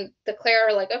there, and the Claire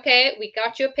are like, okay, we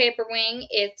got you a paper wing.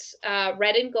 It's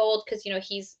red and gold, because you know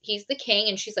he's the king.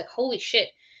 And she's like, holy shit,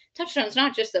 Touchstone's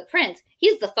not just the prince,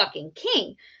 he's the fucking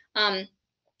king.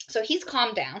 So he's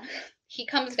calmed down. He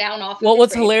comes down off. Well,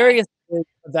 what's hilarious is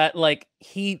that like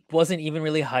he wasn't even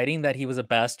really hiding that he was a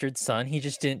bastard son. He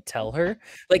just didn't tell her.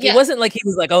 Like, it wasn't like he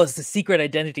was like, oh, it's the secret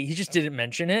identity. He just didn't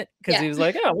mention it because he was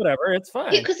like, oh, whatever, it's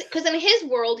fine. Because in his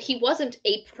world, he wasn't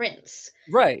a prince.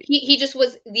 Right. He just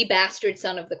was the bastard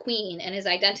son of the queen, and his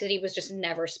identity was just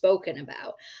never spoken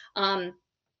about.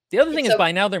 The other thing is,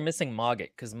 by now they're missing Mogget,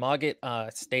 because Mogget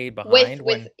stayed behind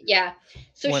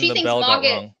So she thinks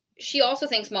Mogget. She also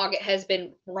thinks Mogget has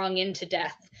been wrung into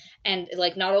death. And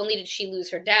like, not only did she lose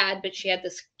her dad, but she had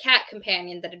this cat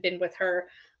companion that had been with her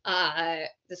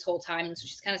this whole time. And so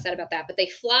she's kind of sad about that. But they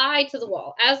fly to the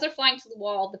wall. As they're flying to the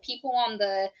wall, the people on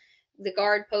the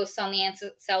guard posts on the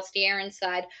Ancelstieran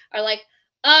side are like,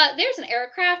 there's an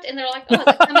aircraft. And they're like, oh, is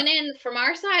it coming in from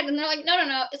our side? And they're like, no,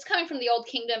 it's coming from the Old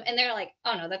Kingdom. And they're like,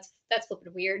 oh no, that's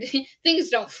flipping weird. Things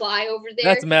don't fly over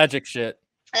there. That's magic shit.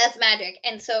 That's magic.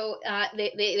 And so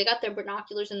they got their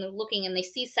binoculars, and they're looking, and they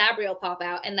see Sabriel pop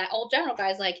out. And that old general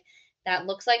guy's like, that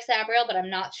looks like Sabriel, but I'm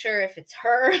not sure if it's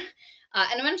her.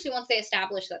 And eventually, once they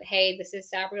establish that, hey, this is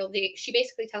Sabriel, she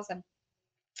basically tells them,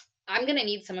 I'm going to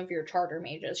need some of your charter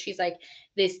mages. She's like,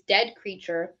 this dead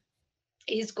creature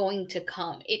is going to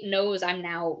come. It knows I'm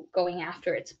now going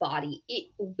after its body. It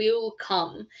will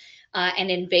come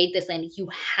and invade this land. You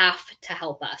have to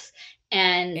help us.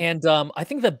 And I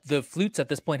think the flutes at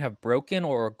this point have broken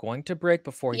or are going to break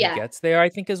before he gets there, I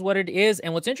think is what it is.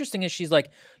 And what's interesting is she's like,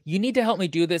 you need to help me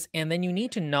do this, and then you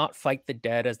need to not fight the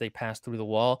dead as they pass through the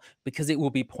wall, because it will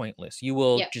be pointless. You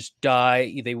will just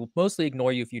die. They will mostly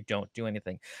ignore you if you don't do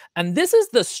anything. And this is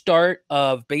the start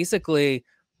of basically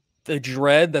the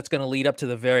dread that's going to lead up to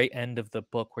the very end of the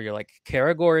book, where you're like,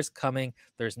 Caragor is coming.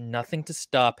 There's nothing to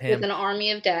stop him. With an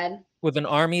army of dead. With an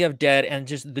army of dead, and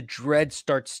just the dread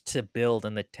starts to build,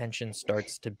 and the tension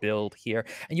starts to build here.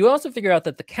 And you also figure out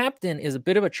that the captain is a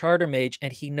bit of a charter mage,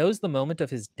 and he knows the moment of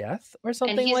his death or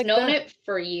something like that. And he's known it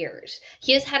for years.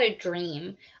 He has had a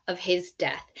dream of his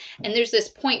death. And there's this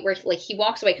point where like he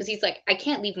walks away, because he's like, I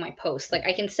can't leave my post. Like,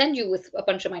 I can send you with a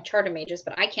bunch of my charter mages,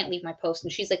 but I can't leave my post.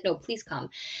 And she's like, no, please come.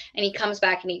 And he comes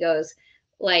back and he goes,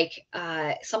 like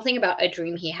something about a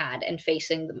dream he had and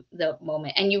facing the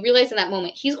moment, and you realize in that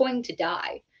moment he's going to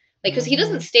die, like, because he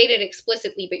doesn't state it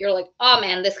explicitly, but you're like, oh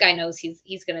man, this guy knows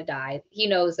he's gonna die. He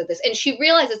knows that this, and she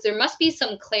realizes there must be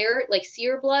some Claire, like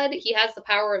seer blood. He has the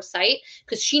power of sight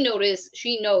because she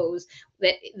knows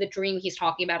that the dream he's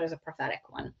talking about is a prophetic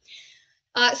one.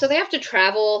 So they have to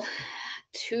travel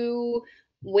to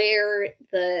where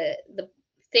the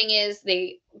thing is.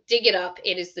 They dig it up.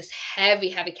 It is this heavy,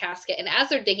 heavy casket, and as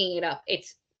they're digging it up,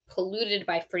 it's polluted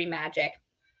by free magic,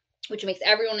 which makes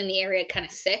everyone in the area kind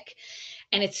of sick,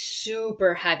 and it's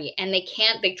super heavy, and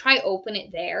they try open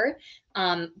it there,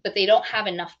 but they don't have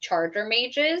enough charger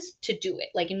mages to do it.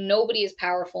 Like, nobody is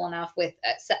powerful enough. With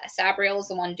Sabriel is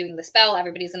the one doing the spell,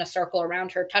 everybody's in a circle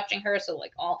around her touching her, so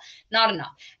like all not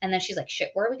enough. And then she's like,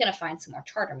 shit, where are we going to find some more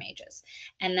charter mages?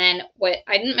 And then what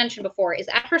I didn't mention before is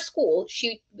at her school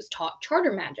she was taught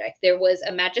charter magic. There was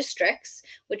a magistrix,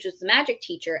 which was the magic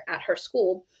teacher at her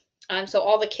school. So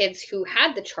all the kids who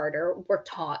had the charter were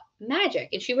taught magic,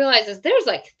 and she realizes there's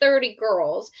like 30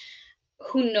 girls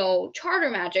who know charter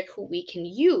magic who we can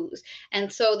use. And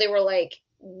so they were like,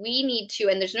 we need to,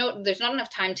 and there's not enough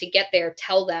time to get there,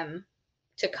 tell them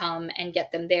to come and get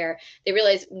them there. They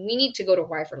realize we need to go to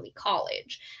Waverly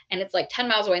College, and it's like 10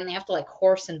 miles away, and they have to like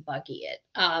horse and buggy it.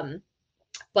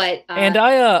 And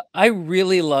I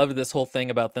really loved this whole thing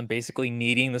about them basically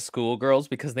needing the schoolgirls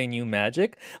because they knew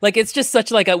magic. Like, it's just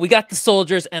such like we got the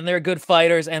soldiers and they're good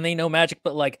fighters and they know magic,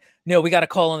 but like, no, we got to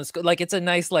call on the school. Like, it's a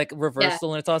nice like reversal,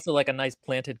 yeah. And it's also like a nice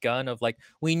planted gun of like,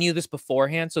 we knew this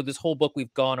beforehand. So this whole book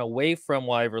we've gone away from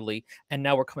Waverly and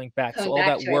now we're coming back. So all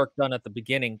that work done at the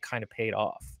beginning kind of paid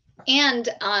off. And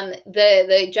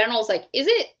the general's like, is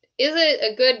it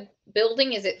a good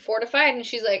building? Is it fortified? And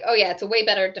she's like, oh yeah, it's a way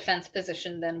better defense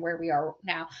position than where we are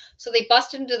now. So they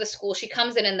bust into the school. She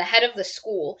comes in, and the head of the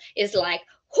school is like,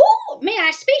 who may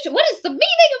I speak to? What is the meaning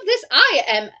of this? I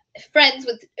am friends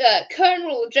with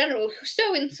Colonel General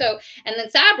so and so. And then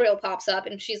Sabriel pops up,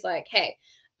 and she's like, hey.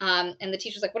 And the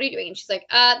teacher's like, what are you doing? And she's like,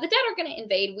 the dead are going to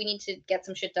invade. We need to get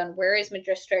some shit done. Where is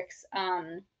Magistrix?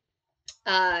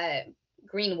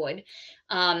 Greenwood.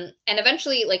 And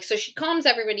eventually, like, so she calms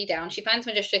everybody down. She finds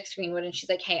Magistrix Greenwood, and she's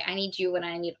like, hey, I need you and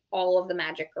I need all of the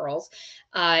magic girls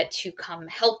to come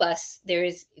help us.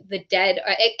 There's the dead.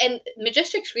 And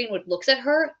Magistrix Greenwood looks at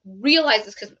her,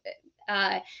 realizes, because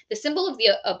the symbol of the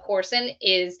Aborson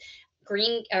is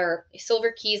green or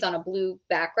silver keys on a blue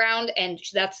background, and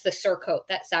that's the surcoat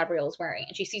that Sabriel is wearing.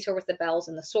 And she sees her with the bells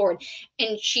and the sword,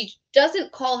 and she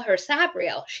doesn't call her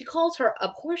Sabriel, she calls her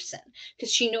Aborson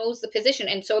because she knows the position.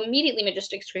 And so immediately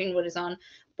Magistrix Greenwood is on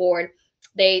board.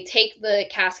 They take the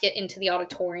casket into the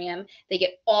auditorium. They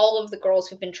get all of the girls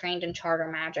who've been trained in charter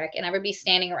magic, and everybody's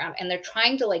standing around, and they're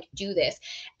trying to like do this.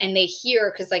 And they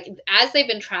hear, because like as they've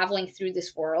been traveling through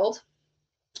this world,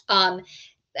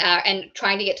 and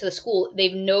trying to get to the school,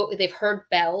 they've heard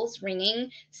bells ringing,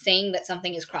 saying that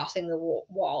something is crossing the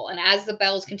wall. And as the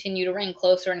bells continue to ring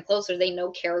closer and closer, they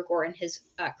know Karagor and his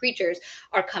creatures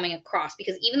are coming across.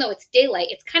 Because even though it's daylight,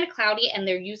 it's kind of cloudy, and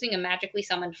they're using a magically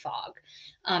summoned fog.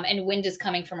 And wind is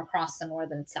coming from across the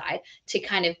northern side to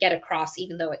kind of get across,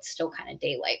 even though it's still kind of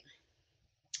daylight.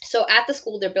 So at the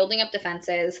school, they're building up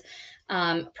defenses,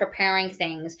 preparing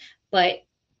things, but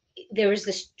there was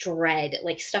this dread,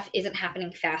 like stuff isn't happening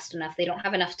fast enough. They don't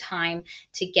have enough time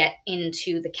to get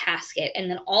into the casket. And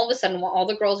then all of a sudden, while all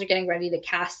the girls are getting ready to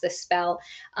cast this spell,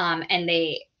 and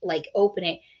they like open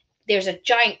it, there's a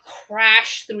giant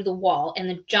crash through the wall, and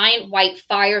the giant white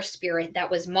fire spirit that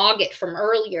was Mogget from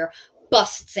earlier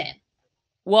busts in.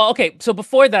 Well, okay, so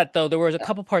before that, though, there was a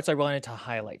couple parts I wanted to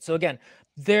highlight. So again,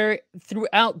 they're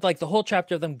throughout like the whole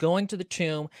chapter of them going to the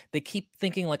tomb, they keep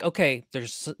thinking like, okay,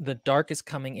 there's the dark is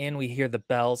coming in, we hear the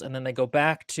bells, and then they go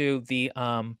back to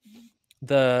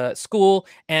the school,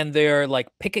 and they're like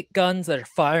picket guns that are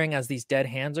firing as these dead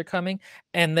hands are coming.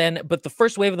 And then, but the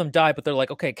first wave of them die, but they're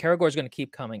like, okay, Karagor is going to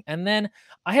keep coming. And then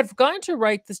I had forgotten to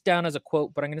write this down as a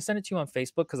quote, but I'm going to send it to you on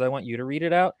Facebook because I want you to read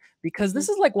it out, because this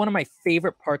is like one of my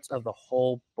favorite parts of the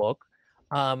whole book.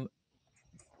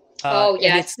 Oh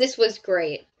yes, this was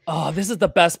great. Oh, this is the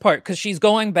best part, because she's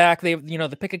going back. They,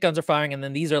 the picket guns are firing, and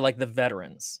then these are like the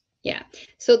veterans. Yeah.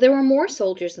 So there were more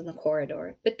soldiers in the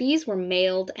corridor, but these were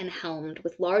mailed and helmed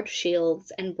with large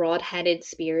shields and broad-headed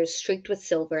spears streaked with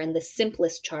silver and the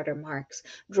simplest charter marks,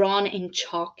 drawn in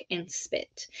chalk and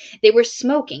spit. They were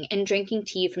smoking and drinking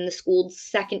tea from the school's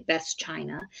second-best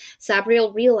china.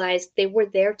 Sabriel realized they were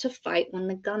there to fight when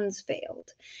the guns failed.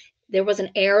 There was an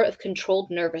air of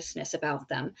controlled nervousness about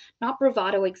them, not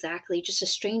bravado exactly, just a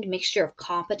strained mixture of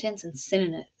competence and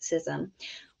cynicism.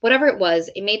 Whatever it was,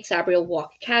 it made Sabriel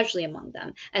walk casually among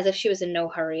them, as if she was in no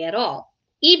hurry at all.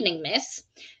 Evening, miss.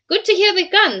 Good to hear the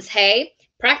guns, hey?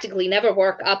 Practically never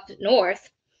work up north.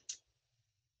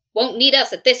 Won't need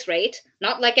us at this rate.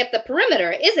 Not like at the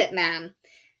perimeter, is it, ma'am?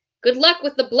 Good luck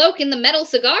with the bloke in the metal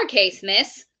cigar case,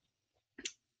 miss.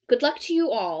 Good luck to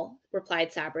you all,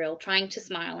 replied Sabriel, trying to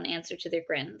smile in answer to their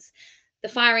grins. The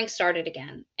firing started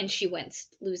again, and she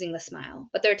winced, losing the smile,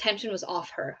 but their attention was off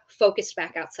her, focused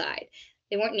back outside.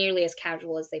 They weren't nearly as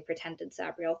casual as they pretended,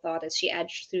 Sabriel thought, as she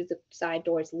edged through the side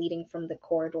doors leading from the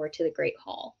corridor to the great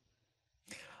hall.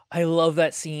 I love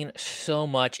that scene so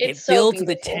much. It's It so builds the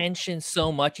beautiful. tension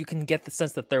so much. You can get the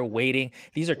sense that they're waiting.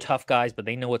 These are tough guys, but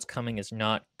they know what's coming is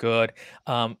not good.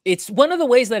 It's one of the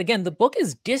ways that, again, the book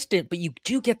is distant, but you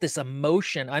do get this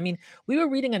emotion. I mean, we were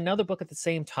reading another book at the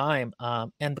same time,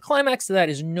 and the climax to that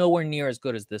is nowhere near as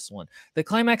good as this one. The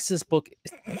climax of this book...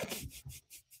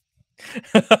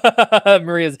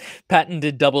 Maria's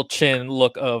patented double chin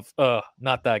look of,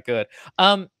 not that good.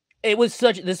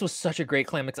 This was such a great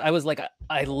climax. I was like,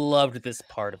 I loved this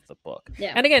part of the book.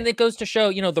 Yeah. And again, it goes to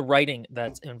show, the writing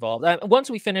that's involved. Once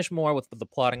we finish more with the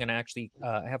plotting, and actually,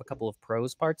 I have a couple of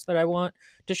prose parts that I want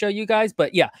to show you guys.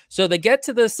 But yeah, so they get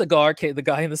to the cigar case, the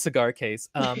guy in the cigar case.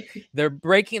 They're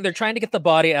trying to get the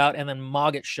body out, and then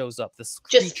Mogget shows up, this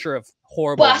creature of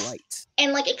horrible light,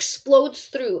 and like explodes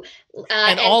through.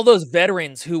 And all those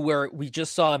veterans who we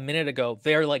just saw a minute ago,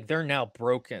 they're now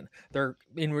broken. They're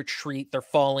in retreat. They're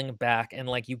falling back, and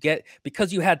like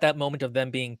because you had that moment of them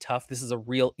being tough. This is a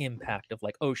real impact of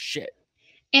like, oh shit.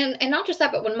 And not just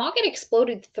that, but when Mogget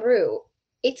exploded through,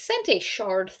 it sent a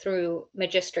shard through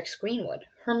Magistrix Greenwood.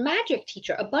 Her magic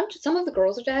teacher, some of the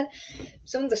girls are dead.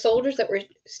 Some of the soldiers that were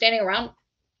standing around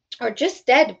are just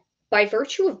dead by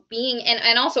virtue of being,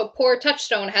 and also poor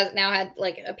Touchstone has now had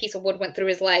like a piece of wood went through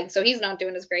his leg, so he's not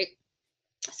doing as great.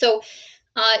 So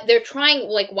they're trying,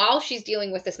 like, while she's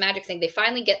dealing with this magic thing, they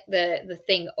finally get the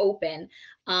thing open.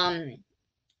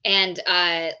 And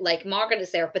like Mogget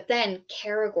is there, but then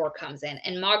Caragor comes in,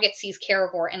 and Mogget sees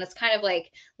Caragor, and it's kind of like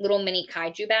little mini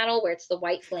kaiju battle where it's the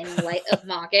white flaming light of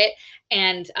Mogget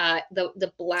and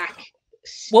the black.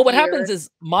 Well, what happens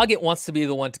is Mogget wants to be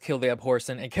the one to kill the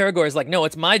Abhorsen, and Caragor is like, no,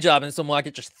 it's my job, and so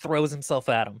Mogget just throws himself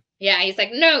at him. Yeah, he's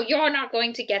like, no, you're not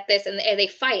going to get this, and they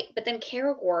fight, but then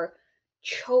Caragor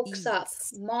chokes up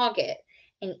Mogget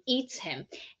and eats him,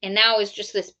 and now is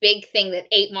just this big thing that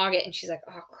ate Mogget, and she's like,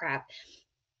 oh crap.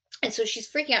 And so she's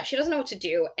freaking out. She doesn't know what to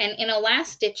do. And in a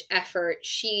last-ditch effort,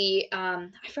 she, I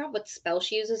forgot what spell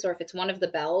she uses, or if it's one of the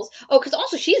bells. Oh, because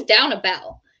also she's down a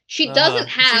bell. She doesn't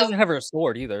have her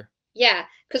sword either. Yeah,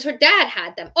 because her dad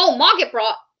had them. Oh, Mogget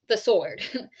brought the sword.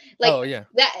 Like, oh, yeah.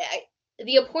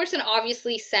 The Abhorsen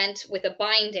obviously sent with a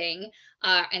binding,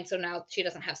 and so now she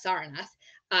doesn't have Sarnath,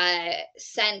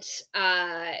 sent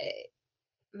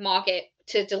Mogget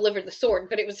to deliver the sword,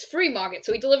 but it was free Mogget,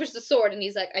 so he delivers the sword, and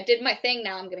he's like, I did my thing,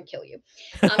 now I'm going to kill you.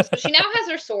 So she now has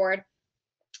her sword,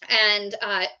 and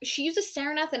she uses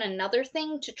Sarnath and another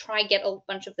thing to try get a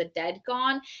bunch of the dead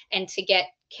gone and to get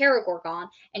Caragor gone,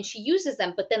 and she uses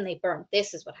them, but then they burn.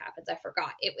 This is what happens. I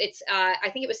forgot. It's I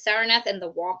think it was Sarnath and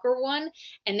the Walker one,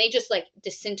 and they just like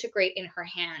disintegrate in her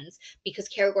hands because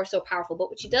Caragor's so powerful. But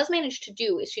what she does manage to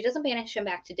do is she doesn't banish him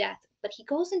back to death, but he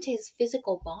goes into his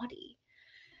physical body.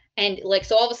 And like,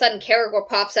 so all of a sudden Caragor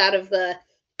pops out of the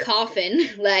coffin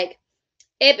like,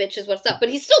 hey bitch, is what's up. But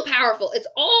he's still powerful. It's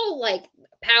all like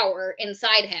power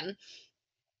inside him.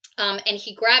 And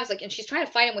he grabs, like, and she's trying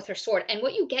to fight him with her sword. And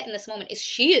what you get in this moment is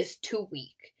she is too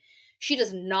weak. She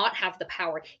does not have the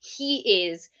power. He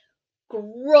is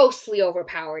grossly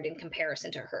overpowered in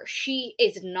comparison to her. She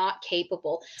is not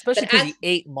capable. Especially because he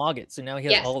ate Mogget, so now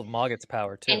he has all of Mogget's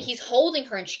power too. And he's holding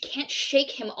her, and she can't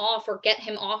shake him off or get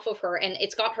him off of her, and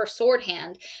it's got her sword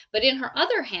hand. But in her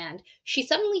other hand, she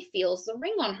suddenly feels the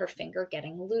ring on her finger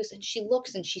getting loose, and she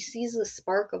looks and she sees the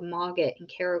spark of Mogget in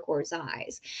Caragor's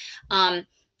eyes.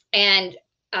 And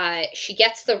she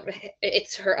gets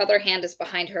it's her other hand is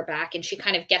behind her back, and she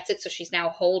kind of gets it, so she's now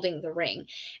holding the ring.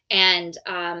 And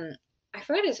I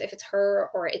forget if it's her,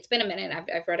 or it's been a minute.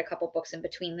 I've read a couple books in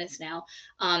between this now.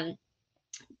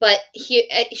 But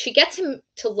she gets him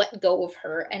to let go of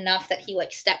her enough that he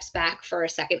like steps back for a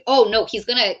second. Oh no, he's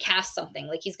gonna cast something,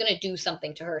 like he's gonna do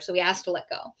something to her, so he has to let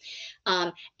go.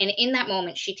 And in that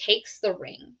moment, she takes the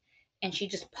ring and she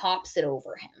just pops it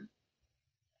over him.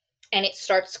 and it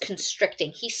starts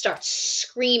constricting. He starts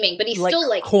screaming, but he's Like still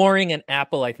like, coring an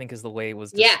apple, I think is the way it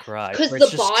was yeah, described, because where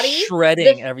it's the just body, the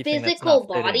shredding everything that's not physical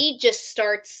fitting. body just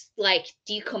starts like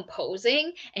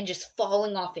decomposing and just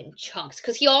falling off in chunks.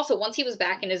 Because he also, once he was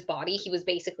back in his body, he was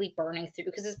basically burning through,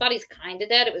 because his body's kind of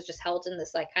dead. It was just held in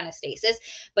this like kind of stasis.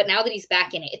 But now that he's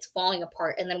back in it, it's falling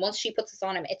apart. And then once she puts this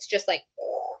on him, it's just like,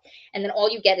 and then all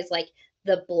you get is like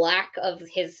the black of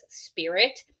his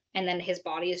spirit. And then his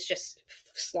body is just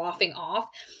sloughing off.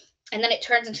 And then it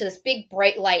turns into this big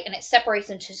bright light, and it separates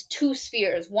into two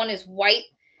spheres. One is white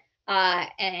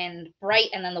and bright,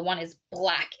 and then the one is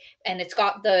black, and it's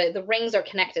got the rings are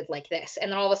connected like this,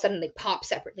 and then all of a sudden they pop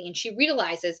separately, and she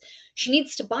realizes she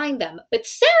needs to bind them, but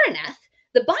Sereneth,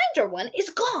 the binder one, is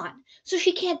gone, so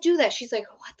she can't do that. She's like,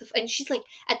 what the and she's like,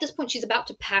 at this point she's about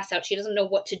to pass out. She doesn't know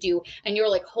what to do, and you're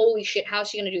like, holy shit, how's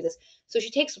she gonna do this? So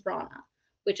she takes Rana,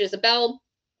 which is a bell.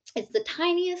 It's the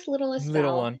tiniest, littlest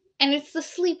Little bell, one. and it's the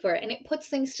sleeper, and it puts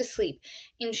things to sleep.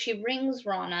 And she rings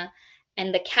Rana,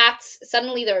 and the cats,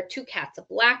 suddenly there are two cats, a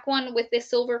black one with this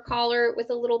silver collar with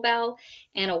a little bell,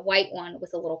 and a white one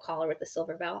with a little collar with a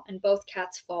silver bell, and both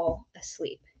cats fall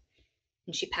asleep.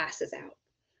 And she passes out.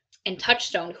 And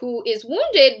Touchstone, who is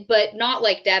wounded but not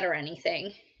like dead or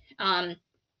anything,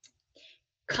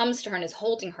 comes to her and is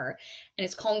holding her and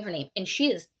is calling her name, and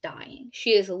she is dying.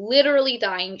 She is literally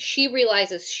dying. She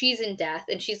realizes she's in death,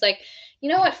 and she's like, you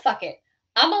know what, fuck it,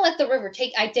 I'm gonna let the river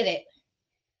take. I did it.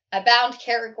 I bound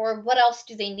Caragor. What else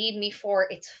do they need me for?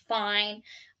 It's fine.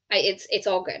 It's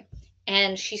all good.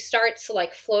 And she starts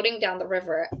like floating down the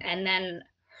river, and then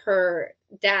her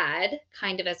dad,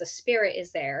 kind of as a spirit,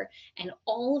 is there, and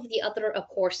all of the other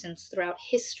Aporsons throughout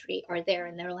history are there,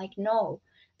 and they're like, no,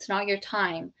 it's not your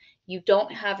time. You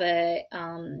don't have a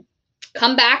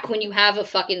come back when you have a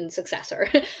fucking successor,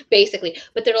 basically.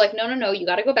 But they're like, no, no, no, you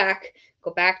got to go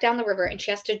back down the river. And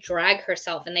she has to drag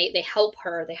herself, and they help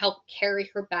her. They help carry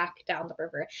her back down the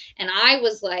river. And I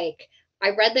was like, I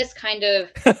read this kind of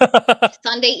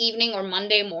Sunday evening or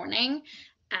Monday morning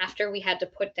after we had to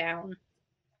put down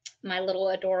my little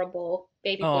adorable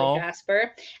baby boy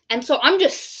Jasper. And so I'm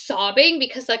just sobbing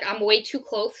because like I'm way too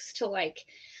close to like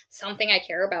something I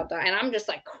care about dying. And I'm just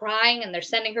like crying, and they're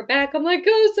sending her back. I'm like,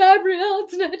 oh, Sabriel,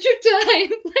 it's not your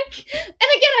time. Like, and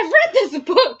again, I've read this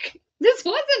book. This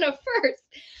wasn't a first.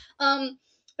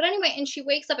 But anyway, and she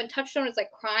wakes up, and Touchstone is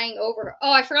like crying over her.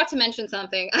 Oh, I forgot to mention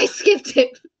something. I skipped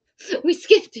it. We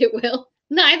skipped it, Will.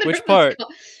 Neither Which of part? us.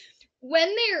 When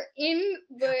they're in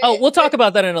the... Oh, we'll talk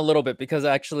about that in a little bit, because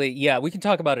actually, yeah, we can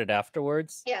talk about it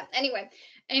afterwards. Yeah, anyway.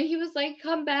 And he was like,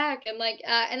 come back. And like,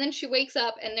 and then she wakes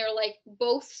up, and they're like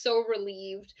both so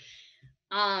relieved.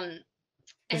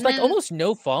 There's like almost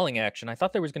no falling action. I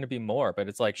thought there was going to be more, but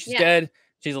it's like she's dead,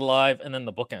 she's alive, and then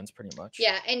the book ends pretty much.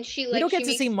 Yeah, and she like... We don't get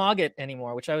to see Mogget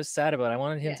anymore, which I was sad about. I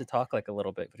wanted him to talk like a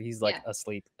little bit, but he's like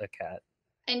asleep, a cat.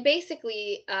 And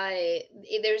basically,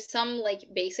 there's some like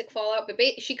basic fallout, but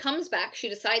she comes back. She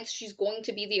decides she's going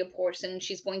to be the Aporson.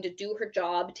 She's going to do her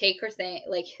job, take her thing.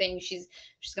 She's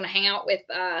going to hang out with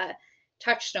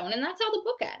Touchstone, and that's how the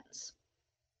book ends.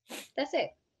 That's it.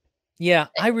 Yeah,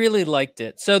 I really liked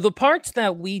it. So the parts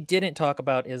that we didn't talk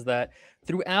about is that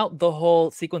throughout the whole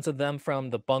sequence of them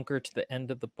from the bunker to the end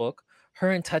of the book,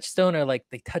 her and Touchstone are like,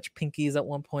 they touch pinkies at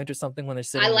one point or something when they're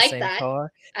sitting in the same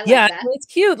car. Yeah, it's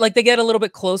cute. Like they get a little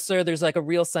bit closer. There's like a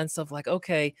real sense of like,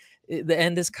 okay, the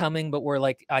end is coming, but we're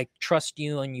like, I trust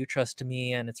you and you trust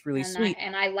me, and it's really sweet.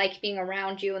 I like being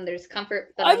around you, and there's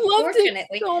comfort. But I loved it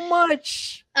so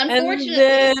much. Unfortunately,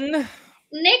 and then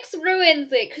Nix ruins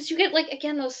it, because you get like,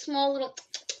 again, those small little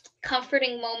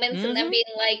comforting moments and them being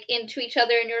like into each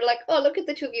other, and you're like, oh, look at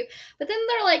the two of you. But then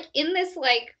they're like in this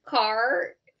like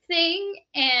car thing,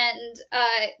 and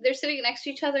they're sitting next to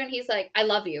each other, and he's like, I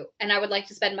love you, and I would like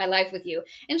to spend my life with you.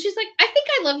 And she's like, I think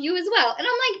I love you as well. And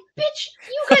I'm like, bitch,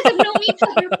 you guys have known each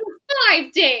other for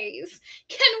 5 days.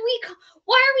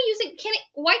 Why are we using,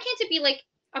 why can't it be like,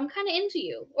 I'm kind of into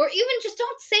you, or even just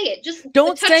don't say it. Just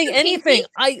don't say anything.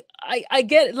 I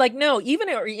get it. Like, no, even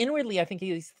inwardly, I think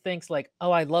he thinks like,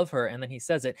 oh, I love her. And then he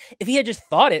says it. If he had just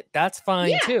thought it, that's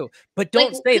fine too. But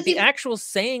don't say it. The actual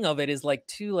saying of it is like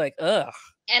too like, ugh.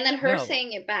 And then her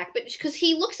saying it back. But because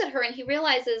he looks at her and he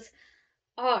realizes,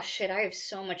 oh shit, I have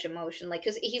so much emotion. Like,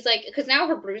 because now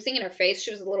her bruising in her face,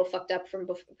 she was a little fucked up from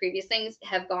previous things,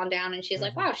 have gone down. And she's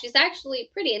like, wow, she's actually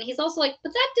pretty. And he's also like,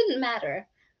 but that didn't matter.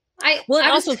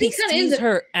 Also he sees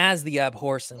her as the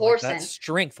Abhorsen. Like, that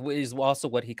strength is also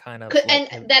what he kind of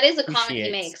and that is a comment he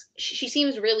makes. She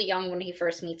seems really young when he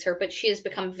first meets her, but she has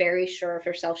become very sure of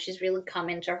herself. She's really come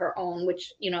into her own,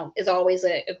 which, you know, is always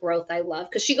a growth I love,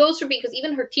 because she goes through, because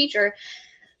even her teacher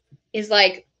is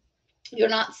like, you're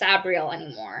not Sabriel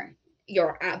anymore.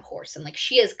 You're Abhorsen. Like,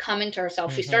 she has come into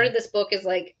herself. She Mm-hmm. started this book as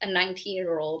like a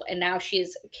 19-year-old, and now she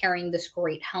is carrying this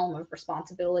great helm of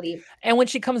responsibility. And when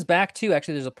she comes back too,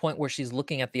 actually, there's a point where she's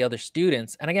looking at the other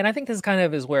students. And again, I think this kind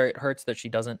of is where it hurts that she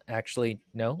doesn't actually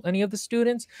know any of the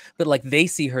students, but like they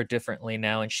see her differently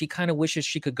now. And she kind of wishes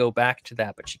she could go back to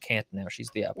that, but she can't now.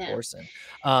 She's the Yeah.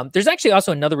 Abhorsen. There's actually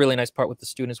also another really nice part with the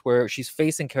students where she's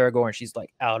facing Karagor and she's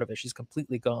like out of it. She's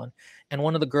completely gone. And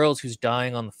one of the girls who's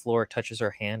dying on the floor touches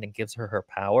her hand and gives her her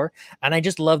power. And I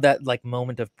just love that like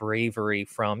moment of bravery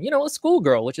from, a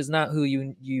schoolgirl, which is not who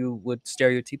you would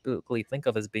stereotypically think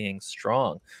of as being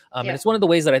strong. And Yeah. it's one of the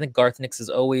ways that I think Garth Nix is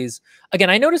always, again,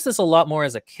 I noticed this a lot more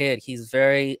as a kid. He's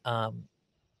very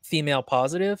female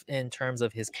positive in terms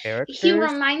of his characters. He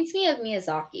reminds me of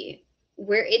Miyazaki,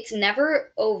 where it's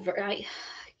never over.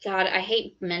 God, I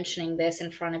hate mentioning this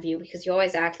in front of you because you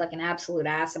always act like an absolute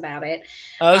ass about it.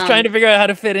 I was trying to figure out how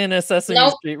to fit in a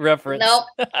Sesame Street reference. Nope,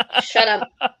 shut up.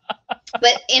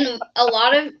 But in a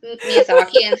lot of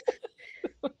Miyazaki and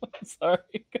sorry.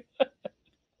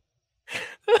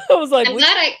 I was like,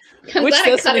 which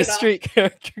Sesame Street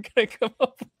character can I come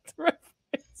up with the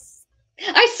reference?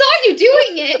 I saw you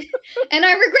doing it, and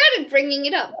I regretted bringing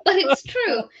it up, but it's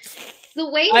true. The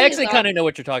way I actually kind of know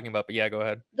what you're talking about, but yeah, go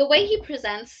ahead. The way he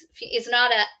presents is not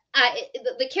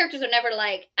the characters are never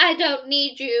like, I don't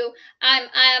need you, I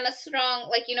am a strong,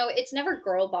 like, it's never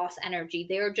girl boss energy.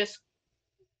 They're just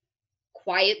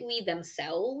quietly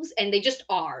themselves, and they just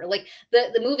are. Like,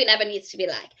 the movie never needs to be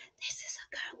like, this is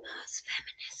a girl boss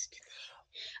feminist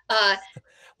thing.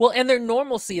 Well, and their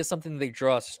normalcy is something they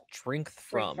draw strength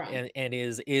from. And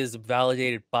is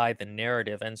validated by the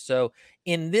narrative. And so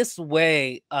in this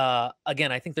way,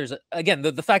 again, I think there's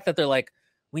the fact that they're like,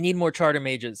 we need more charter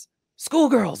mages.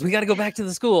 Schoolgirls, we got to go back to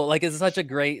the school. Like, it's such a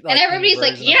great, like, and everybody's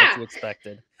like, yeah, you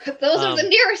expected. Those are the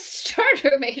nearest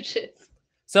charter mages.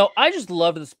 So I just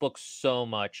love this book so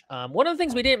much. One of the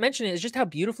things we didn't mention is just how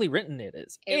beautifully written it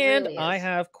is. And really is. I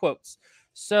have quotes.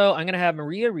 So I'm going to have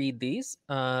Maria read these.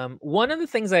 One of the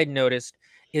things I noticed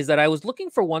is that I was looking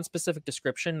for one specific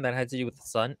description that had to do with the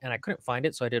sun, and I couldn't find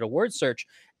it, so I did a word search.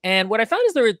 And what I found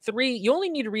is there are three. You only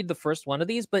need to read the first one of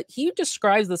these, but he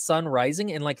describes the sun rising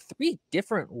in like three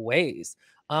different ways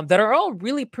that are all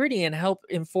really pretty and help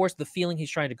enforce the feeling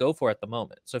he's trying to go for at the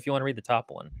moment. So if you want to read the top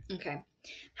one. Okay.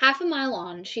 Half a mile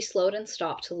on, she slowed and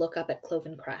stopped to look up at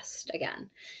Cloven Crest again.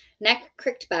 Neck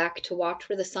cricked back to watch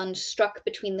where the sun struck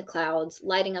between the clouds,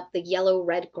 lighting up the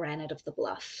yellow-red granite of the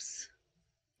bluffs.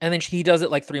 And then he does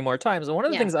it like 3 more times. And one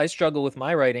of the things I struggle with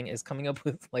my writing is coming up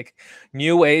with like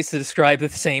new ways to describe the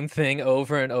same thing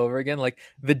over and over again. Like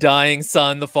the dying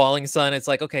sun, the falling sun. It's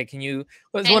like, okay, it's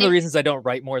one of the reasons I don't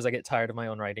write more is I get tired of my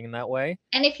own writing in that way.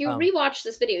 And if you rewatch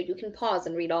this video, you can pause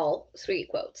and read all 3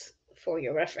 quotes for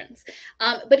your reference.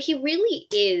 But he really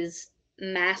is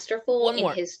masterful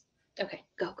in his... Okay,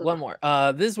 go. One more.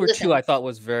 These were 2 I thought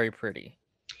was very pretty.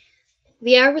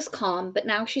 The air was calm, but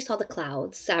now she saw the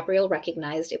clouds. Sabriel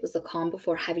recognized it was the calm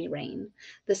before heavy rain.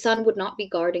 The sun would not be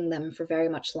guarding them for very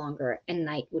much longer, and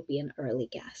night would be an early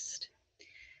guest.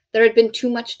 There had been too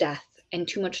much death and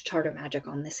too much charter magic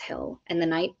on this hill, and the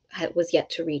night was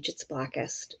yet to reach its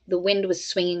blackest. The wind was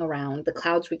swinging around, the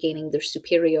clouds regaining their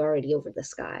superiority over the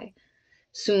sky.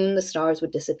 Soon the stars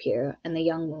would disappear, and the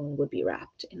young moon would be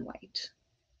wrapped in white.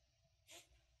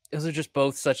 Those are just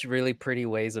both such really pretty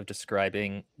ways of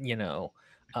describing, the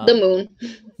moon.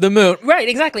 The moon. Right,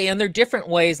 exactly. And they're different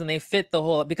ways, and they fit the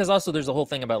whole, because also there's a whole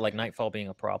thing about like nightfall being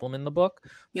a problem in the book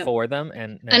for them.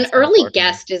 And an early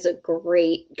guest is a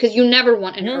great, because you never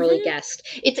want an early guest.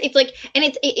 It's like, and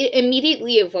it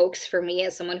immediately evokes for me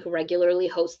as someone who regularly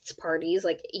hosts parties,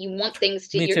 like you want things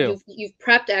to, you've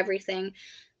prepped everything.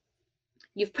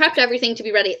 You've prepped everything to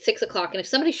be ready at 6 o'clock. And if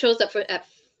somebody shows up at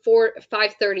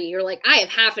 5:30, you're like, I have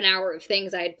half an hour of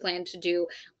things I had planned to do.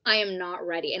 I am not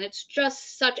ready. And it's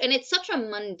just such a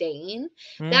mundane.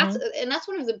 That's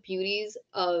one of the beauties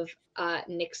of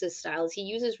Nix's style is he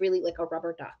uses really like a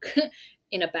rubber duck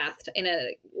in a bathtub, in a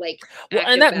like. Well,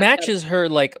 and that matches her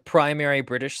like primary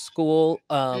British school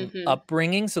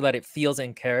upbringing, so that it feels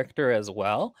in character as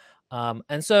well.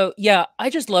 And so, yeah, I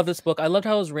just love this book. I loved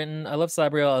how it was written. I love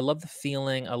Sabriel. I love the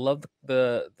feeling. I love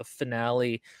the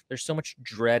finale. There's so much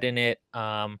dread in it.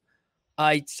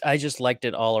 I just liked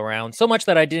it all around so much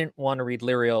that I didn't want to read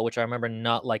Lyriel, which I remember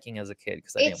not liking as a kid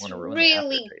because I didn't want to ruin it.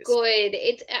 It's really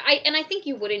good. I think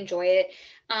you would enjoy it.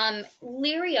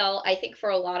 Lyriel, I think for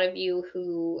a lot of you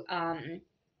who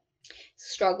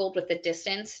struggled with the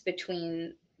distance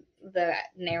between the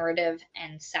narrative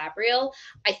and Sabriel,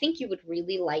 I think you would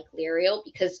really like Lyriel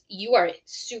because you are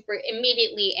super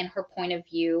immediately in her point of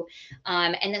view.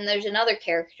 And then there's another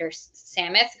character,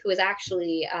 Samith, who is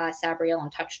actually Sabriel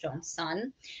and Touchstone's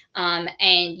son.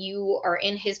 And you are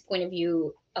in his point of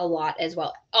view a lot as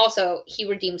well. Also, he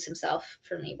redeems himself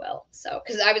for me, Will. So,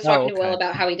 because I was talking to Will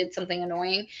about how he did something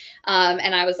annoying,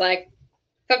 and I was like,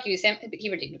 "Fuck you, Sam." He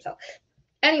redeemed himself.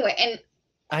 Anyway, and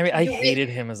I mean, I hated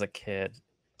him as a kid.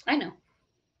 I know,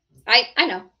 I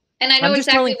know, and I know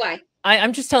exactly why.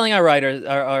 I'm just telling our writers,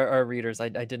 our readers, I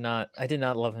did not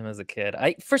love him as a kid.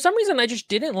 For some reason I just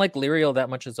didn't like Lyriel that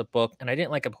much as a book, and I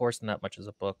didn't like Abhorsen that much as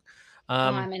a book.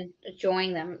 I'm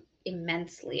enjoying them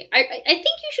immensely. I think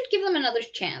you should give them another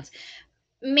chance.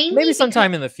 Maybe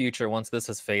sometime in the future once this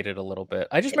has faded a little bit.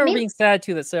 I just remember being sad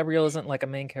too that Sabriel isn't like a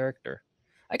main character.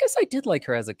 I guess I did like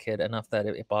her as a kid enough that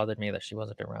it bothered me that she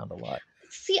wasn't around a lot.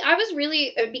 See, I was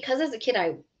really, because as a kid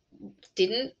I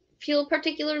didn't feel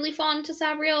particularly fond to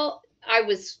Sabriel. I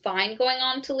was fine going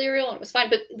on to Lyriel, and it was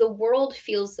fine, but the world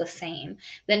feels the same.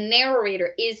 The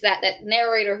narrator is that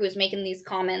narrator who's making these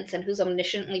comments and who's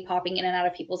omnisciently popping in and out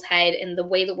of people's head, and the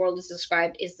way the world is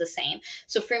described is the same.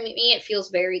 So for me, it feels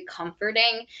very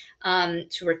comforting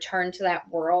to return to that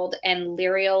world. And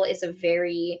Lyriel is a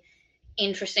very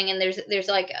interesting, and there's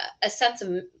like a sense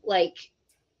of like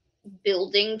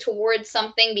building towards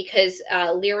something, because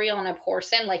Lyriel and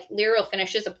Abhorsen, like Lyriel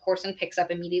finishes, Abhorsen picks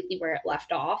up immediately where it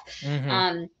left off.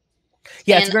 Yeah,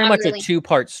 it's very much a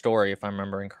two-part story, if I'm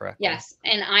remembering correctly. Yes,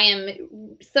 and I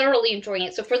am thoroughly enjoying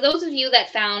it. So for those of you that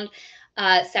found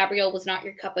Sabriel was not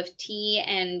your cup of tea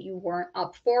and you weren't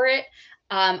up for it,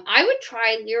 I would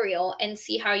try Lyriel and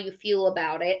see how you feel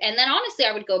about it. And then honestly,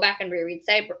 I would go back and reread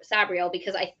Sabriel,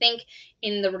 because I think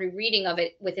in the rereading of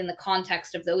it within the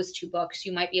context of those two books,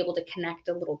 you might be able to connect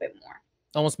a little bit more.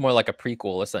 Almost more like a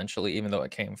prequel, essentially, even though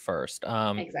it came first.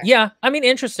 Exactly. Yeah, I mean,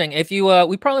 interesting. If you,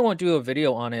 we probably won't do a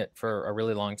video on it for a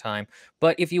really long time,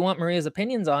 but if you want Maria's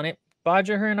opinions on it, bodge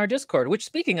her in our Discord, which,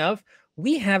 speaking of,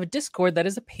 we have a Discord that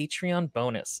is a Patreon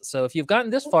bonus. So if you've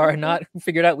gotten this far and not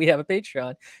figured out we have a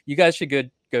Patreon, you guys should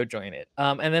go join it.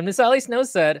 And then Miss Ali Snow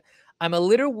said, I'm a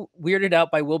little weirded out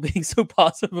by Will being so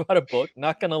positive about a book,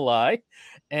 not gonna lie.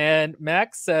 And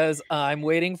Max says, I'm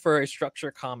waiting for a structure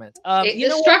comment.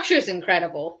 The structure is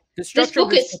incredible. The structure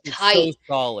this book is tight. So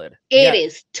solid. It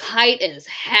is tight as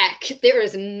heck. There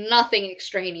is nothing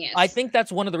extraneous. I think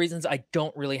that's one of the reasons I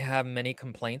don't really have many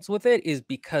complaints with it, is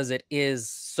because it is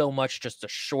so much just a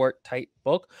short, tight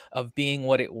book of being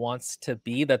what it wants to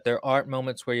be, that there aren't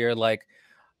moments where you're like,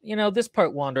 you know, this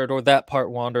part wandered, or that part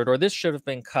wandered, or this should have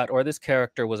been cut, or this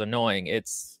character was annoying.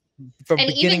 It's from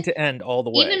beginning to end all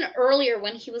the way. Even earlier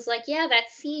when he was like, yeah,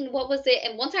 that scene, what was it?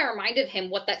 And once I reminded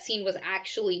him what that scene was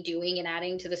actually doing and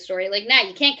adding to the story, like, nah,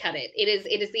 you can't cut it. It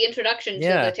is the introduction to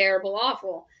the terrible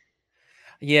awful.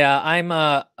 Yeah, I'm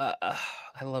I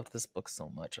loved this book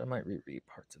so much. I might reread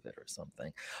parts of it or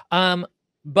something.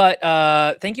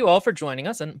 But thank you all for joining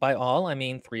us, and by all I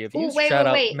mean 3 of you. Shout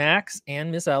out Max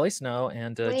and Miss Ali Snow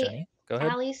and Jenny. Go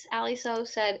ahead. Ali So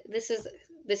said, this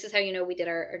is how you know we did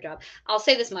our job. I'll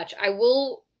say this much. I'm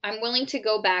willing to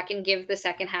go back and give the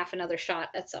second half another shot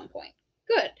at some point.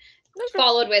 Good. Okay.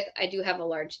 Followed with, I do have a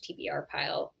large TBR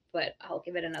pile, but I'll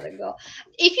give it another go.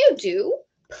 If you do,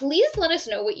 please let us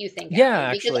know what you think.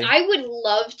 Yeah, because I would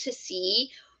love to see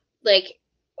like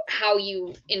how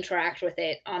you interact with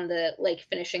it on the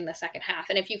finishing the second half,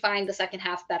 and if you find the second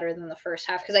half better than the first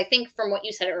half, because I think from what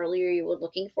you said earlier you were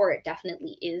looking for, it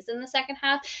definitely is in the second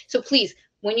half. So please,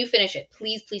 when you finish it,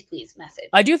 please message.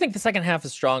 I do think the second half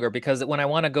is stronger, because when I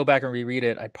want to go back and reread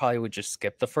it, I probably would just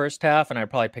skip the first half and I'd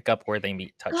probably pick up where they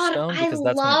meet Touchstone, because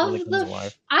that's when it really comes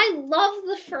alive. I love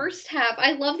the first half.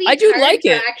 I love the entire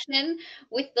interaction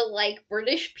with the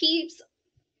British peeps.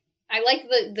 I like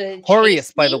the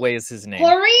Horace, by the way, is his name.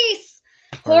 Horace.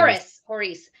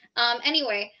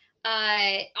 Anyway,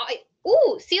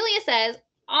 Celia says,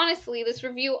 honestly, this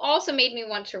review also made me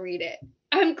want to read it.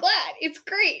 I'm glad. It's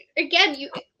great. Again,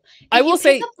 I will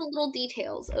say, pick up the little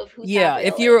details of who. Yeah,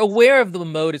 if you're aware of the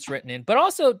mode it's written in, but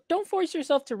also don't force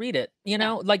yourself to read it. You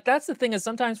know, that's the thing, is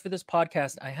sometimes for this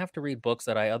podcast, I have to read books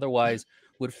that I otherwise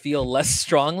would feel less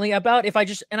strongly about I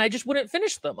just wouldn't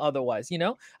finish them otherwise. You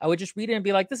know, I would just read it and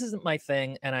be like, this isn't my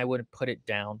thing, and I would put it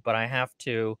down. But I have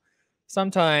to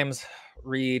sometimes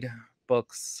read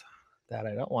books that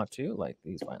I don't want to, like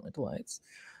these Violent Delights.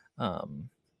 And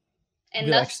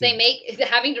thus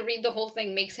having to read the whole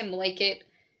thing makes him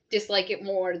dislike it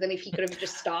more than if he could have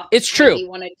just stopped. It's true. He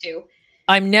wanted to.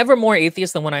 I'm never more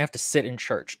atheist than when I have to sit in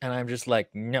church, and I'm just like,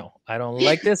 no, I don't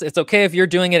like this. It's okay if you're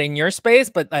doing it in your space,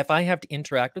 but if I have to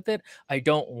interact with it, I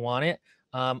don't want it.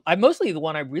 I mostly the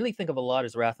one I really think of a lot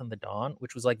is Wrath on the Dawn,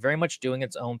 which was like very much doing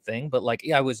its own thing, but like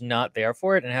I was not there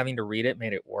for it, and having to read it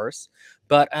made it worse.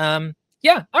 But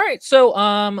yeah, all right. So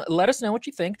let us know what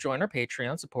you think. Join our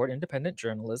Patreon, support independent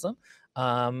journalism,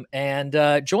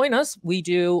 and join us. We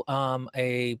do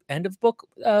a end of book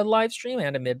live stream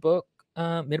and a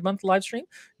mid-month live stream.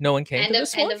 No one came to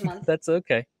this one. End of month. That's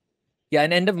okay. Yeah,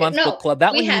 an end of month book club.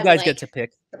 That we one you had, guys like, get to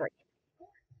pick. 3.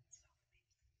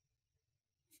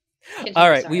 All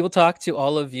right, Sorry. we will talk to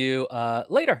all of you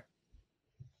later.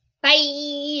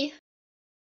 Bye.